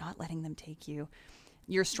whisper. I'm not letting them take you.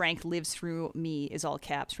 Your strength lives through me, is all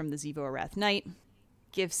caps from the Xivu Arath Knight.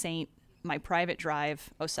 Give Saint my private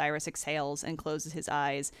drive. Osiris exhales and closes his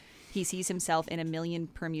eyes. He sees himself in a million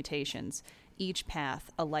permutations. Each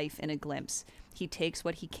path, a life in a glimpse. He takes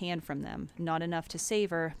what he can from them, not enough to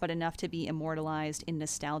savor, but enough to be immortalized in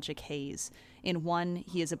nostalgic haze. In one,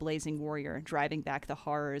 he is a blazing warrior, driving back the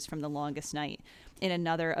horrors from the longest night. In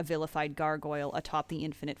another, a vilified gargoyle atop the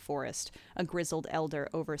infinite forest, a grizzled elder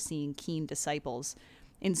overseeing keen disciples.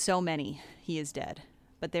 In so many, he is dead.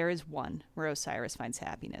 But there is one where Osiris finds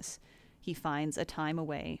happiness. He finds a time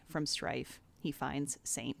away from strife. He finds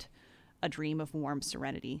Saint, a dream of warm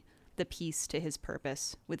serenity, the peace to his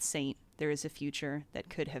purpose. With Saint, there is a future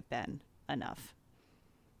that could have been enough.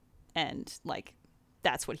 And, like,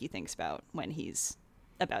 that's what he thinks about when he's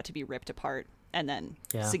about to be ripped apart. And then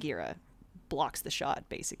Sagira blocks the shot,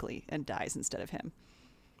 basically, and dies instead of him.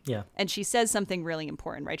 Yeah. And she says something really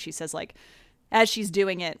important, right? She says, like, as she's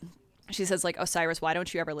doing it, she says, like, Osiris, why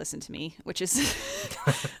don't you ever listen to me? Which is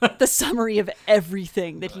the summary of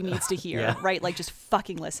everything that he needs to hear, right? Like, just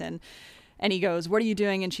fucking listen. And he goes, what are you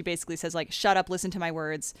doing? And she basically says, like, shut up, listen to my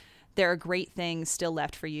words. There are great things still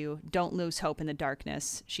left for you. Don't lose hope in the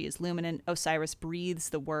darkness. She is luminant. Osiris breathes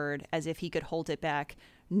the word as if he could hold it back.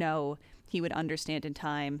 No, he would understand in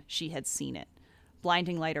time. She had seen it.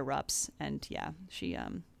 Blinding light erupts, and she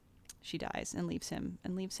dies and leaves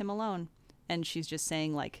him alone. And she's just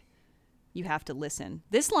saying, like, you have to listen.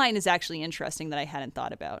 This line is actually interesting that I hadn't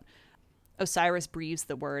thought about. Osiris breathes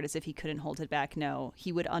the word as if he couldn't hold it back. No,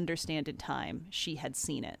 he would understand in time. She had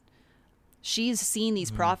seen it. She's seen these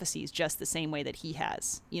prophecies just the same way that he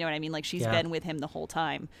has. You know what I mean? Like, she's been with him the whole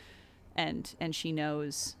time, and she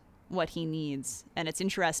knows what he needs. And it's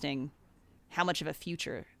interesting how much of a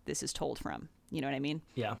future this is told from. You know what I mean?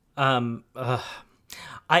 Yeah. I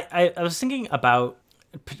was thinking about,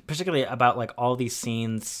 particularly about, like, all these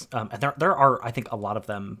scenes, and there are, I think, a lot of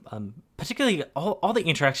them, particularly all the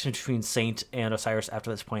interaction between Saint and Osiris after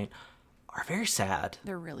this point are very sad.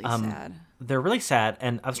 They're really sad. They're really sad,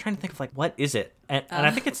 and I was trying to think of, like, what is it? And I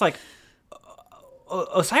think it's like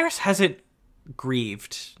Osiris hasn't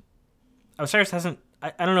grieved. Osiris hasn't.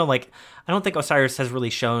 I don't know. Like, I don't think Osiris has really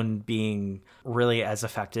shown being really as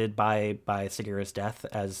affected by Sagira's death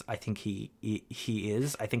as I think he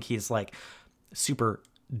is. I think he's, like, super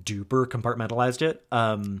duper compartmentalized it.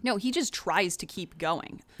 No, he just tries to keep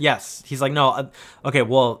going. Yes, he's like, no, okay,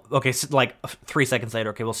 so, like, 3 seconds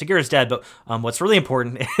later, okay, well, Sagira's dead, but what's really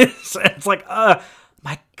important is, it's like,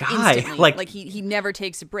 my guy. Instantly. Like he never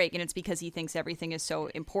takes a break, and it's because he thinks everything is so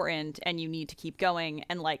important and you need to keep going.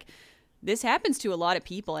 And, like, this happens to a lot of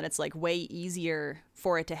people, and it's, like, way easier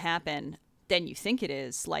for it to happen than you think it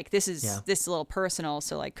is. Like, this is a little personal,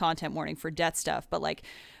 so, like, content warning for death stuff, but, like,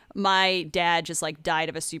 my dad just, like, died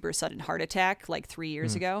of a super sudden heart attack like 3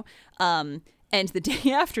 years ago. And the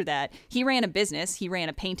day after that, he ran a business. He ran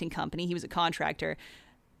a painting company. He was a contractor.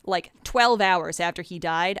 Like, 12 hours after he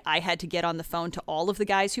died, I had to get on the phone to all of the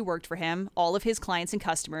guys who worked for him, all of his clients and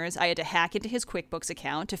customers. I had to hack into his QuickBooks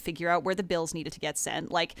account to figure out where the bills needed to get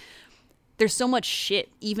sent. Like, there's so much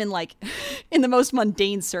shit, even, like, in the most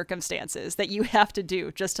mundane circumstances, that you have to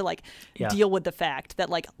do just to, like, deal with the fact that,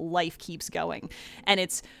 like, life keeps going. And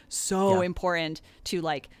it's so important to,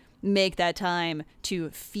 like, make that time to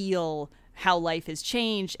feel how life has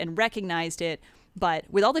changed and recognized it. But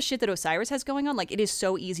with all the shit that Osiris has going on, like, it is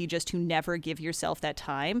so easy just to never give yourself that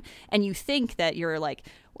time. And you think that you're, like,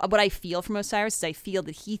 what I feel from Osiris is I feel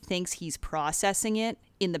that he thinks he's processing it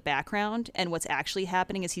in the background, and what's actually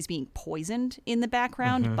happening is he's being poisoned in the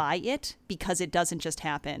background by it, because it doesn't just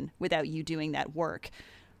happen without you doing that work.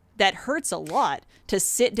 That hurts a lot, to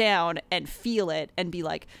sit down and feel it and be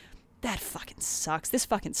like, that fucking sucks. This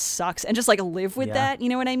fucking sucks. And just, like, live with that. You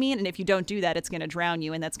know what I mean? And if you don't do that, it's going to drown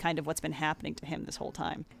you. And that's kind of what's been happening to him this whole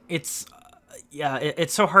time. It's,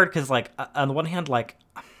 it's so hard because, like, on the one hand, like,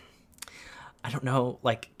 I don't know,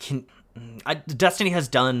 like, Destiny has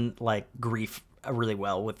done, like, grief really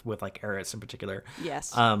well with like, Eris in particular.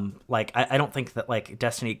 Yes. Like, I don't think that, like,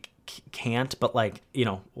 Destiny can't, but, like, you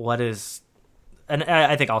know, what is, and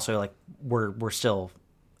I think also, like, we're still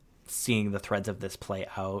seeing the threads of this play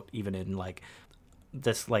out, even in, like,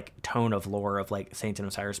 this, like, tone of lore of, like, Saint and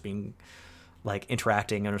Osiris being, like,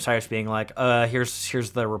 interacting, and Osiris being like,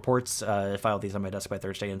 here's the reports, file these on my desk by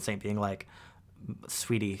Thursday, and Saint being like,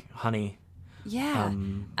 sweetie, honey. Yeah.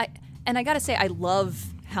 I gotta say, I love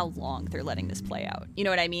how long they're letting this play out. You know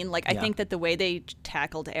what I mean? Like, I think that the way they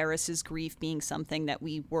tackled Eris's grief being something that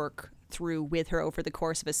we work through with her over the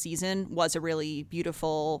course of a season was a really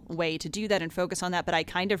beautiful way to do that and focus on that. But I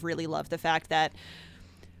kind of really love the fact that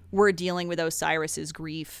we're dealing with Osiris's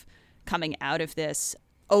grief coming out of this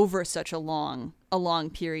over such a long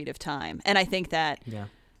period of time. And I think that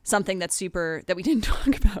something that's that we didn't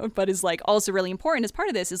talk about, but is, like, also really important as part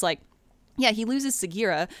of this is, like, Yeah, he loses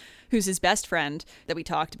Sagira, who's his best friend that we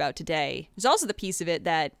talked about today. There's also the piece of it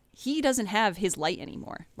that he doesn't have his light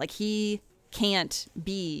anymore. Like, he can't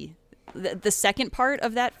be the second part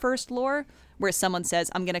of that first lore where someone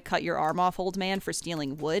says, I'm going to cut your arm off, old man, for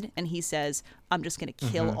stealing wood. And he says, I'm just going to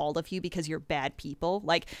kill all of you because you're bad people.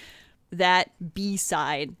 Like, that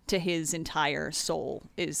B-side to his entire soul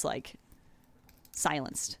is, like,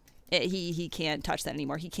 silenced. He can't touch that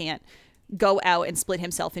anymore. He can't go out and split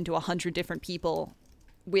himself into 100 different people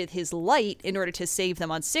with his light in order to save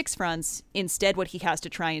them on 6 fronts. Instead, what he has to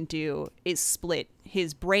try and do is split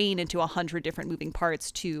his brain into 100 different moving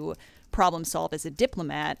parts to problem solve as a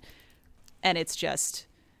diplomat. And it's just,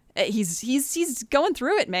 he's going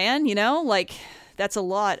through it, man. You know, like, that's a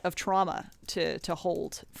lot of trauma to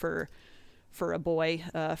hold for a boy,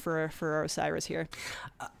 for Osiris here.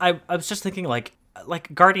 I was just thinking, like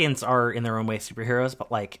Guardians are in their own way superheroes,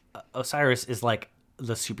 but like Osiris is like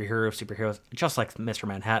the superhero of superheroes, just like Mr.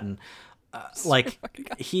 Manhattan. Like,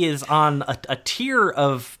 he is on a tier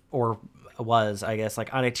of, or was, I guess,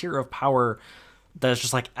 like on a tier of power that is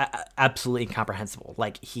just like absolutely incomprehensible.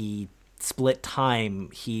 Like, he split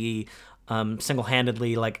time. He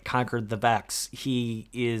single-handedly like conquered the Vex. He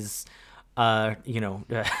is,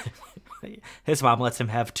 his mom lets him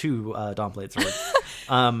have 2 Dawnblade swords.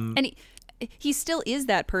 And he still is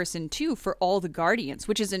that person too for all the Guardians,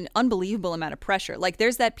 which is an unbelievable amount of pressure. Like,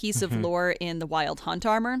 there's that piece of lore in the Wild Hunt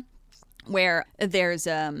armor where there's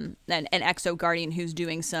an Exo Guardian who's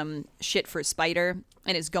doing some shit for Spider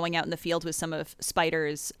and is going out in the field with some of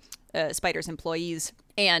Spider's employees.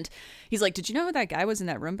 And he's like, did you know who that guy was in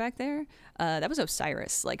that room back there? That was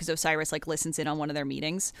Osiris. Like, 'cause Osiris like listens in on one of their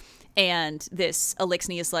meetings. And this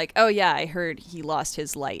Elixni is like, oh yeah, I heard he lost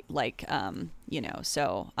his light. Like,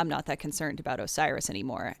 so I'm not that concerned about Osiris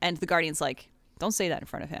anymore. And the Guardian's like, don't say that in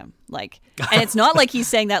front of him. Like, and it's not like he's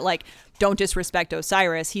saying that, like, don't disrespect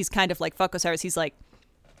Osiris. He's kind of like, fuck Osiris. He's like,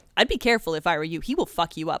 I'd be careful if I were you. He will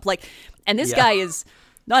fuck you up. Like, and this guy is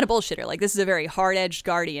not a bullshitter. Like, this is a very hard-edged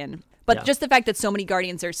Guardian. But just the fact that so many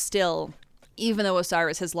Guardians are still, even though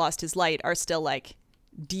Osiris has lost his light, are still like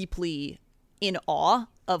deeply in awe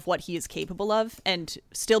of what he is capable of and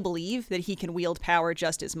still believe that he can wield power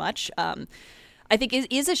just as much. I think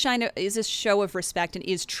is a show of respect and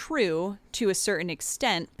is true to a certain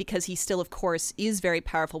extent because he still, of course, is very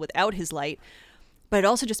powerful without his light. But it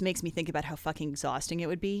also just makes me think about how fucking exhausting it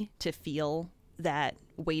would be to feel that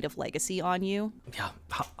weight of legacy on you. Yeah,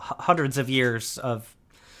 hundreds of years of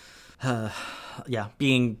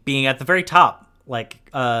being at the very top. Like,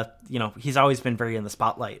 he's always been very in the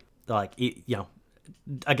spotlight, like,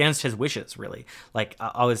 against his wishes, really. Like,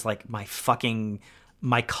 always like, my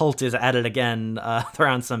cult is at it again,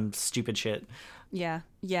 around some stupid shit. Yeah,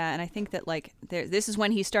 and I think that, like, this is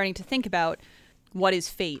when he's starting to think about what is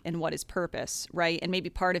fate and what is purpose, right? And maybe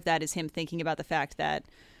part of that is him thinking about the fact that,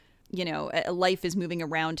 life is moving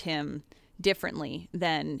around him differently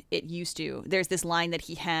than it used to. There's this line that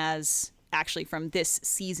he has actually from this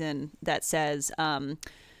season that says,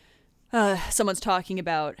 someone's talking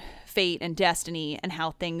about fate and destiny and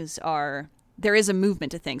how things are, there is a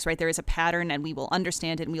movement to things, right? There is a pattern and we will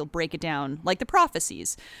understand it and we'll break it down like the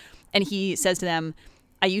prophecies. And he says to them,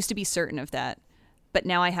 I used to be certain of that, but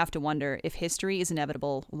now I have to wonder if history is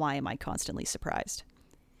inevitable, why am I constantly surprised?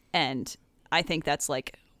 And I think that's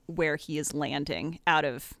like where he is landing out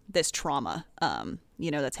of this trauma,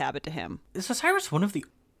 that's happened to him. Is Osiris one of the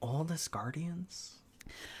oldest Guardians?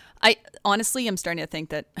 I honestly am starting to think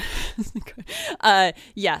that, I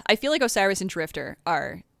feel like Osiris and Drifter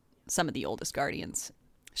are some of the oldest Guardians.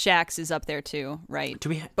 Shax is up there too, right?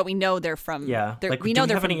 But we know they're from, we know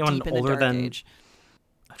they're from deep in the Dark Age.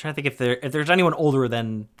 I'm trying to think if there's anyone older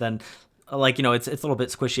than like, it's a little bit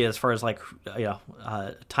squishy as far as like,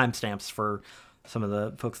 timestamps for some of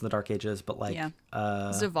the folks in the Dark Ages, but like,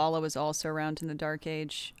 Zavala was also around in the Dark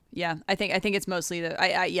Age. Yeah, I think it's mostly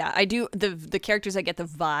I do the characters I get the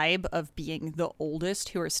vibe of being the oldest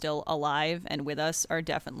who are still alive and with us are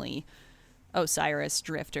definitely Osiris,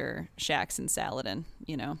 Drifter, Shax, and Saladin.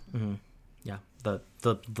 Mm-hmm. Yeah,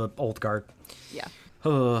 the old guard. Yeah.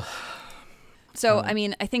 So I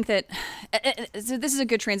mean, I think that so this is a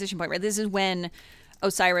good transition point, right? This is when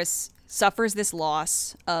Osiris suffers this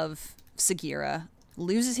loss of Sagira,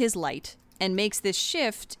 loses his light, and makes this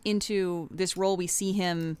shift into this role we see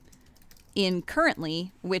him in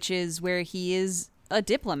currently, which is where he is a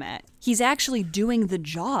diplomat. He's actually doing the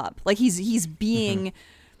job. Like he's being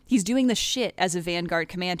He's doing the shit as a Vanguard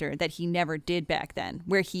commander that he never did back then,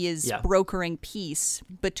 where he is brokering peace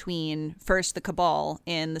between first the Cabal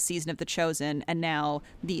in the Season of the Chosen and now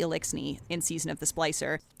the Elixni in Season of the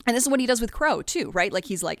Splicer. And this is what he does with Crow, too, right? Like,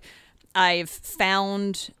 he's like, I've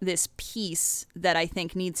found this piece that I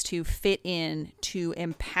think needs to fit in to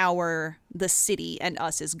empower the city and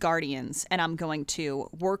us as Guardians, and I'm going to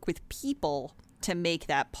work with people to make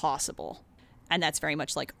that possible. And that's very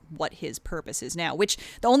much like what his purpose is now, which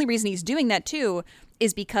the only reason he's doing that, too,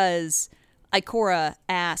 is because Ikora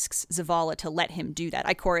asks Zavala to let him do that.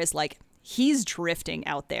 Ikora is like, he's drifting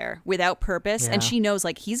out there without purpose, and she knows,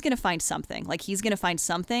 like, he's going to find something. Like, he's going to find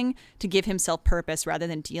something to give himself purpose rather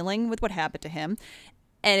than dealing with what happened to him.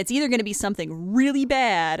 And it's either going to be something really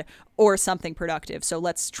bad or something productive. So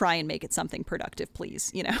let's try and make it something productive,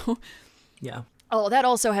 please, you know? Yeah. Oh, that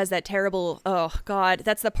also has that terrible, oh, God,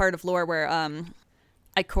 that's the part of lore where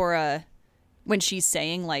Ikora, when she's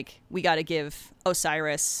saying, like, we got to give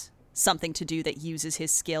Osiris something to do that uses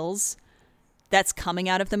his skills, that's coming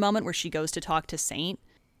out of the moment where she goes to talk to Saint,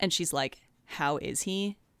 and she's like, how is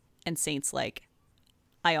he? And Saint's like,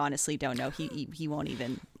 I honestly don't know. He won't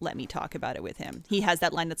even let me talk about it with him. He has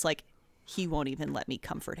that line that's like, he won't even let me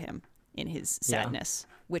comfort him in his sadness,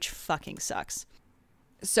 which fucking sucks.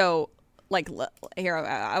 So, like, here,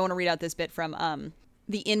 I want to read out this bit from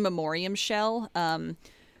the In Memoriam shell.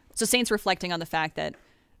 So Saint's reflecting on the fact that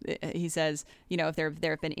he says, you know, if there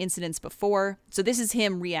have been incidents before. So this is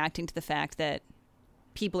him reacting to the fact that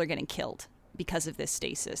people are getting killed because of this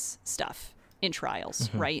stasis stuff in Trials,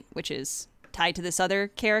 right? Which is tied to this other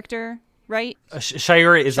character, right?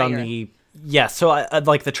 Shayura is on the... Yeah, so I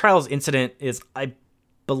like the Trials incident is, I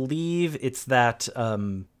believe it's that...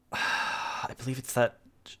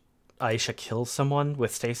 Aisha kills someone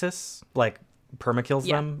with stasis, like perma-kills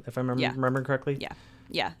them, if I remember correctly.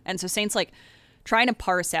 Yeah. And so Saint's like trying to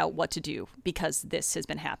parse out what to do because this has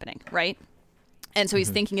been happening, right? And so he's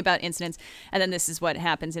thinking about incidents, and then this is what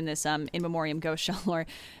happens in this In Memoriam Ghost Shell lore.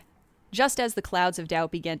 Just as the clouds of doubt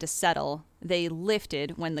began to settle, they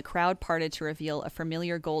lifted when the crowd parted to reveal a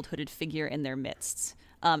familiar gold-hooded figure in their midst.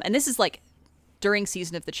 And this is like during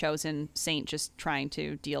Season of the Chosen, Saint just trying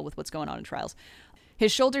to deal with what's going on in Trials.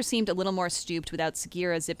 His shoulders seemed a little more stooped without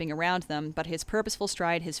Sagira zipping around them, but his purposeful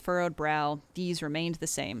stride, his furrowed brow, these remained the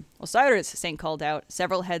same. Osiris, Saint called out.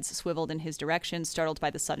 Several heads swiveled in his direction, startled by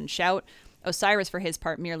the sudden shout. Osiris, for his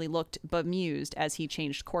part, merely looked bemused as he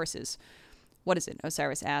changed courses. What is it?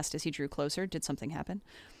 Osiris asked as he drew closer. Did something happen?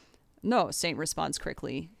 No, Saint responds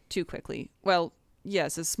quickly. Too quickly. Well,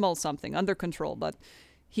 yes, a small something, under control, but...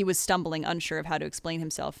 He was stumbling, unsure of how to explain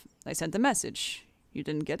himself. I sent a message. You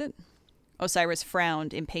didn't get it? Osiris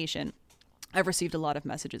frowned, impatient. I've received a lot of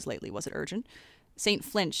messages lately. Was it urgent? Saint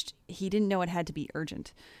flinched. He didn't know it had to be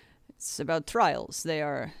urgent. It's about Trials. They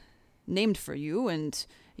are named for you, and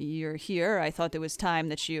you're here. I thought it was time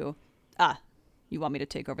that you... You want me to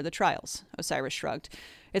take over the Trials? Osiris shrugged.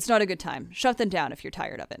 It's not a good time. Shut them down if you're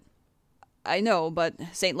tired of it. I know, but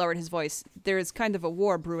Saint lowered his voice. There is kind of a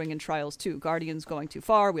war brewing in Trials, too. Guardians going too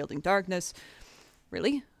far, wielding darkness.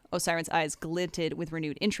 Really? Osiris' eyes glinted with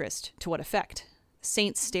renewed interest. To what effect?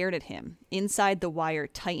 Saint stared at him. Inside the wire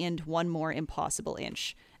tightened one more impossible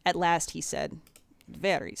inch. At last he said,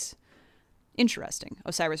 varies. Interesting.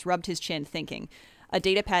 Osiris rubbed his chin, thinking. A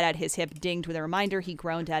datapad at his hip dinged with a reminder. He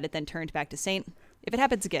groaned at it, then turned back to Saint. If it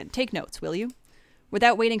happens again, take notes, will you?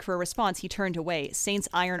 Without waiting for a response, he turned away. Saint's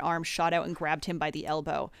iron arm shot out and grabbed him by the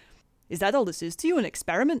elbow. Is that all this is to you, an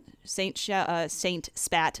experiment? Saint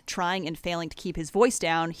spat, trying and failing to keep his voice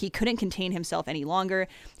down. He couldn't contain himself any longer.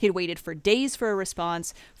 He'd waited for days for a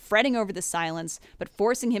response, fretting over the silence, but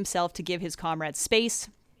forcing himself to give his comrades space.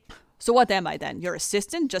 So what am I then? Your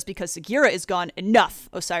assistant? Just because Sagira is gone? Enough,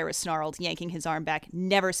 Osiris snarled, yanking his arm back.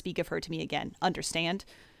 Never speak of her to me again. Understand?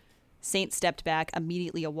 Saint stepped back,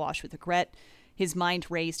 immediately awash with regret. His mind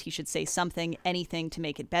raced. He should say something, anything to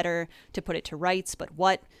make it better, to put it to rights, but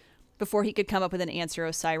what? Before he could come up with an answer,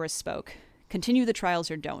 Osiris spoke. Continue the Trials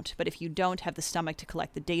or don't, but if you don't have the stomach to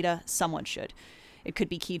collect the data, someone should. It could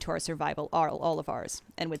be key to our survival, all of ours.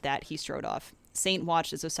 And with that, he strode off. Saint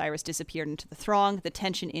watched as Osiris disappeared into the throng. The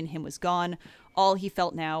tension in him was gone. All he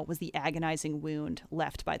felt now was the agonizing wound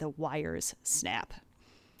left by the wire's snap.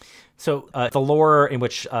 So the lore in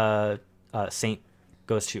which Saint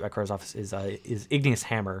goes to Ikora's office is Igneous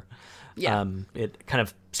Hammer. Yeah. It kind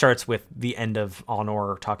of starts with the end of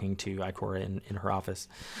Honor talking to Ikora in her office.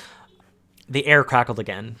 The air crackled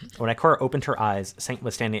again. When Ikora opened her eyes, Saint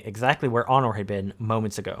was standing exactly where Honor had been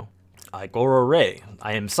moments ago. Ikora Rey,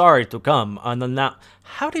 I am sorry to come.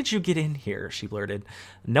 How did you get in here? She blurted.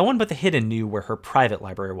 No one but the Hidden knew where her private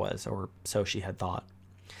library was, or so she had thought.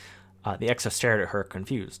 The Exo stared at her,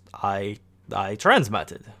 confused. I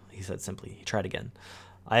transmatted, he said simply. He tried again.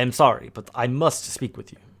 I am sorry, but I must speak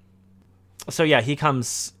with you. So yeah, he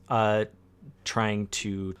comes trying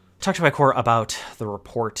to talk to Vikor about the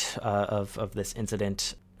report of this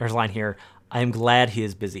incident. There's a line here. I am glad he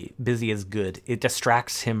is busy. Busy is good. It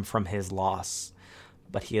distracts him from his loss.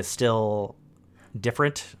 But he is still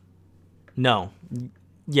different? No.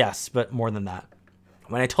 Yes, but more than that.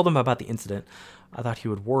 When I told him about the incident, I thought he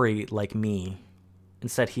would worry like me.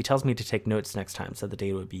 Instead, he tells me to take notes next time so the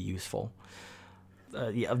data would be useful.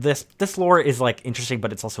 Yeah, this lore is like interesting,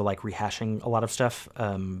 but it's also like rehashing a lot of stuff.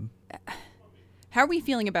 How are we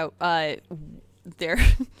feeling about their?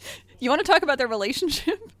 You want to talk about their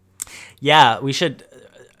relationship? Yeah, we should.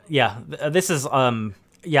 This is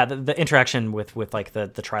the interaction with like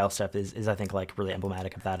the trial stuff is I think like really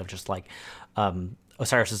emblematic of that, of just like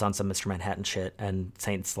Osiris is on some Mr. Manhattan shit and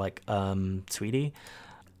Saint's like sweetie.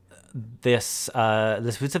 This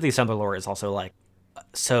Boots of the Assembler lore is also like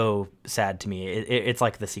so sad to me. It's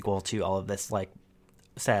like the sequel to all of this like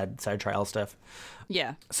sad side trial stuff.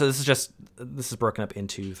 Yeah. So this is broken up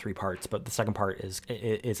into 3 parts, but the second part is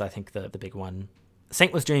I think the big one.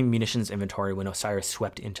 Saint was doing munitions inventory when Osiris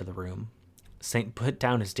swept into the room. Saint put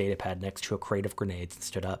down his datapad next to a crate of grenades and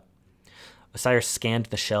stood up. Osiris scanned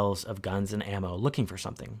the shelves of guns and ammo, looking for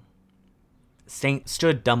something. Saint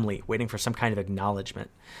stood dumbly, waiting for some kind of acknowledgement.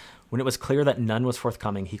 When it was clear that none was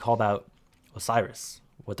forthcoming, he called out, Osiris,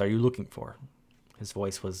 what are you looking for? His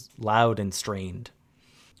voice was loud and strained.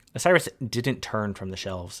 Osiris didn't turn from the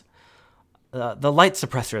shelves. The light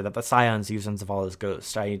suppressor that the Scions use on Zavala's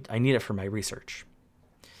ghost. I need it for my research.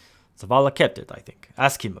 Zavala kept it, I think.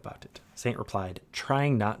 Ask him about it, Saint replied,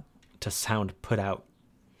 trying not to sound put out.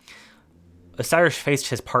 Osiris faced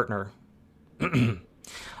his partner.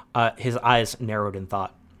 His eyes narrowed in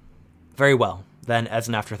thought. Very well. Then, as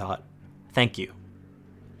an afterthought, thank you.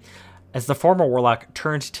 As the former warlock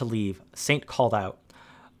turned to leave, Saint called out,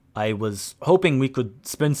 I was hoping we could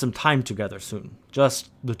spend some time together soon. Just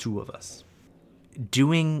the 2 of us.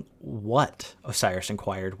 Doing what? Osiris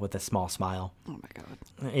inquired with a small smile. Oh my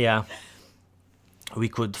god. Yeah. We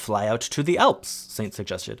could fly out to the Alps, Saint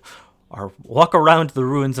suggested, or walk around the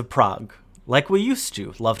ruins of Prague, like we used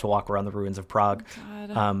to. Love to walk around the ruins of Prague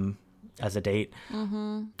as a date.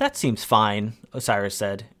 Mm-hmm. That seems fine, Osiris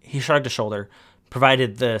said. He shrugged a shoulder,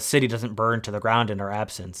 provided the city doesn't burn to the ground in our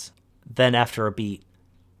absence. Then, after a beat,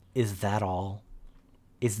 is that all?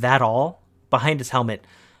 Is that all? Behind his helmet,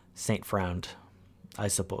 Saint frowned. I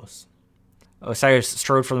suppose. Osiris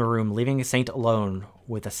strode from the room, leaving Saint alone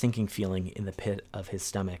with a sinking feeling in the pit of his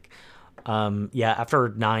stomach.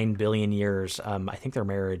 After 9 billion years, I think their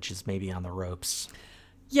marriage is maybe on the ropes.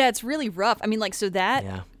 Yeah, it's really rough. I mean, like, so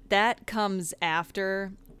that comes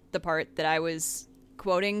after the part that I was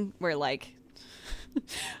quoting where, like,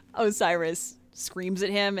 Osiris screams at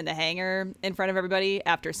him in the hangar in front of everybody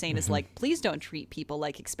after Saint is like, please don't treat people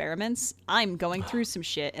like experiments. I'm going through some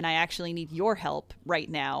shit and I actually need your help right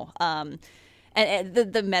now. And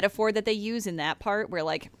the metaphor that they use in that part where,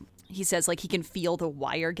 like, he says, like, he can feel the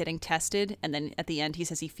wire getting tested, and then at the end he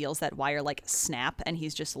says he feels that wire, like, snap, and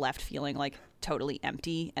he's just left feeling, like, totally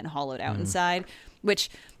empty and hollowed out inside, which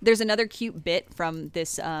there's another cute bit from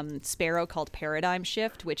this Sparrow called Paradigm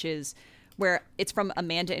Shift, which is where it's from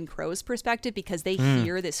Amanda and Crow's perspective because they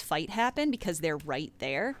hear this fight happen because they're right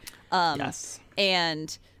there. Yes.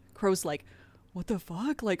 And Crow's like, what the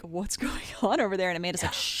fuck? Like, what's going on over there? And Amanda's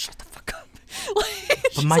like, shut the fuck up.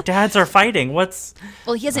 But my dads are fighting. What's...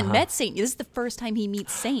 Well, he hasn't met Saint. This is the first time he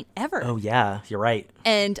meets Saint ever. Oh, yeah. You're right.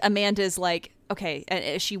 And Amanda's like, okay.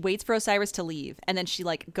 And she waits for Osiris to leave. And then she,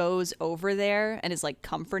 like, goes over there and is, like,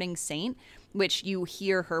 comforting Saint, which you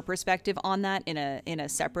hear her perspective on that in a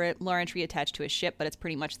separate lore entry attached to a ship, but it's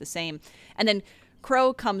pretty much the same. And then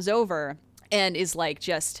Crow comes over and is, like,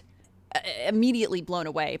 just immediately blown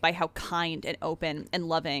away by how kind and open and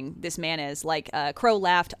loving this man is. Like, Crow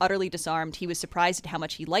laughed, utterly disarmed. He was surprised at how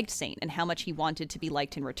much he liked Saint and how much he wanted to be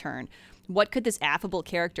liked in return. What could this affable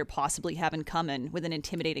character possibly have in common with an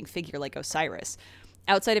intimidating figure like Osiris?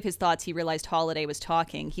 Outside of his thoughts, he realized Holiday was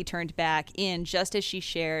talking. He turned back in just as she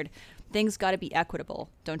shared, things gotta be equitable,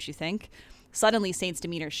 don't you think? Suddenly, Saint's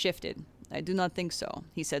demeanor shifted. I do not think so,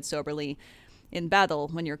 he said soberly. In battle,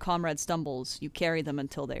 when your comrade stumbles, you carry them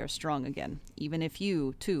until they are strong again. Even if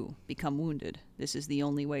you, too, become wounded, this is the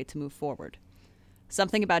only way to move forward.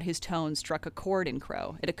 Something about his tone struck a chord in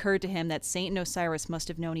Crow. It occurred to him that Saint and Osiris must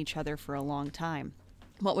have known each other for a long time.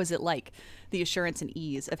 What was it like? The assurance and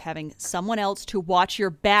ease of having someone else to watch your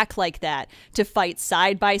back like that, to fight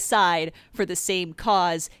side by side for the same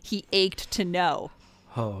cause he ached to know.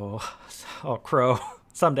 Oh, Crow.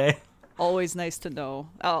 Someday. Always nice to know.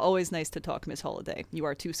 Always nice to talk, Miss Holiday. You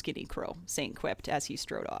are too skinny, Crow, Saint quipped as he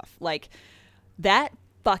strode off. Like, that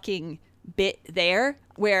fucking bit there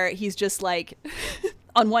where he's just like,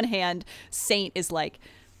 on one hand, Saint is like,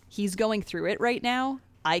 he's going through it right now.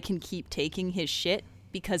 I can keep taking his shit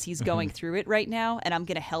because he's going through it right now, and I'm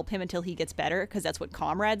going to help him until he gets better, because that's what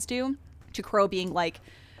comrades do. To Crow being like,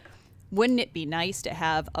 wouldn't it be nice to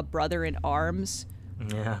have a brother in arms?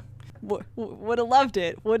 Yeah. Would have loved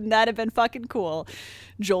it. Wouldn't that have been fucking cool?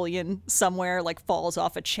 Jolyon somewhere like falls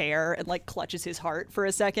off a chair and like clutches his heart for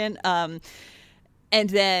a second. And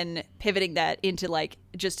then pivoting that into like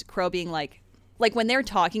just Crow being like when they're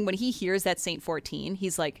talking, when he hears that Saint 14,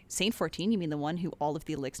 he's like, Saint 14, you mean the one who all of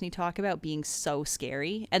the Eliksni talk about being so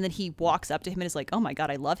scary? And then he walks up to him and is like, oh my God,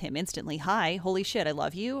 I love him instantly. Hi, holy shit, I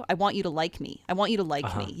love you. I want you to like me. I want you to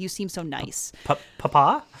like me. You seem so nice.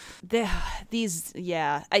 Papa?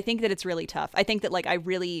 Yeah, I think that it's really tough. I think that like I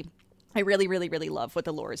really love what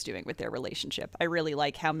the lore is doing with their relationship. I really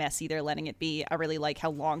like how messy they're letting it be. I really like how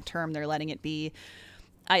long-term they're letting it be.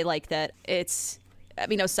 I like that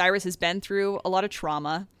Osiris has been through a lot of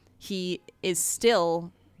trauma. He is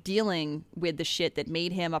still dealing with the shit that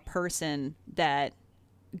made him a person that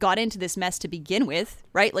got into this mess to begin with,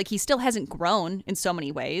 right? Like, he still hasn't grown in so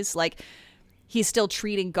many ways. Like, he's still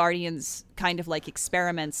treating Guardians kind of like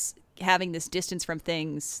experiments, having this distance from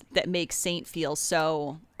things that makes Saint feel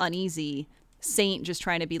so uneasy. Saint just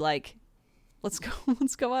trying to be like, let's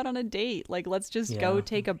go out on a date. Like, let's just go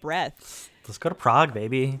take a breath. Let's go to Prague,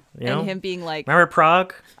 baby. And him being like, remember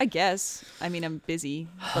Prague? I guess. I mean, I'm busy,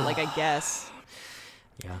 but like, I guess.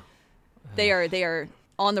 Yeah. They are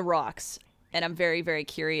on the rocks, and I'm very, very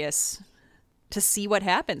curious to see what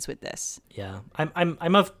happens with this. Yeah.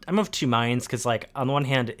 I'm of two minds, because like on the one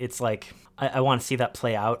hand, it's like I want to see that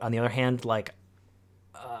play out. On the other hand, like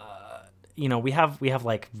we have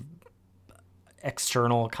like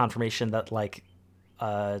external confirmation that like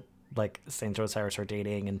Saint and Osiris are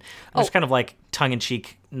dating, and there's kind of like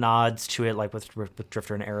tongue-in-cheek nods to it, like with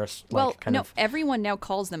Drifter and Eris. Well, everyone now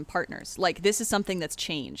calls them partners. Like, this is something that's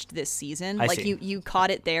changed this season. I like see. You caught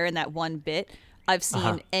it there in that one bit. I've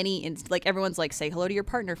seen like everyone's like, say hello to your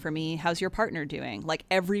partner for me. How's your partner doing? Like,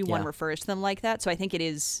 everyone refers to them like that. So I think it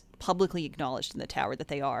is publicly acknowledged in the tower that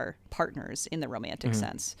they are partners in the romantic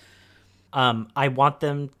sense. I want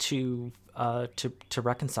them to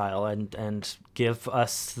reconcile and give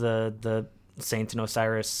us the Saint and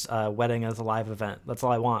Osiris wedding as a live event. That's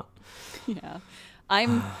all I want. Yeah,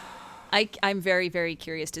 I'm very, very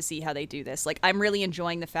curious to see how they do this. Like, I'm really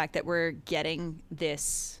enjoying the fact that we're getting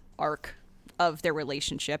this arc of their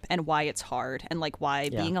relationship and why it's hard, and like why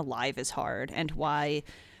being alive is hard, and why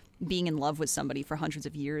being in love with somebody for hundreds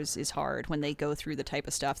of years is hard when they go through the type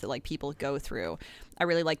of stuff that like people go through. I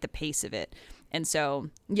really like the pace of it. And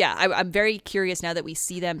so, yeah, I'm very curious now that we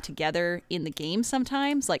see them together in the game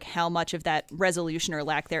sometimes, like how much of that resolution or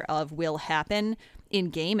lack thereof will happen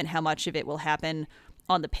in game and how much of it will happen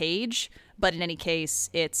on the page. But in any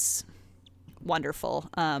case, it's wonderful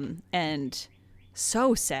and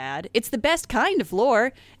so sad. It's the best kind of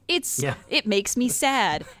lore. It makes me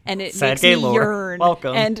sad, and it sad makes me lore. yearn.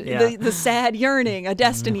 Welcome. And Yeah. the sad yearning, a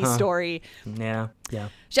Destiny story. Yeah.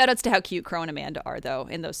 Shoutouts to how cute Crow and Amanda are, though,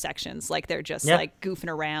 in those sections. Like, they're just like goofing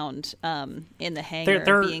around in the hangar,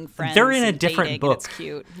 They're being friends. they're in a and different dating, book. And it's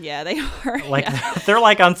cute. Yeah, they are. Like they're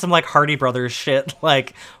like on some like Hardy Brothers shit,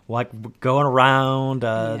 like going around,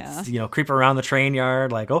 creeping around the train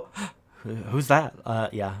yard, like, oh, who's that?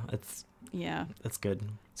 It's good.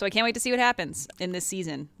 So I can't wait to see what happens in this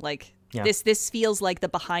season. Like, this feels like the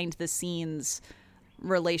behind the scenes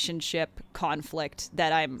relationship conflict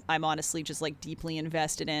that I'm honestly just like deeply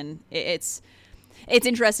invested in. It's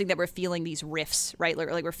interesting that we're feeling these rifts, right?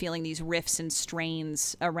 Like we're feeling these rifts and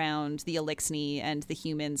strains around the Eliksni and the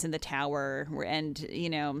humans in the tower. And,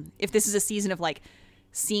 if this is a season of like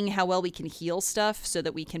seeing how well we can heal stuff so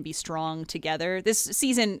that we can be strong together. This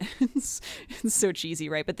season, it's so cheesy,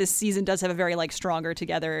 right? But this season does have a very like stronger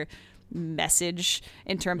together message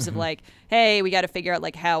in terms of like, hey, we got to figure out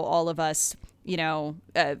like how all of us,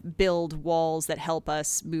 build walls that help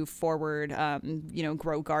us move forward,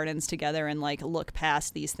 grow gardens together and like look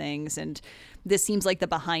past these things. And this seems like the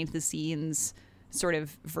behind the scenes sort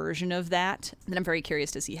of version of that. And I'm very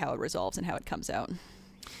curious to see how it resolves and how it comes out.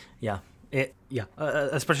 Yeah.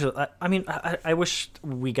 Especially, I mean, I wish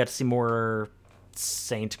we got to see more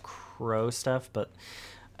Saint Crow stuff, but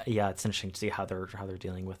it's interesting to see how they're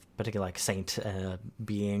dealing with, particularly like Saint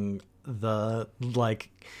being the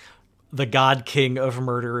God King of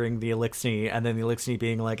murdering the Eliksni, and then the Eliksni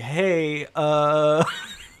being like, hey, how's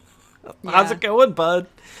it going, bud?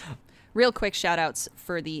 Real quick shout outs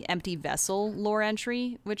for the Empty Vessel lore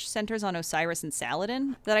entry, which centers on Osiris and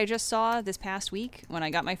Saladin, that I just saw this past week when I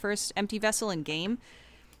got my first Empty Vessel in game,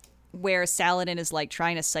 where Saladin is like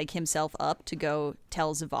trying to psych himself up to go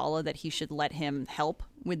tell Zavala that he should let him help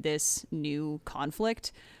with this new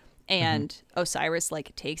conflict. And Osiris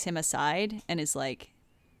like takes him aside and is like,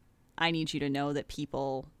 I need you to know that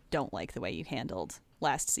people don't like the way you handled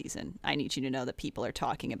last season. I need you to know that people are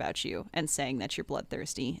talking about you and saying that you're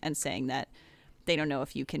bloodthirsty and saying that they don't know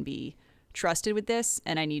if you can be trusted with this.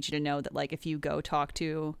 And I need you to know that, like, if you go talk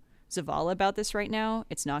to Zavala about this right now,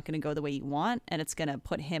 it's not going to go the way you want, and it's going to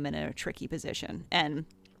put him in a tricky position. And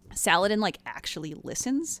Saladin, like, actually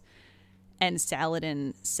listens, and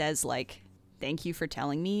Saladin says, like, thank you for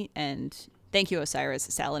telling me, and thank you, Osiris.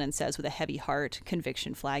 Saladin says with a heavy heart,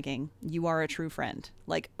 conviction flagging, you are a true friend.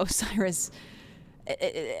 Like, Osiris,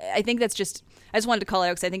 I think that's just, I just wanted to call it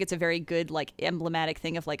out because I think it's a very good, like, emblematic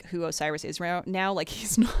thing of, like, who Osiris is right now. Like,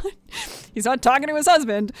 he's not talking to his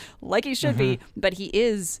husband like he should be, but he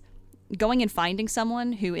is going and finding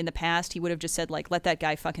someone who in the past he would have just said, like, let that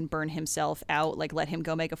guy fucking burn himself out, like, let him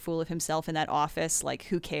go make a fool of himself in that office, like,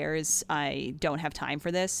 who cares, I don't have time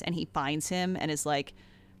for this. And he finds him and is like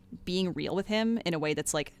being real with him in a way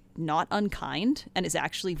that's like not unkind and is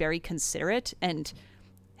actually very considerate and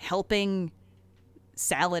helping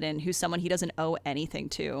Saladin, who's someone he doesn't owe anything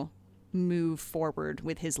to, move forward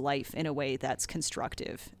with his life in a way that's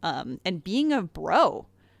constructive, and being a bro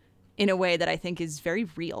in a way that I think is very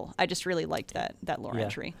real. I just really liked that lore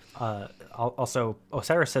entry. Also,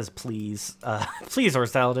 Osiris says, please, please, or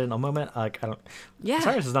Saladin, a moment. Like, I don't. Yeah.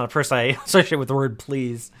 Osiris is not a person I associate with the word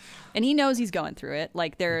please. And he knows he's going through it.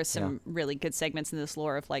 Like, there are some really good segments in this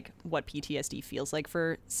lore of, like, what PTSD feels like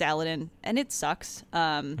for Saladin, and it sucks.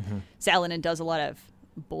 Saladin does a lot of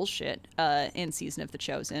bullshit in Season of the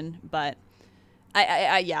Chosen, but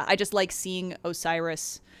I just like seeing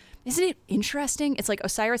Osiris. Isn't it interesting? It's like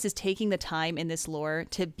Osiris is taking the time in this lore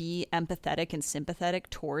to be empathetic and sympathetic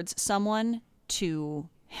towards someone to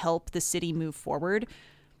help the city move forward,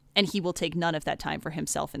 and he will take none of that time for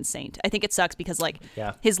himself and Saint. I think it sucks because, like,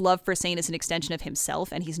 his love for Saint is an extension of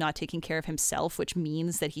himself, and he's not taking care of himself, which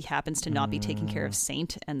means that he happens to not be taking care of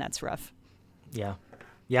Saint, and that's rough. Yeah.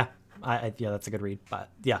 That's a good read. But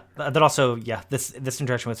yeah, that also, this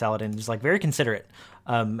interaction with Saladin is, like, very considerate,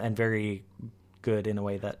 and very good in a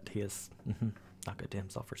way that he is not good to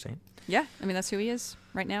himself or Saint. Yeah, I mean, that's who he is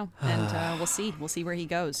right now, and we'll see where he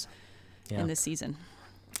goes in this season.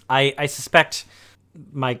 I suspect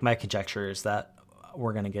my conjecture is that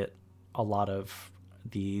we're going to get a lot of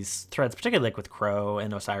these threads, particularly like with Crow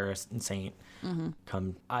and Osiris and Saint,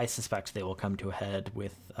 I suspect they will come to a head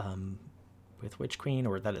with Witch Queen,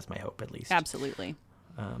 or that is my hope, at least. Absolutely.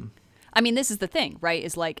 I mean, this is the thing, right?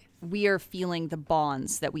 Is like, we are feeling the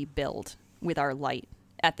bonds that we build with our light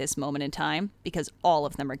at this moment in time, because all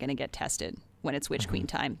of them are going to get tested when it's Witch Queen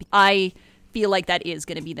time. I feel like that is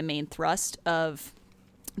going to be the main thrust of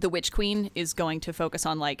the Witch Queen, is going to focus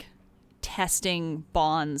on, like, testing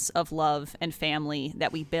bonds of love and family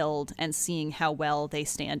that we build and seeing how well they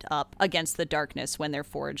stand up against the darkness when they're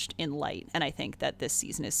forged in light. And I think that this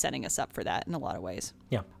season is setting us up for that in a lot of ways.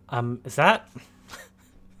 Yeah. Is that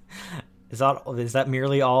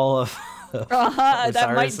merely all of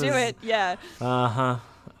that might do it. Yeah.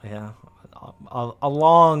 Yeah. A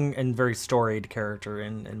long and very storied character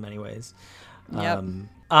in many ways. Yep.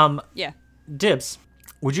 Yeah. Dibs,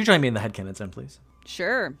 would you join me in the headcanon then, please?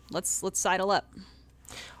 Sure. Let's sidle up.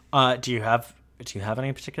 Do you have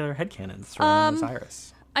any particular headcanons surrounding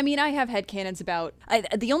Osiris? I mean, I have headcanons about...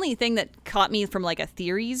 the only thing that caught me from, like, a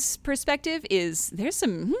theories perspective is there's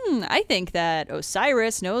some... I think that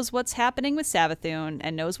Osiris knows what's happening with Savathûn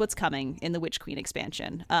and knows what's coming in the Witch Queen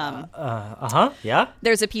expansion. Yeah?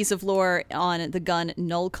 There's a piece of lore on the gun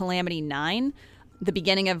Null Calamity 9, the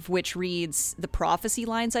beginning of which reads the prophecy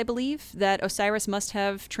lines, I believe, that Osiris must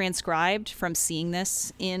have transcribed from seeing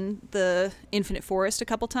this in the Infinite Forest a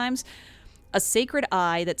couple times. A sacred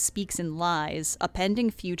eye that speaks in lies,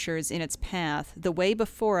 appending futures in its path, the way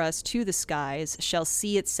before us to the skies shall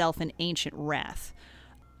see itself in ancient wrath.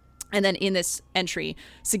 And then in this entry,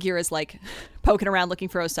 Sagira is like poking around looking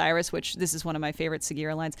for Osiris, which this is one of my favorite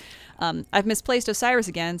Sagira lines. I've misplaced Osiris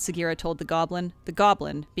again, Sagira told the goblin. The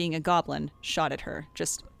goblin, being a goblin, shot at her.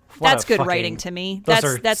 Just, that's good writing to me. That's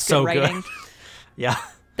so good writing. Good. Yeah.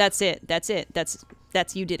 That's it. That's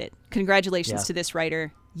you did it. Congratulations to this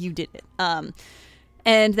writer. You did it.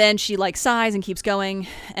 And then she, like, sighs and keeps going,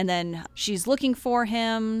 and then she's looking for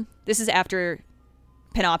him. This is after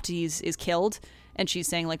Panoptes is killed, And she's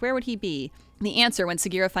saying, like, where would he be? The answer, when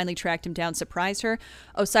Sagira finally tracked him down, surprised her.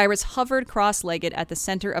 Osiris hovered cross-legged at the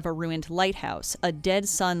center of a ruined lighthouse. A dead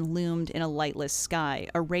sun loomed in a lightless sky.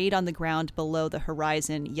 Arrayed on the ground below the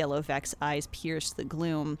horizon, Yellow Vex's eyes pierced the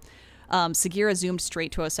gloom. Sagira zoomed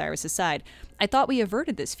straight to Osiris' side. I thought we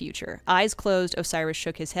averted this future. Eyes closed, Osiris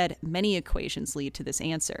shook his head. Many equations lead to this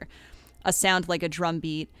answer. A sound like a drum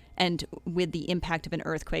beat, and with the impact of an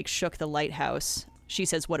earthquake, shook the lighthouse. She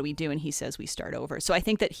says, what do we do? And he says, we start over. So I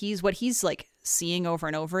think that he's like seeing over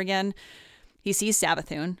and over again. He sees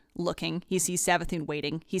Savathun looking. He sees Savathun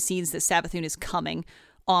waiting. He sees that Savathun is coming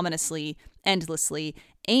ominously, endlessly.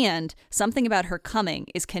 And something about her coming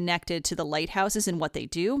is connected to the lighthouses and what they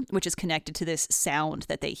do, which is connected to this sound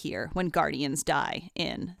that they hear when guardians die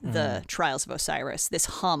in the Trials of Osiris. This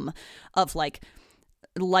hum of like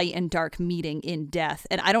light and dark meeting in death.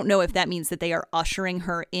 And I don't know if that means that they are ushering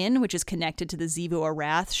her in, which is connected to the Xivu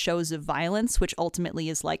Arath shows of violence, which ultimately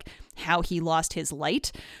is like how he lost his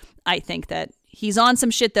light. I think that he's on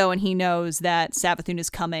some shit though, and he knows that Savathun is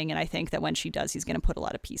coming, and I think that when she does, he's going to put a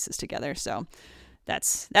lot of pieces together. So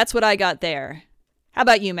that's what I got there. How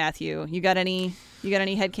about you, Matthew? You got any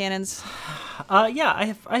headcanons?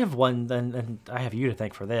 Yeah, I have one, and I have you to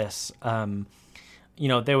thank for this.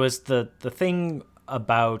 There was the thing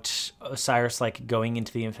about Osiris like going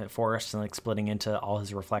into the Infinite Forest and like splitting into all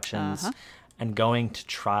his reflections and going to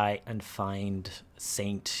try and find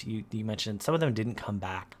Saint. You mentioned some of them didn't come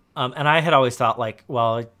back. And I had always thought like,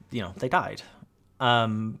 well, they died. I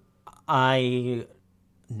new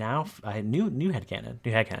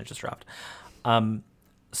headcanon just dropped.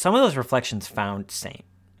 Some of those reflections found Saint.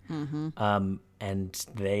 And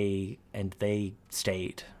they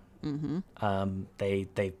stayed.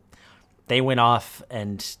 They went off,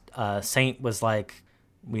 and Saint was like,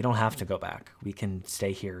 we don't have to go back. We can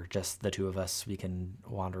stay here, just the two of us. We can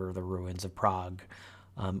wander the ruins of Prague.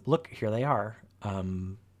 Look, here they are.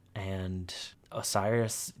 And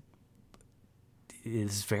Osiris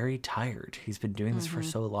is very tired. He's been doing this for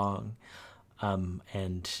so long.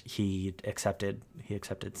 And he accepted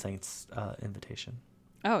Saint's invitation.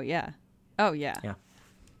 Oh, yeah. Yeah.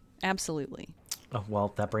 Absolutely. Oh,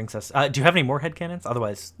 well, that brings us... do you have any more headcanons?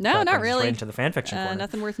 Otherwise, no, that not brings us really. Right into the fanfiction corner.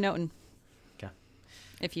 Nothing worth noting. Okay.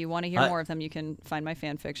 If you want to hear more of them, you can find my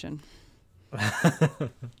fanfiction.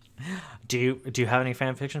 Do you have any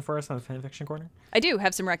fanfiction for us on the fanfiction corner? I do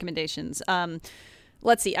have some recommendations.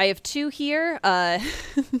 Let's see. I have two here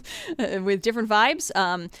with different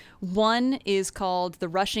vibes. One is called The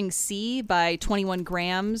Rushing Sea by 21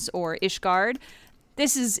 Grams or Ishgard.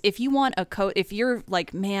 This is, if you want if you're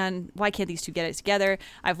like, man, why can't these two get it together?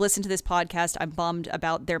 I've listened to this podcast. I'm bummed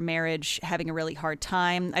about their marriage having a really hard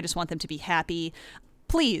time. I just want them to be happy.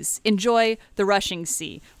 Please enjoy The Rushing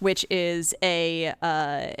Sea, which is a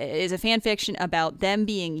fan fiction about them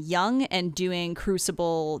being young and doing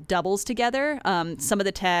Crucible doubles together. Some of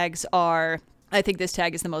the tags are, I think this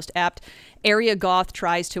tag is the most apt. Area Goth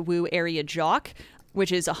tries to woo Area Jock,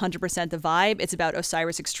 which is 100% the vibe. It's about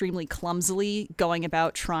Osiris extremely clumsily going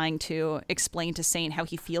about trying to explain to Saint how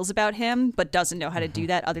he feels about him, but doesn't know how to do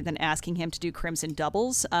that other than asking him to do Crimson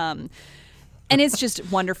doubles. And it's just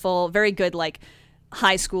wonderful. Very good, like,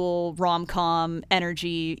 high school rom-com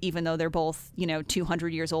energy, even though they're both,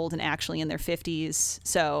 200 years old and actually in their 50s.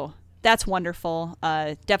 So that's wonderful.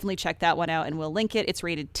 Definitely check that one out, and we'll link it. It's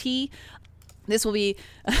rated T. This will be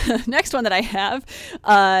next one that I have.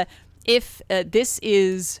 If this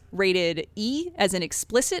is rated E as an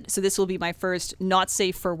explicit, so this will be my first not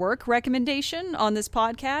safe for work recommendation on this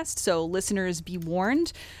podcast, so listeners be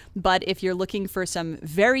warned. But if you're looking for some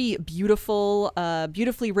very beautiful,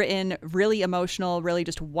 beautifully written, really emotional, really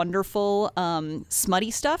just wonderful, smutty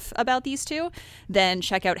stuff about these two, then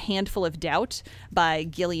check out Handful of Doubt by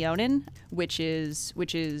Gilionin, which is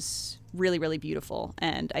really, really beautiful,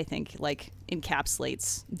 and I think like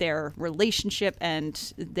encapsulates their relationship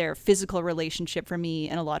and their physical relationship for me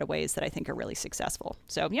in a lot of ways that I think are really successful.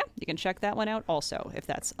 So yeah, you can check that one out also if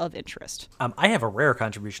that's of interest. I have a rare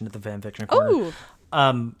contribution to the fanfiction corner.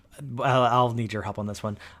 Oh, I'll need your help on this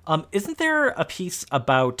one. Isn't there a piece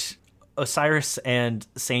about Osiris and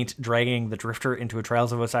Saint dragging the Drifter into a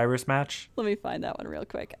Trials of Osiris match? let me find that one real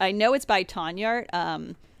quick. I know it's by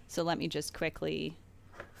Tanyart, so let me just quickly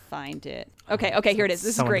find it. Okay, here it is.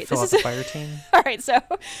 This is great. This is the fire team. All right, so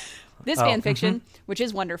this fan fiction, which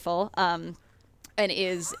is wonderful, and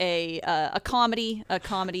is a comedy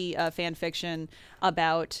fan fiction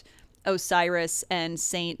about Osiris and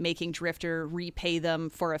Saint making Drifter repay them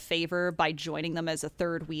for a favor by joining them as a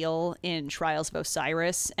third wheel in Trials of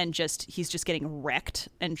Osiris, and he's just getting wrecked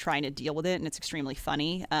and trying to deal with it, and it's extremely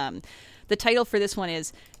funny. The title for this one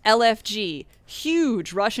is LFG,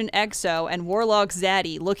 Huge Russian Exo and Warlock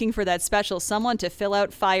Zaddy looking for that special someone to fill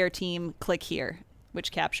out Fire Team, click here,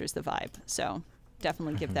 which captures the vibe. So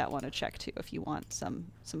definitely give that one a check too if you want some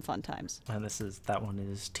fun times. And that one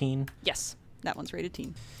is teen. Yes, that one's rated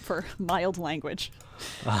teen for mild language.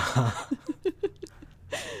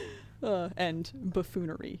 And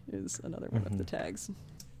buffoonery is another one of the tags.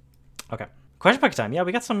 Okay. Question bucket time. Yeah,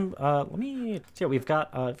 we got some. Let me see. We've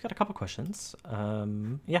got a couple questions. Yeah,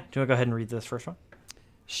 do you want to go ahead and read this first one?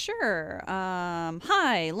 Sure.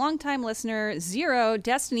 Hi, longtime listener, Zero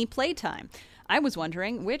Destiny Playtime. I was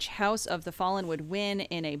wondering which House of the Fallen would win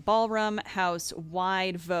in a ballroom house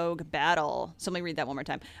wide Vogue battle. So let me read that one more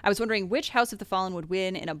time. I was wondering which House of the Fallen would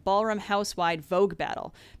win in a ballroom house wide Vogue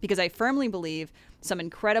battle, because I firmly believe some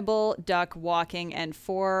incredible duck walking and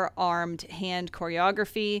four-armed hand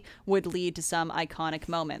choreography would lead to some iconic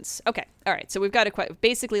moments. Okay, all right. So we've got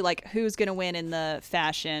basically like who's going to win in the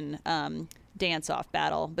fashion dance-off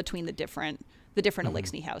battle between the different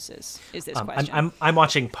Elixni houses is this question. I'm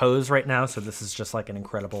watching Pose right now, so this is just like an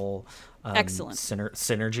incredible excellent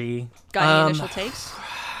synergy. Got any initial takes?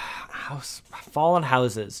 Fallen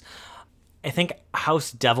houses. I think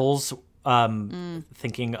House Devils,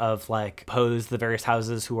 thinking of like Pose, the various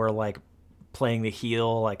houses who are like playing the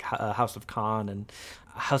heel, like House of Khan, and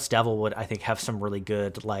House Devil would, I think, have some really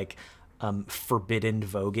good like forbidden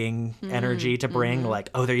voguing energy to bring.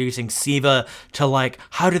 Like, oh, they're using Siva to like,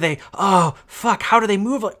 how do they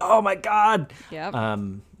move, like, oh my god. Yep.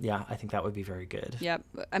 Yeah, I think that would be very good. Yep.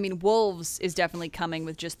 I mean, Wolves is definitely coming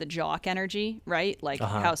with just the jock energy, right? Like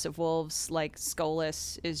House of Wolves, like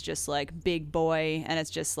Skolas is just like big boy, and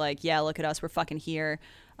it's just like, yeah, look at us, we're fucking here.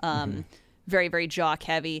 Very, very jock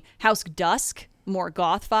heavy. House Dusk, more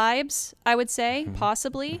goth vibes, I would say,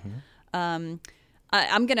 possibly.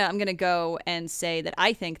 I'm gonna go and say that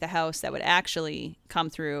I think the house that would actually come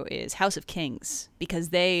through is House of Kings, because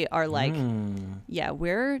they are like, yeah,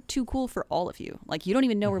 we're too cool for all of you. Like, you don't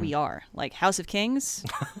even know where we are. Like, House of Kings,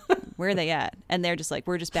 where are they at? And they're just like,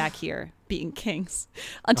 we're just back here being kings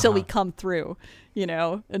until we come through,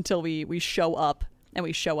 until we show up, and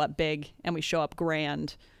we show up big, and we show up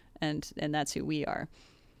grand, and that's who we are.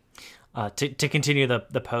 To continue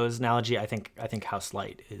the Pose analogy, I think House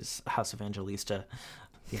Light is House Evangelista.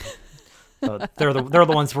 Yeah. So they're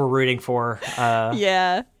the ones we're rooting for.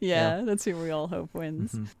 Yeah, that's who we all hope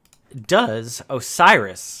wins. Does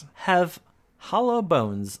Osiris have hollow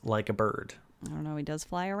bones like a bird? I don't know. He does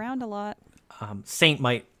fly around a lot. Saint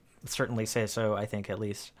might certainly say so. I think, at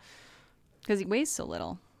least because he weighs so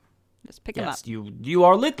little. Just pick him up. You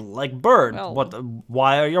are little like bird. Well,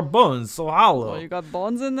 why are your bones so hollow? Oh, you got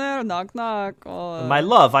bones in there? Knock, knock. Oh. My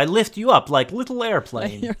love, I lift you up like little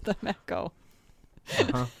airplane. You're the Meko.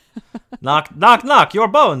 Knock, knock, knock. Your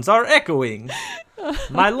bones are echoing.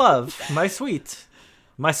 My love, my sweet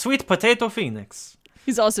potato phoenix.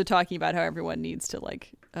 He's also talking about how everyone needs to like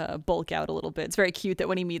bulk out a little bit. It's very cute that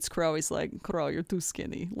when he meets Crow, he's like, Crow, you're too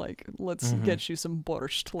skinny. Like, let's get you some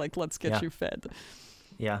borscht. Like, let's get you fed.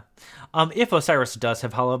 Yeah. If Osiris does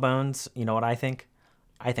have hollow bones, you know what I think?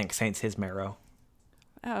 I think Saint's his marrow.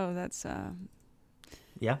 Oh, that's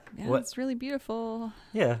Yeah. It's really beautiful.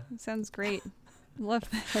 Yeah. It sounds great. Love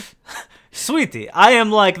that. Sweetie, I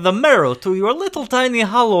am like the marrow to your little tiny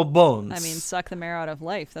hollow bones. I mean, suck the marrow out of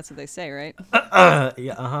life. That's what they say, right?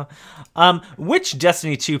 Yeah. Which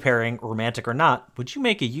Destiny 2 pairing, romantic or not, would you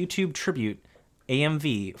make a YouTube tribute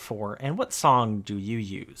AMV for, and what song do you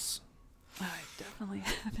use? I definitely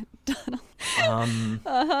haven't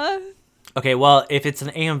done. Okay, well, if it's an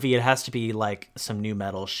AMV, it has to be like some new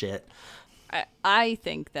metal shit. I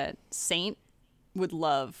think that Saint would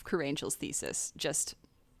love Crew Angel's Thesis. Just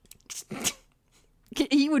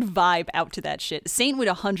he would vibe out to that shit. Saint would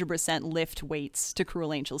 100% lift weights to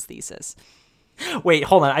Cruel Angel's Thesis. Wait,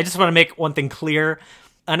 hold on. I just want to make one thing clear.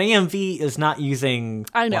 An AMV is not using.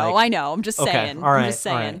 I know. I'm just saying. Okay, all right. I'm just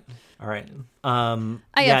saying. All right.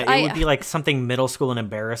 It would be like something middle school and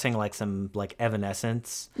embarrassing, like some like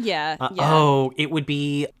Evanescence. Yeah. Oh, it would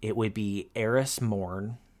be Eris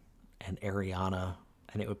Morn and Ariana,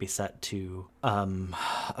 and it would be set to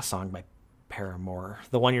a song by Paramore,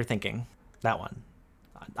 the one you're thinking, that one.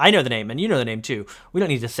 I know the name, and you know the name too. We don't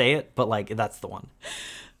need to say it, but like that's the one.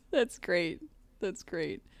 That's great.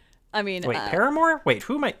 I mean, wait, Paramore? Wait,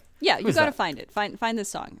 who am I? Yeah, you got to find it. Find this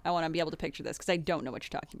song. I want to be able to picture this because I don't know what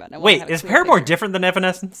you're talking about. Wait, is Paramore different than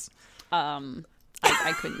Evanescence? I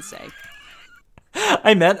couldn't say.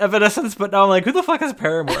 I meant Evanescence, but now I'm like, who the fuck is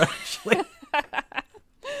Paramore actually?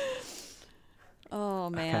 Oh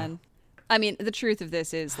man. I mean, the truth of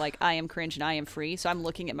this is like I am cringe and I am free. So I'm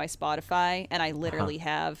looking at my Spotify and I literally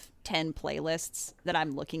have 10 playlists that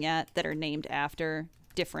I'm looking at that are named after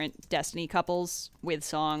different Destiny couples with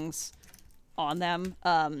songs on them.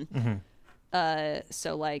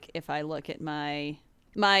 So like if I look at my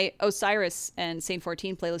Osiris and Saint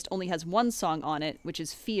 14 playlist only has one song on it, which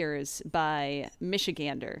is Fears by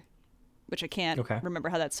Michigander, which I can't remember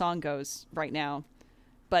how that song goes right now.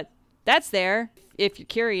 But that's there if you're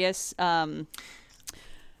curious.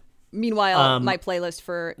 Meanwhile, my playlist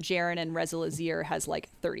for Jaren and Reza Lazir has like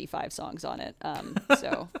 35 songs on it.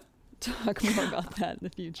 So talk more about that in the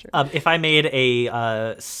future. If I made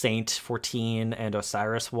a Saint 14 and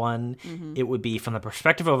Osiris one, it would be from the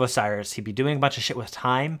perspective of Osiris. He'd be doing a bunch of shit with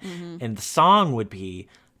time, and the song would be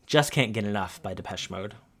Just Can't Get Enough by Depeche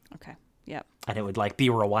Mode. Okay. Yep. And it would like be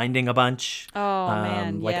rewinding a bunch. Oh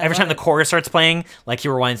man! Like yeah, every time the chorus starts playing, like he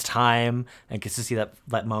rewinds time and gets to see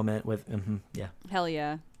that moment with. Yeah. Hell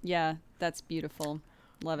yeah! Yeah, that's beautiful.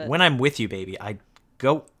 Love it. When I'm with you, baby, I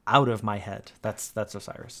go out of my head. That's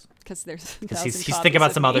Osiris. Because there's he's thinking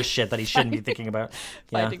about some other shit that he shouldn't be thinking about.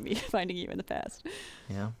 Yeah. finding you in the past.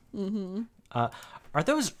 Yeah. Are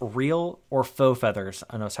those real or faux feathers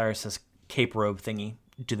on Osiris's cape robe thingy?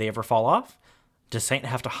 Do they ever fall off? Does Saint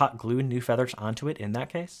have to hot glue new feathers onto it in that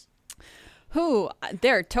case?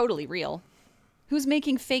 They're totally real. Who's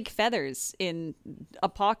making fake feathers in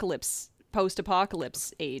post-apocalypse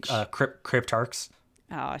age? Cryptarchs.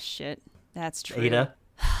 Oh, shit. That's true. Ada.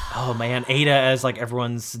 Oh, man. Ada as, like,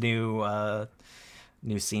 everyone's new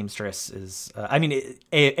seamstress is... Ava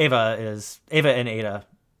and Ada.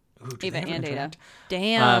 Ooh, Ava and Ada.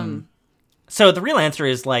 Damn. So the real answer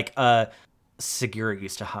is, like, Segura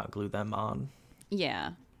used to hot glue them on. Yeah,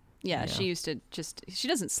 she used to she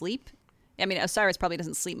doesn't sleep. I mean, Osiris probably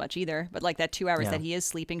doesn't sleep much either, but like that 2 hours that he is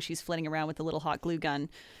sleeping, she's flitting around with a little hot glue gun,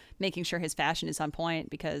 making sure his fashion is on point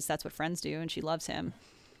because that's what friends do, and she loves him.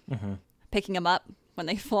 Picking him up when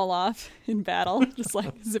they fall off in battle, just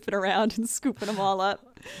like zipping around and scooping them all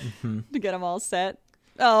up to get them all set.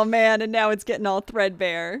 Oh man, and now it's getting all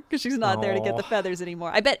threadbare because she's not there to get the feathers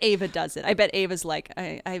anymore. I bet Ava does it. I bet Ava's like,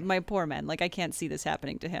 I my poor man, like I can't see this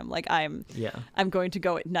happening to him. Like I'm going to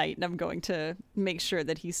go at night and I'm going to make sure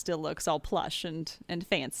that he still looks all plush and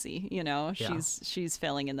fancy. You know, she's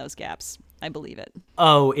filling in those gaps. I believe it.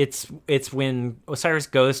 Oh, it's when Osiris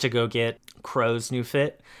goes to go get Crow's new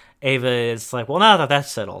fit. Ava is like, well, now that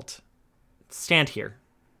that's settled, stand here.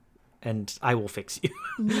 And I will fix you.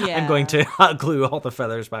 Yeah. I'm going to hot glue all the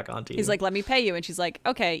feathers back onto you. He's like, let me pay you. And she's like,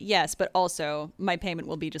 okay, yes, but also my payment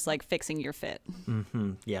will be just like fixing your fit.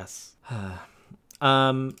 Yes.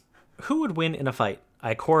 Who would win in a fight?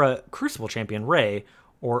 Ikora Crucible champion Rey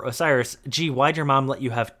or Osiris? Gee, why'd your mom let you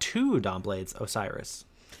have 2 Dawn Blades, Osiris?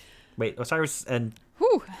 Wait, Osiris and...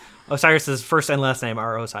 Whew. Osiris's first and last name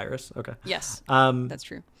are Osiris. Okay. Yes, that's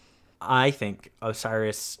true. I think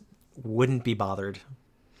Osiris wouldn't be bothered.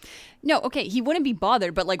 No, okay, he wouldn't be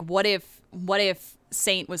bothered, but like what if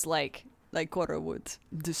Saint was like Korra would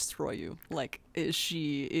destroy you. Like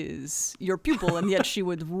she is your pupil and yet she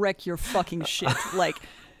would wreck your fucking shit. Like,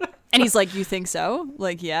 and he's like, you think so?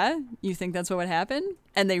 Like, yeah, you think that's what would happen?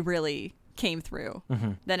 And they really came through.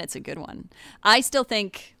 Then it's a good one. I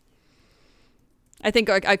think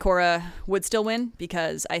Ikora would still win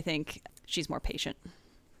because I think she's more patient.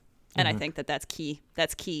 And I think that's key.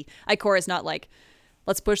 That's key. Ikora is not like,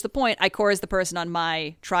 let's push the point. Ikora is the person on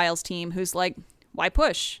my trials team who's like, why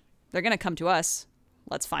push? They're going to come to us.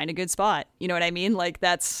 Let's find a good spot. You know what I mean? Like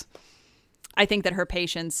I think that her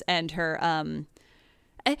patience and her,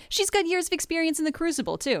 she's got years of experience in the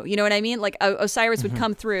Crucible too. You know what I mean? Like Osiris would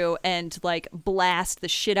come through and like blast the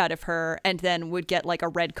shit out of her and then would get like a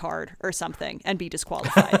red card or something and be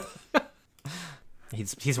disqualified.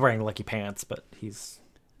 He's wearing lucky pants, but he's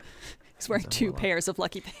wearing 2 pairs of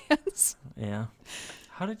lucky pants. Yeah.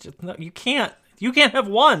 How did you? No, you can't have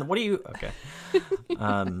one. What do you? Okay.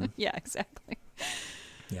 Yeah, exactly.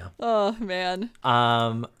 Yeah. Oh man.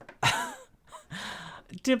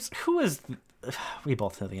 Dibs, who is? We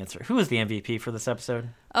both know the answer. Who is the MVP for this episode?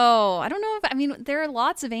 Oh, I don't know. I mean, there are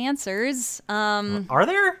lots of answers. Are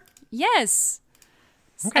there? Yes.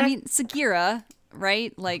 Okay. I mean, Sagira,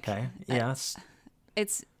 right? Like. Okay. Yes.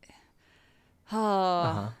 It's.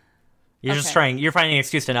 Oh. You're just trying. You're finding an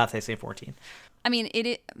excuse to not say 14. I mean,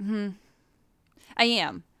 I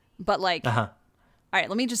am, but like. All right,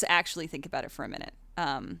 let me just actually think about it for a minute.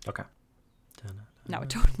 Okay. No, it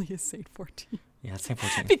totally is Saint 14. Yeah, it's Saint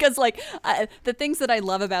 14. Because like the things that I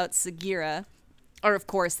love about Sagira Or of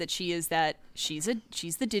course that she's the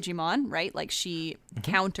Digimon, right? Like she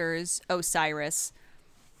counters Osiris.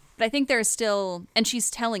 But I think there's still, and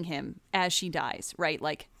she's telling him as she dies, right?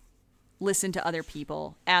 Like, listen to other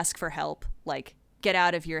people, ask for help, like, get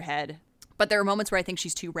out of your head. But there are moments where I think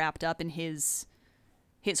she's too wrapped up in his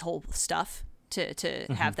whole stuff to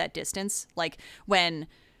have that distance. Like when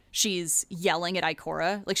she's yelling at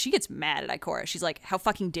Ikora, like she gets mad at Ikora. She's like, how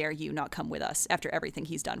fucking dare you not come with us after everything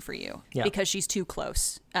he's done for you? Yeah. Because she's too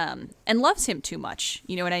close and loves him too much.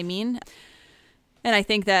 You know what I mean? And I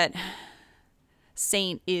think that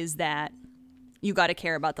Saint is that you got to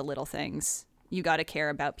care about the little things. You got to care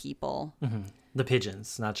about people. Mm-hmm. The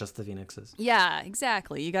pigeons, not just the phoenixes. Yeah,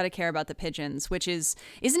 exactly. You got to care about the pigeons, which isn't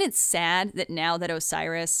it sad that now that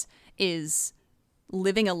Osiris is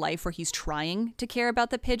living a life where he's trying to care about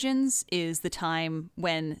the pigeons is the time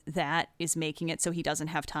when that is making it so he doesn't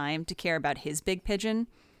have time to care about his big pigeon?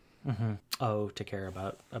 Mm-hmm. Oh, to care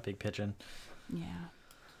about a big pigeon.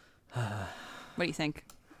 Yeah. What do you think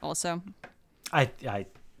also?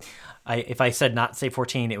 If I said not Saint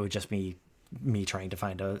 14, it would just be me trying to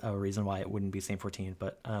find a reason why it wouldn't be Saint 14.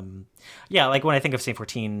 But yeah, like when I think of Saint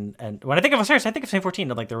 14 and when I think of Osiris, I think of Saint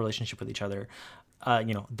 14 and like their relationship with each other.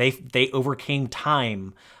 They overcame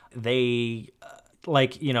time. They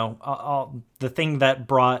all the thing that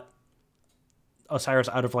brought Osiris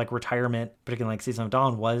out of like retirement, particularly like Season of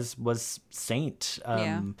Dawn, was Saint.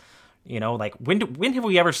 Yeah. Like when have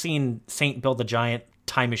we ever seen Saint build a giant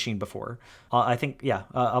time machine before? I think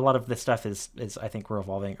a lot of this stuff is I think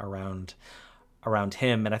revolving around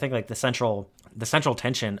him, and I think like the central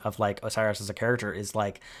tension of like Osiris as a character is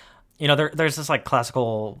like, there's this like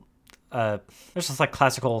classical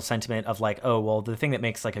sentiment of like, oh well, the thing that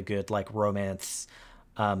makes like a good like romance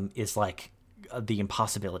is like the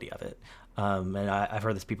impossibility of it. And I've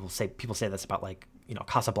heard people say this about like,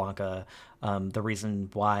 Casablanca. The reason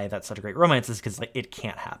why that's such a great romance is because like it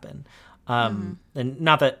can't happen. And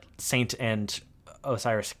not that Saint and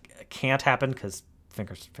Osiris can't happen, because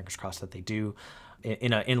fingers crossed that they do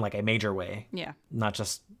in like a major way. Yeah. Not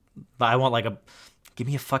just, but I want like give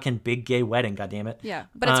me a fucking big gay wedding, goddammit. Yeah,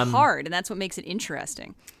 but it's hard, and that's what makes it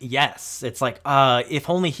interesting. Yes, it's like if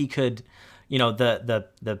only he could,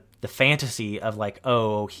 the fantasy of like,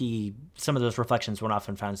 oh, some of those reflections went off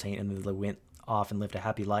and found Saint, and then they went off and lived a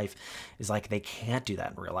happy life, is like they can't do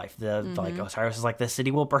that in real life. Like Osiris is like, the city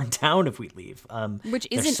will burn down if we leave. Which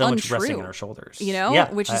there's isn't so untrue. much resting on our shoulders. Yeah,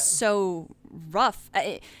 which is so rough.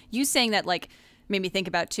 You saying that like made me think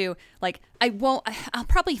about too. Like I'll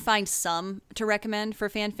probably find some to recommend for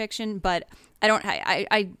fan fiction, but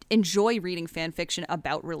I enjoy reading fan fiction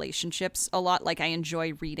about relationships a lot. Like I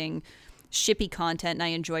enjoy reading shippy content, and I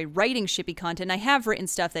enjoy writing shippy content. And I have written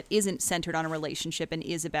stuff that isn't centered on a relationship and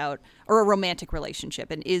is about, or a romantic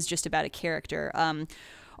relationship and is just about a character,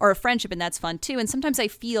 or a friendship, and that's fun too. And sometimes I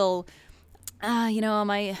feel,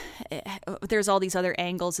 there's all these other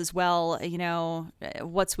angles as well,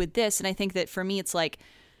 what's with this? And I think that for me, it's like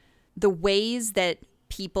the ways that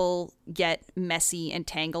people get messy and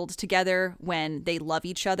tangled together when they love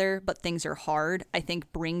each other, but things are hard, I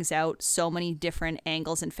think brings out so many different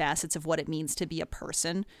angles and facets of what it means to be a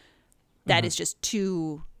person that is just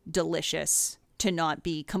too delicious to not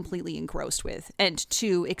be completely engrossed with, and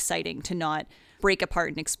too exciting to not break apart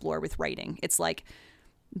and explore with writing. It's like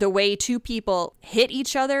the way two people hit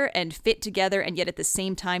each other and fit together and yet at the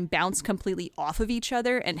same time bounce completely off of each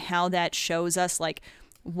other, and how that shows us like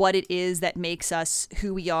what it is that makes us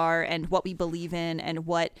who we are and what we believe in and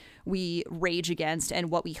what we rage against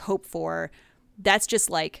and what we hope for. That's just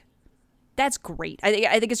like, that's great.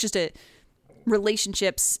 I think it's just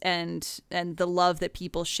relationships and the love that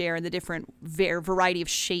people share and the different variety of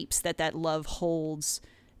shapes that love holds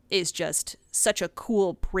is just such a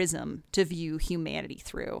cool prism to view humanity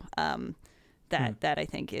through. That I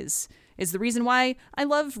think is the reason why I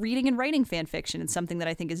love reading and writing fan fiction. It's something that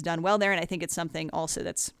I think is done well there, and I think it's something also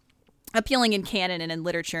that's appealing in canon and in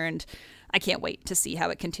literature, and I can't wait to see how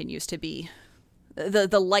it continues to be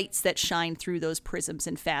the lights that shine through those prisms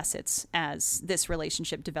and facets as this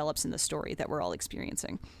relationship develops in the story that we're all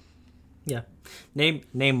experiencing. Yeah.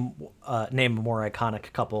 Name a more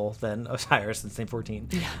iconic couple than Osiris and Saint 14.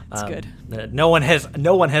 Yeah, that's good. No one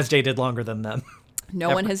has dated longer than them.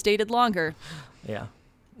 No one has dated longer. Yeah.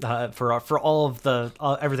 For all of the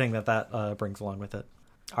everything that brings along with it.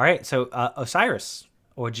 All right. So Osiris,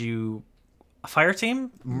 would you fire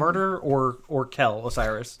team, murder, or kill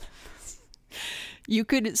Osiris? You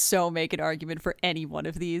could so make an argument for any one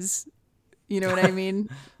of these. You know what I mean?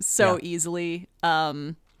 So easily.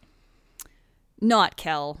 Not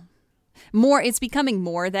Kel. It's becoming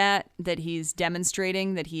more that he's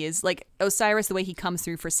demonstrating that he is like Osiris, the way he comes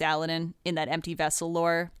through for Saladin in that empty vessel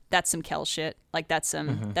lore. That's some Kel shit. Like that's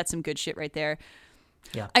some good shit right there.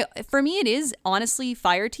 Yeah. For me, it is honestly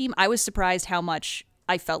Fire Team. I was surprised how much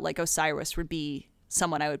I felt like Osiris would be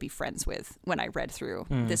someone I would be friends with when I read through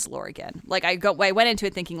this lore again. Like I went into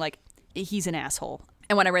it thinking like he's an asshole,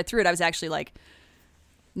 and when I read through it, I was actually like,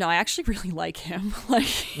 no, I actually really like him. Like,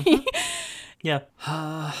 yeah.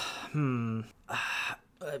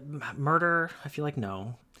 Murder. I feel like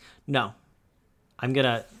no. I'm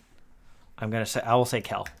gonna say I will say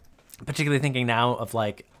Kel. Particularly thinking now of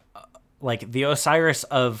like the Osiris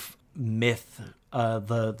of myth,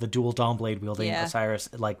 the dual Dawnblade wielding Osiris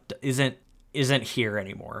like isn't here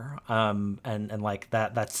anymore. And like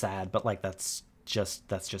that's sad, but like that's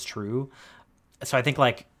just true. So I think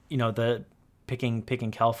like, you know, the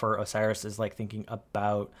picking Kel for Osiris is like thinking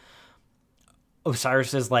about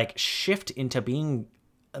Osiris's like shift into being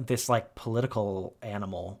this like political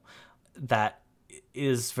animal that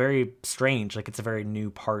is very strange. Like it's a very new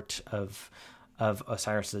part of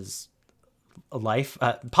Osiris's life,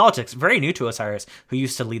 politics, very new to Osiris, who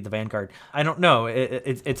used to lead the Vanguard. I don't know.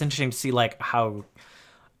 It's interesting to see like how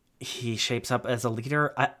he shapes up as a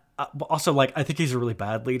leader. Also, like, I think he's a really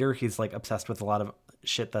bad leader. He's like obsessed with a lot of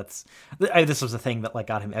shit this was the thing that like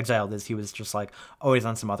got him exiled, is he was just like always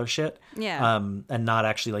on some other shit. Yeah. And not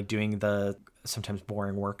actually like doing the sometimes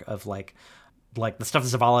boring work of like the stuff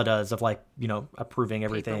Zavala does of like, you know, approving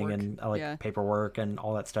everything paperwork. And paperwork and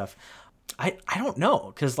all that stuff. I don't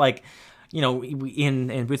know, because like, you know,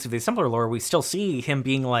 in Boots of the Assembler lore, we still see him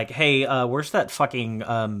being like, hey, where's that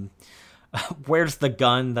fucking where's the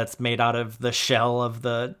gun that's made out of the shell of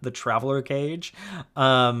the traveler cage?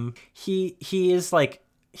 He is like,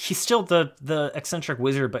 he's still the eccentric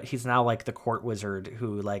wizard, but he's now like the court wizard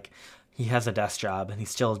who like, he has a desk job and he's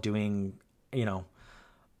still doing, you know,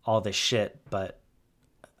 all this shit. But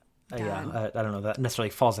I don't know, that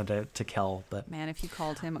necessarily falls into Kel. But man, if you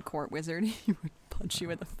called him a court wizard, he would punch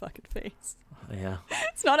you in the fucking face. Yeah.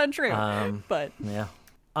 It's not untrue, but yeah.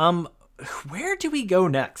 Where do we go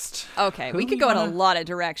next? Okay, we could go in a lot of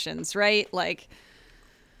directions, right? Like,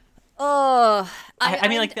 I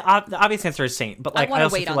mean, like the obvious answer is Saint, but like I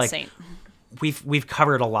also feel like Saint. We've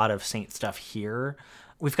covered a lot of Saint stuff here.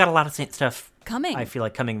 We've got a lot of Saint stuff coming. I feel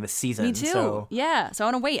like coming this season. Me too. So. Yeah. So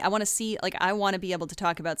I want to wait. I want to see. Like, I want to be able to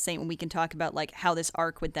talk about Saint when we can talk about like how this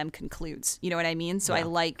arc with them concludes. You know what I mean? So I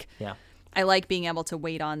like being able to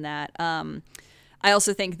wait on that. I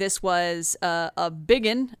also think this was a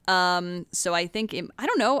biggin. So I think I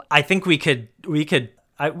don't know. I think we could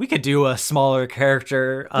do a smaller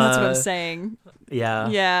character. That's what I'm saying. Yeah.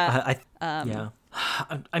 Yeah. Yeah.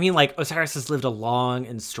 I mean, like, Osiris has lived a long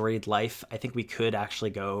and storied life. I think we could actually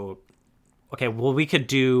go. Okay, well, we could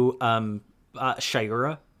do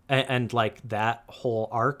Shayura and like that whole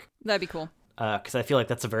arc. That'd be cool. Because I feel like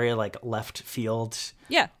that's a very like left field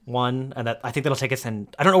one, and that I think that'll take us in.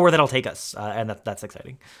 I don't know where that'll take us, and that's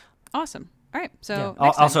exciting. Awesome. All right. So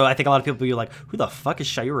also, I think a lot of people will be like, "Who the fuck is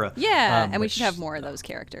Shayura?" Yeah, and we should have more of those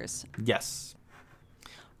characters. Yes.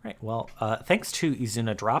 All right. Well, thanks to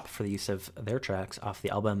Izuna Drop for the use of their tracks off the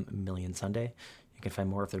album Million Sunday. You can find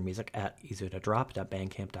more of their music at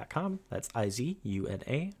izunadrop.bandcamp.com. That's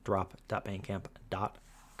IZUNA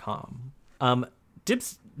drop.bandcamp.com.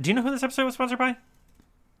 Dibs, do you know who this episode was sponsored by?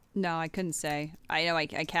 No, I couldn't say. I know I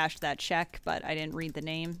cashed that check, but I didn't read the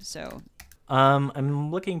name, so...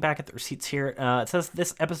 I'm looking back at the receipts here. It says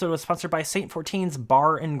this episode was sponsored by Saint 14's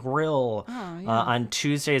Bar and Grill. Oh, yeah. On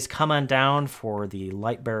Tuesdays, come on down for the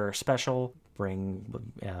Lightbearer special.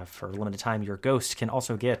 Bring, for a limited time, your ghost can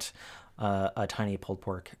also get a tiny pulled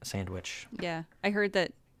pork sandwich. Yeah, I heard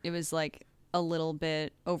that it was like a little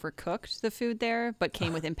bit overcooked, the food there, but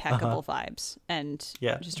came with impeccable vibes and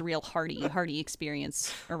just a real hearty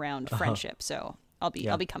experience around friendship. So I'll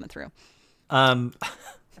be coming through.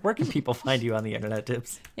 Where can people find you on the internet,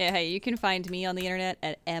 Dibs? Yeah, hey, you can find me on the internet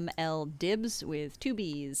at MLDibs with 2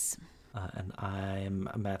 B's. And I'm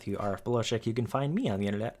Matthew R.F. Beloshik. You can find me on the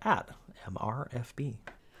internet at MRFB.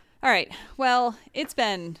 All right. Well, it's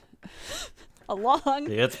been a long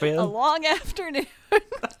afternoon.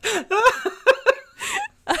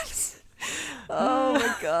 Oh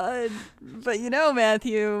my God. But you know,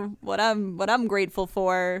 Matthew, what I'm grateful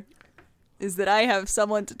for is that I have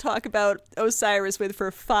someone to talk about Osiris with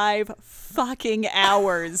for 5 fucking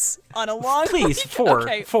hours on a long Please, week. 4.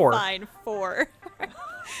 Okay, 4. Fine, 4.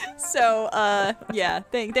 So,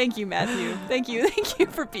 thank you, Matthew. Thank you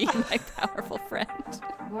for being my powerful friend.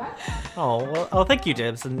 What? Oh, thank you,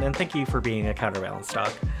 Dibs, and thank you for being a counterbalance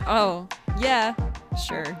dog. Oh, yeah,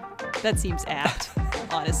 sure. That seems apt,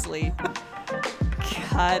 honestly.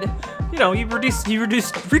 God. You reduced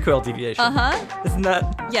recoil deviation. Isn't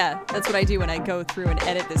that? Yeah, that's what I do when I go through and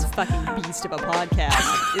edit this fucking beast of a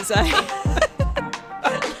podcast. Is I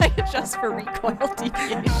adjust for recoil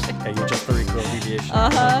deviation. Yeah, you adjust for recoil deviation.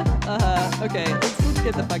 Okay, let's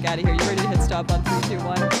get the fuck out of here. You ready to hit stop on 3, 2,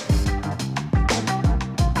 1?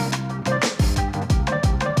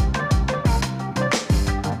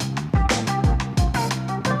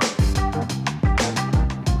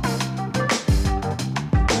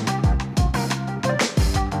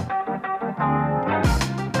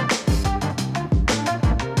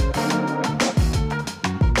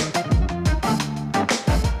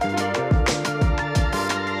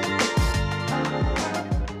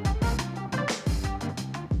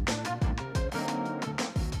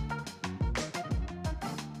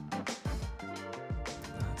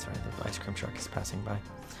 That's right. The ice cream truck is passing by.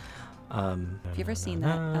 Have you ever seen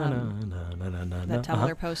that that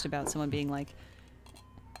Tumblr post about someone being like,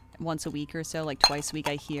 once a week or so, like twice a week,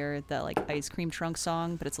 I hear the like ice cream trunk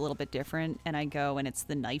song, but it's a little bit different, and I go and it's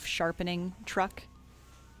the knife sharpening truck.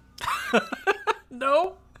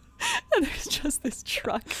 No. And there's just this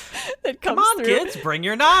truck that comes Come on, through. kids, bring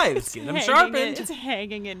your knives. Get them sharpened. It's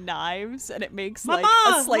hanging in knives, and it makes Mama,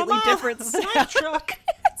 like a slightly Mama, different the sound. knife truck.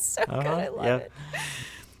 It's so good. I love it.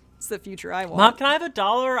 It's the future I want. Mom, can I have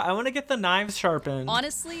 $1? I want to get the knives sharpened.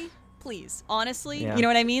 Honestly, please. Honestly, Yeah. you know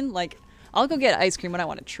what I mean? Like, I'll go get ice cream when I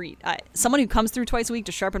want a treat. Someone who comes through twice a week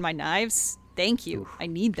to sharpen my knives, thank you. I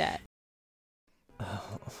need that.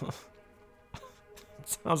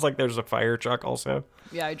 Sounds like there's a fire truck also.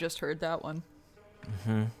 Yeah, I just heard that one.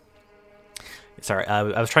 Sorry, I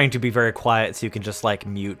was trying to be very quiet so you can just like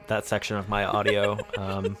mute that section of my audio.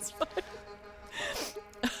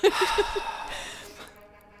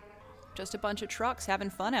 Just a bunch of trucks having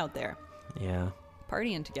fun out there, Yeah.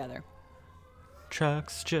 partying together.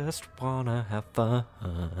 Trucks just wanna have fun.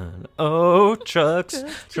 Oh, trucks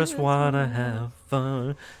just wanna have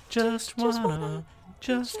fun. Just wanna.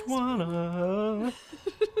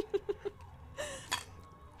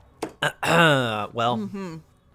 Well,